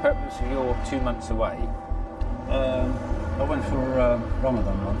what's been the purpose of your 2 months away? I went for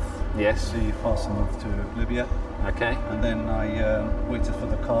Ramadan month. Yes. The fasting month to Libya. Okay. And then I waited for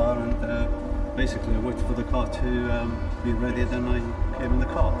the car and basically I waited for the car to be ready, then I came in the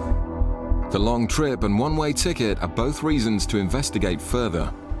car. The long trip and one-way ticket are both reasons to investigate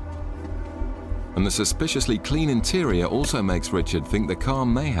further. And the suspiciously clean interior also makes Richard think the car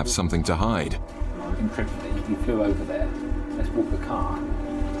may have something to hide. In Tripoli, you flew over there. Let's walk the car.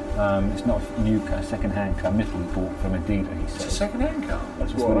 It's not a new car, second-hand car. Admittedly bought from a dealer, he says. It's a second-hand car?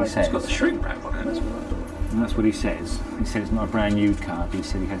 That's what he says. It's got the shrink wrap on it. That's what I thought. And that's what he says. He said it's not a brand new car, but he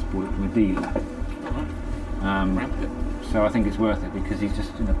said he has bought it from a dealer. So I think it's worth it because he's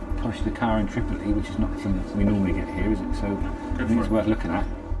just polished the car in Tripoli, which is not something that we normally get here, is it? So I think it's worth looking at.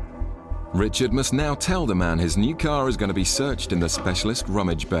 Richard must now tell the man his new car is going to be searched in the specialist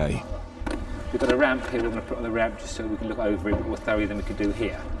rummage bay. We've got a ramp here, we're going to put on the ramp just so we can look over it more thoroughly than we could do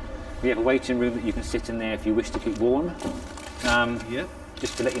here. We have a waiting room that you can sit in there if you wish to keep warm. Yeah.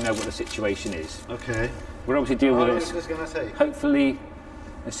 Just to let you know what the situation is. Okay. We'll obviously deal with How long this. is this going to take? Hopefully,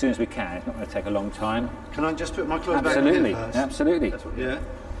 as soon as we can. It's not going to take a long time. Can I just put my clothes Absolutely. back in first? Absolutely. Yeah.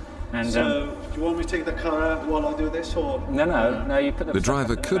 And, so, do you want me to take the car out while I do this, or...? No, you put The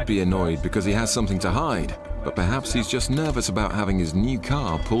driver could be annoyed because he has something to hide, but perhaps he's just nervous about having his new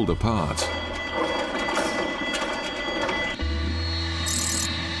car pulled apart.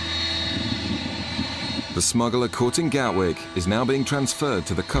 The smuggler caught in Gatwick is now being transferred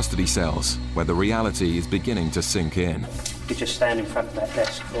to the custody cells, where the reality is beginning to sink in. You just stand in front of that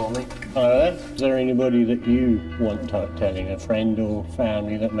desk for me. Is there anybody that you want telling, a friend or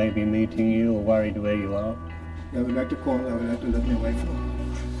family that may be meeting you or worried where you are? I would like to call, I would like to let my wife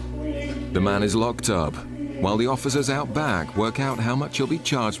know. The man is locked up, while the officers out back work out how much he'll be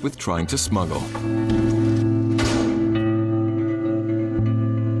charged with trying to smuggle.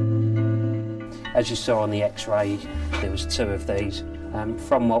 As you saw on the X-ray, there was 2 of these.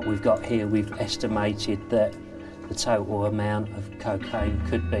 From what we've got here, we've estimated that the total amount of cocaine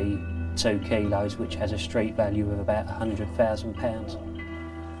could be 2 kilos, which has a street value of about £100,000.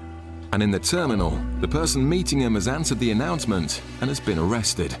 And in the terminal, the person meeting him has answered the announcement and has been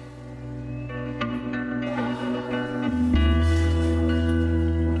arrested.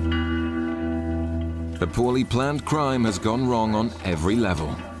 A poorly planned crime has gone wrong on every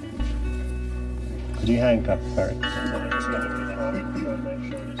level. Could you handcuff Ferret?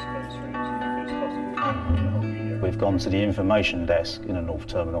 We've gone to the information desk in the North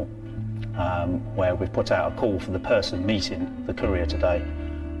Terminal, where we've put out a call for the person meeting the courier today,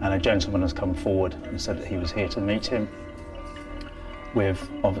 and a gentleman has come forward and said that he was here to meet him. We've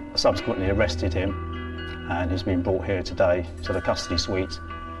subsequently arrested him, and he's been brought here today to the custody suite,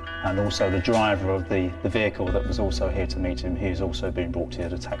 and also the driver of the vehicle that was also here to meet him, he has also been brought here,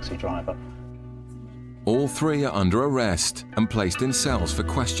 the taxi driver. All 3 are under arrest and placed in cells for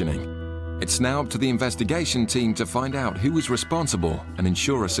questioning. It's now up to the investigation team to find out who was responsible and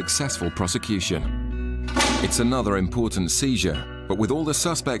ensure a successful prosecution. It's another important seizure, but with all the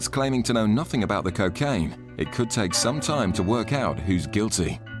suspects claiming to know nothing about the cocaine, it could take some time to work out who's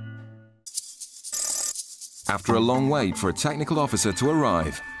guilty. After a long wait for a technical officer to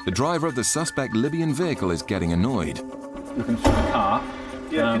arrive, the driver of the suspect Libyan vehicle is getting annoyed. You can see the car.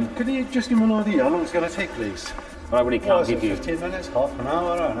 Yeah, can you just give me an idea how long it's going to take, please? Well, I really can't give you 15 minutes, half an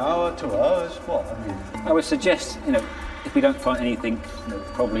hour, 2 hours, what? I mean, I would suggest, if we don't find anything,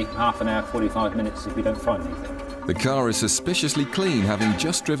 probably half an hour, 45 minutes if we don't find anything. The car is suspiciously clean, having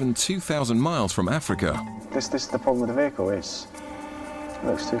just driven 2,000 miles from Africa. This is the problem with the vehicle, it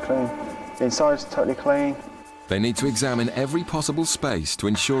looks too clean. The inside's totally clean. They need to examine every possible space to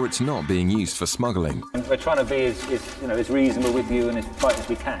ensure it's not being used for smuggling. And we're trying to be as reasonable with you and as polite as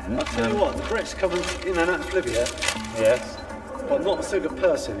we can. I'll tell you what, the Brits come in and out of Libya. Yes. But not a single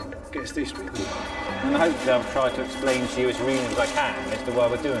person gets these treatment. And hopefully I'll try to explain to you as reasonable as I can as to why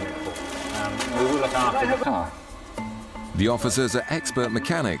we're doing it for. We will look after the car. The officers are expert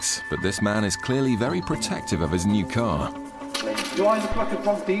mechanics, but this man is clearly very protective of his new car. Do I look like a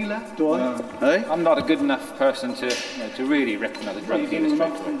drug dealer? Do I? Hey? I'm not a good enough person to really recognise a drug dealer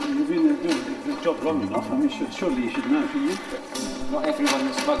straight away. You've been doing this job long enough. I mean, surely you should know, shouldn't you? Not everyone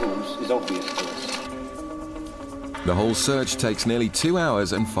that smuggles is obvious to us. The whole search takes nearly 2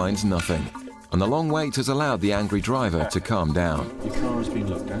 hours and finds nothing. And the long wait has allowed the angry driver to calm down. Your car has been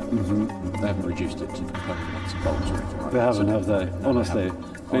looked at. They haven't reduced it to component nuts and bolts or anything like that. They haven't, have they? Honestly.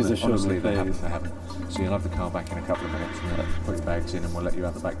 Please assure me, Honestly, they please. haven't. So you'll have the car back in a couple of minutes and then put your bags in and we'll let you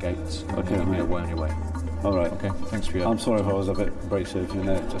out the back gates. Okay, You'll be mate. away on your way. All right. Okay, thanks for your... I'm sorry if I was a bit abrasive,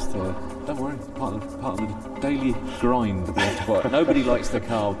 just... Don't worry, part of the daily grind that we have to put. Nobody likes the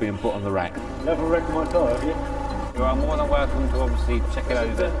car being put on the rack. You ever wrecked my car, have you? You are more than welcome to obviously check it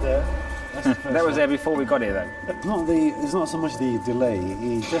over. That was there before we got here, though. It's not so much the delay,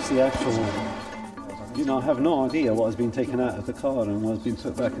 it's just the actual... I have no idea what has been taken out of the car and what has been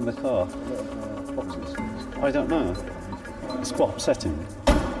put back in the car. I don't know. It's quite upsetting.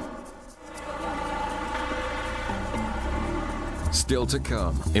 Still to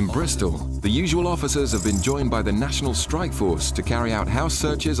come. In Bristol, the usual officers have been joined by the National Strike Force to carry out house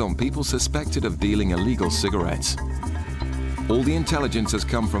searches on people suspected of dealing illegal cigarettes. All the intelligence has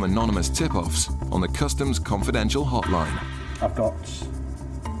come from anonymous tip-offs on the Customs Confidential Hotline. I've got,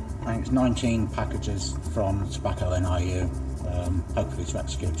 I think it's 19 packages from Tobacco NIU, hopefully to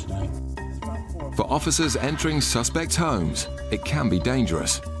execute today. For officers entering suspects' homes, it can be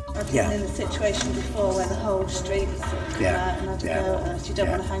dangerous. I've been in a situation before where the whole street is sort of come out and had to go at us. You don't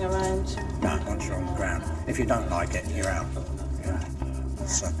want to hang around. No, once you're on the ground. If you don't like it, you're out.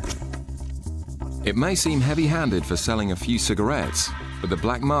 So. It may seem heavy-handed for selling a few cigarettes, but the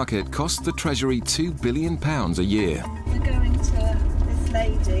black market costs the Treasury £2 billion a year. We're going to this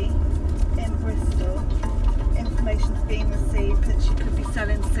lady in Bristol. Information's been received that she could be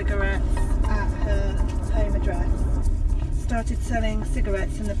selling cigarettes at her home address. Started selling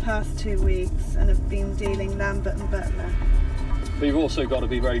cigarettes in the past 2 weeks and have been dealing Lambert and Butler. But you've also got to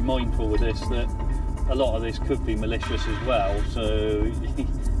be very mindful with this that a lot of this could be malicious as well, so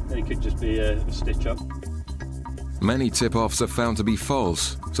it could just be a stitch up. Many tip-offs are found to be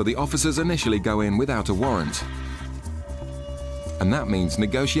false, so the officers initially go in without a warrant. And that means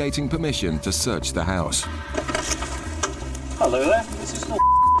negotiating permission to search the house. Hello there, this is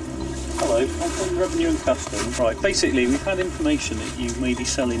Hello, I'm from Revenue and Customs. Right, basically we've had information that you may be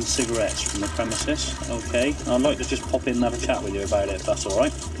selling cigarettes from the premises, okay? I'd like to just pop in and have a chat with you about it, if that's all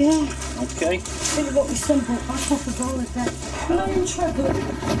right. Yeah. Okay. Think of what we simple. I pop a roll of that. No trouble.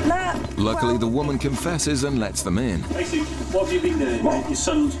 Luckily, the woman confesses and lets them in. Basically, what have you been doing? Your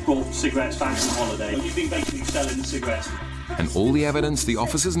son's brought cigarettes back from holiday. You've been basically selling the cigarettes. And all the evidence the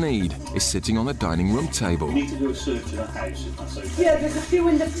officers need is sitting on the dining room table. We need to do a search of the house, if that's okay. Yeah, there's a few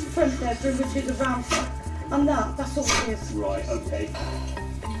in the front bedroom, which is a ransack. And that's all it is. Right, okay.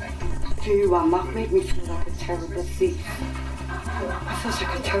 Do you make me feel like a terrible thief? I feel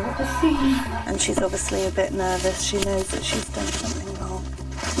like a terrible thief. And she's obviously a bit nervous. She knows that she's done something wrong.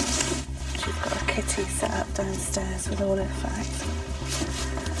 She's got a kitty set up downstairs with all her facts.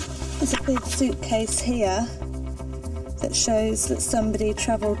 There's a big suitcase here that shows that somebody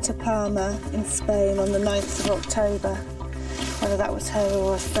travelled to Palma in Spain on the 9th of October. Whether that was her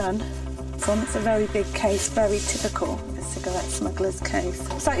or her son. It's a very big case, very typical of a cigarette smuggler's case.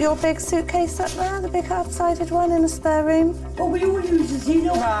 Is that your big suitcase up there, the big half-sided one in the spare room? Well, we all use a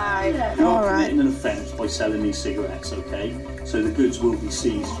Zeno. Right. You All are right. committing an offence by selling these cigarettes, okay? So the goods will be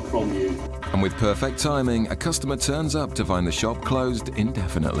seized from you. And with perfect timing, a customer turns up to find the shop closed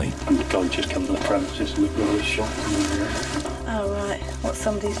indefinitely. And the guy just come to the premises and we've got his shop. Oh, right. What,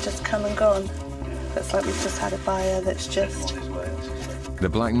 somebody's just come and gone? Looks like we've just had a buyer that's just... The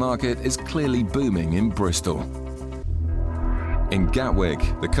black market is clearly booming in Bristol. In Gatwick,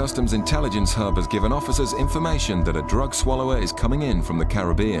 the Customs Intelligence Hub has given officers information that a drug swallower is coming in from the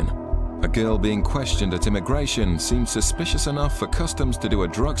Caribbean. A girl being questioned at immigration seems suspicious enough for Customs to do a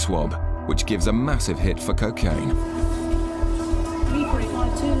drug swab, which gives a massive hit for cocaine.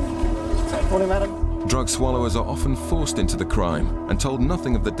 3.52. Morning, madam. Drug swallowers are often forced into the crime and told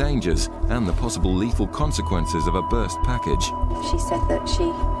nothing of the dangers and the possible lethal consequences of a burst package. She said that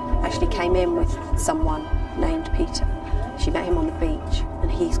she actually came in with someone named Peter. She met him on the beach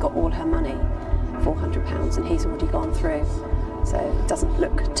and he's got all her money, £400, and he's already gone through. So it doesn't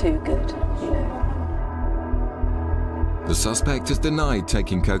look too good, you know. The suspect has denied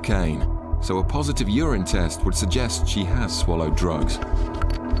taking cocaine, so a positive urine test would suggest she has swallowed drugs.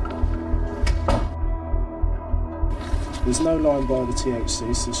 There's no line by the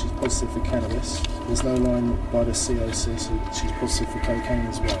THC, so she's positive for cannabis. There's no line by the COC, so she's positive for cocaine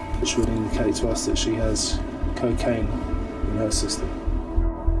as well, which would indicate to us that she has cocaine in her system.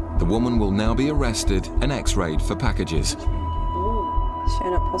 The woman will now be arrested and x-rayed for packages.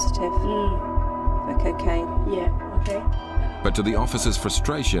 Showing up positive for cocaine. Yeah, okay. But to the officer's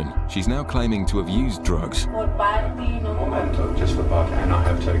frustration, she's now claiming to have used drugs. Just for barking, I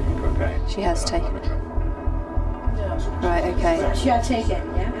have taken cocaine. She has taken it. Right, okay. She had taken it,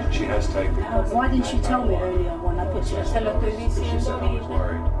 yeah? She has taken it. Why didn't she tell me earlier when I put you? She said I was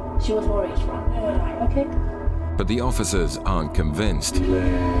worried. She was worried. Right, okay. But the officers aren't convinced. So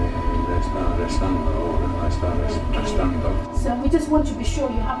we just want to be sure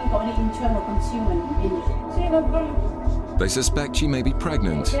you haven't got any internal consuming in you. They suspect she may be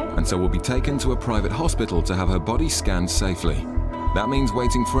pregnant and so will be taken to a private hospital to have her body scanned safely. That means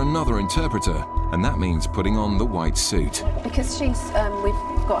waiting for another interpreter, and that means putting on the white suit. Because we've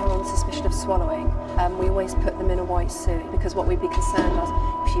got her on suspicion of swallowing, we always put them in a white suit, because what we'd be concerned of,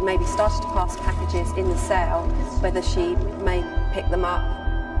 if she maybe started to pass packages in the cell, whether she may pick them up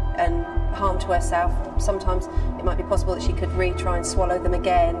and harm to herself. Sometimes it might be possible that she could retry and swallow them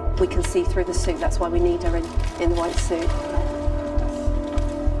again. We can see through the suit, that's why we need her in the white suit.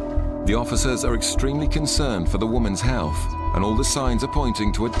 The officers are extremely concerned for the woman's health, and all the signs are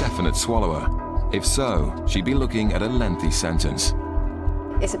pointing to a definite swallower. If so, she'd be looking at a lengthy sentence.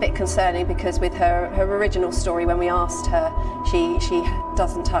 It's a bit concerning because with her original story, when we asked her, she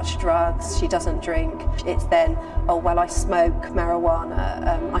doesn't touch drugs, she doesn't drink. It's then, oh, well, I smoke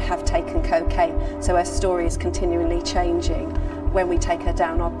marijuana, I have taken cocaine. So her story is continually changing. When we take her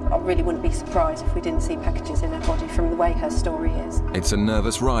down, I really wouldn't be surprised if we didn't see packages in her body from the way her story is. It's a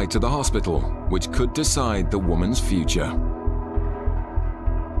nervous ride to the hospital, which could decide the woman's future.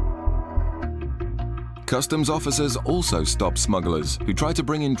 Customs officers also stopped smugglers who tried to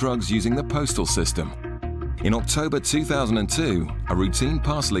bring in drugs using the postal system. In October 2002, a routine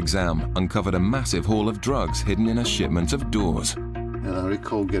parcel exam uncovered a massive haul of drugs hidden in a shipment of doors. And I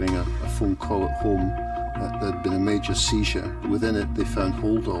recall getting a phone call at home that there had been a major seizure. Within it, they found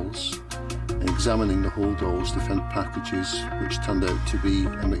holdalls. And examining the holdalls, they found packages which turned out to be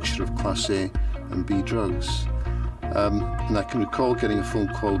a mixture of Class A and B drugs. And I can recall getting a phone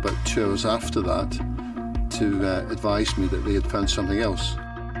call about 2 hours after that to advise me that they had found something else.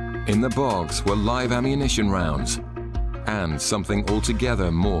 In the box were live ammunition rounds and something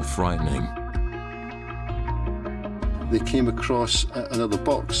altogether more frightening. They came across another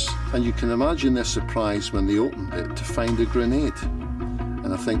box, and you can imagine their surprise when they opened it to find a grenade.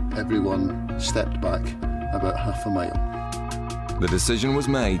 And I think everyone stepped back about half a mile. The decision was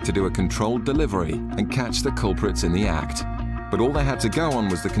made to do a controlled delivery and catch the culprits in the act. But all they had to go on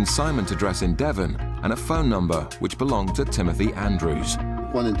was the consignment address in Devon and a phone number which belonged to Timothy Andrews.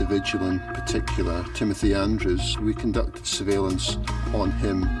 One individual in particular, Timothy Andrews, we conducted surveillance on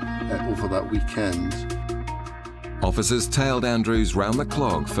him over that weekend. Officers tailed Andrews round the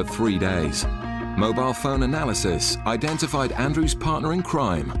clock for 3 days. Mobile phone analysis identified Andrews' partner in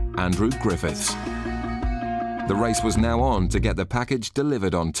crime, Andrew Griffiths. The race was now on to get the package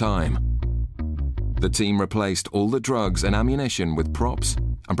delivered on time. The team replaced all the drugs and ammunition with props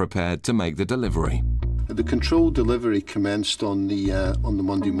and prepared to make the delivery. The controlled delivery commenced on the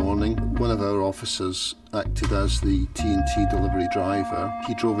Monday morning. One of our officers acted as the T&T delivery driver.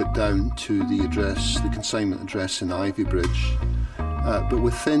 He drove it down to the address, the consignment address in Ivybridge. But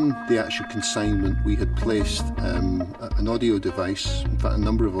within the actual consignment, we had placed an audio device, in fact a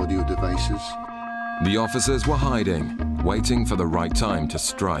number of audio devices. The officers were hiding, waiting for the right time to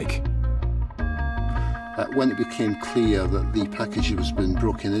strike. When it became clear that the package was been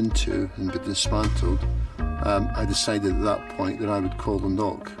broken into and been dismantled, I decided at that point that I would call the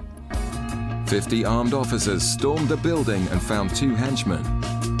knock. 50 armed officers stormed the building and found 2 henchmen.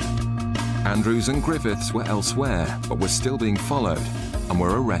 Andrews and Griffiths were elsewhere, but were still being followed and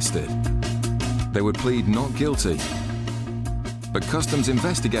were arrested. They would plead not guilty. But customs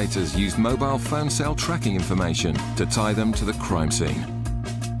investigators used mobile phone cell tracking information to tie them to the crime scene.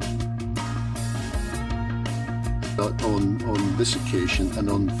 On this occasion and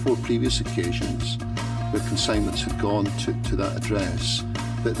on 4 previous occasions where consignments had gone to that address,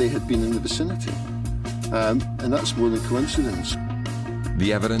 that they had been in the vicinity. And that's more than coincidence.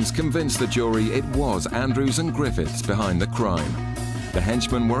 The evidence convinced the jury it was Andrews and Griffiths behind the crime. The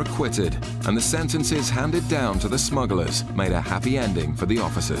henchmen were acquitted, and the sentences handed down to the smugglers made a happy ending for the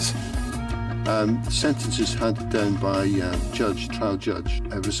officers. Sentences handed down by trial judge,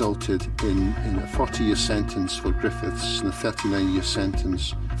 resulted in a 40-year sentence for Griffiths and a 39-year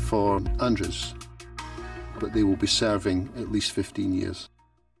sentence for Andrews. But they will be serving at least 15 years.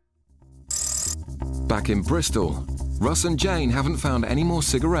 Back in Bristol, Russ and Jane haven't found any more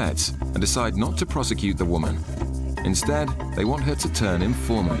cigarettes and decide not to prosecute the woman. Instead, they want her to turn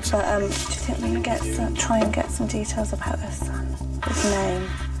informant. But do you think we can try and get some details about her son? His name?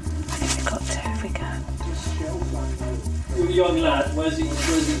 I think we've got to if we can. Young lad, where's he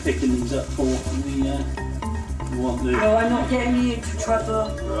picking these up for? No, I'm not getting you into trouble.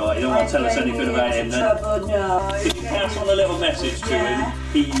 Right, you don't want to tell us anything about him then? Trouble, no. Could you pass on a little message to him?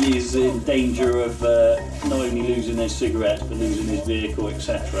 He is in danger of not only losing his cigarettes but losing his vehicle,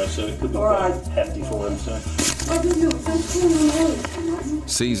 etc. So it could be quite hefty for him. So.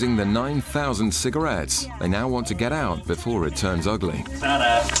 Seizing the 9,000 cigarettes, they now want to get out before it turns ugly.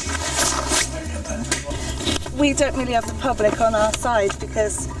 Ta-da. We don't really have the public on our side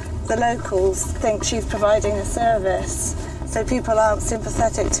because the locals think she's providing a service, so people aren't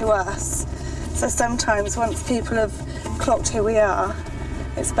sympathetic to us. So sometimes once people have clocked who we are,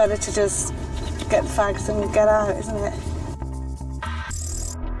 it's better to just get the fags and get out, isn't it?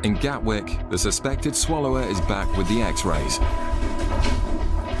 In Gatwick, the suspected swallower is back with the X-rays.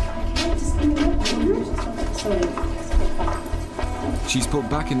 She's put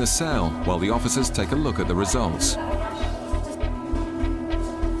back in the cell while the officers take a look at the results.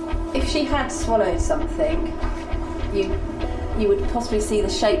 If she had swallowed something, you would possibly see the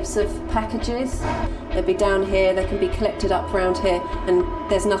shapes of packages. They'd be down here, they can be collected up around here, and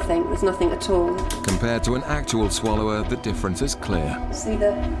there's nothing at all. Compared to an actual swallower, the difference is clear. See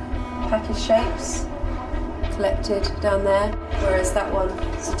the package shapes collected down there, whereas that one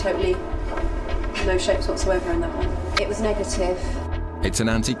is totally no shapes whatsoever in that one. It was negative. It's an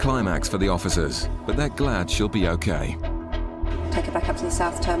anticlimax for the officers, but they're glad she'll be okay. Take her back up to the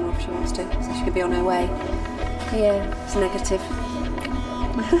south terminal if she wants to, so she could be on her way. Yeah, it's negative.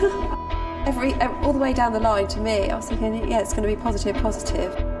 All the way down the line to me, I was thinking, yeah, it's going to be positive.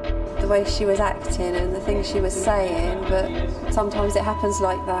 The way she was acting and the things she was saying, but sometimes it happens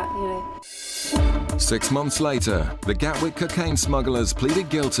like that, you know. 6 months later, the Gatwick cocaine smugglers pleaded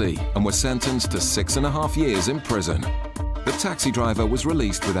guilty and were sentenced to 6.5 years in prison. The taxi driver was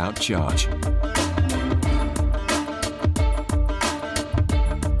released without charge.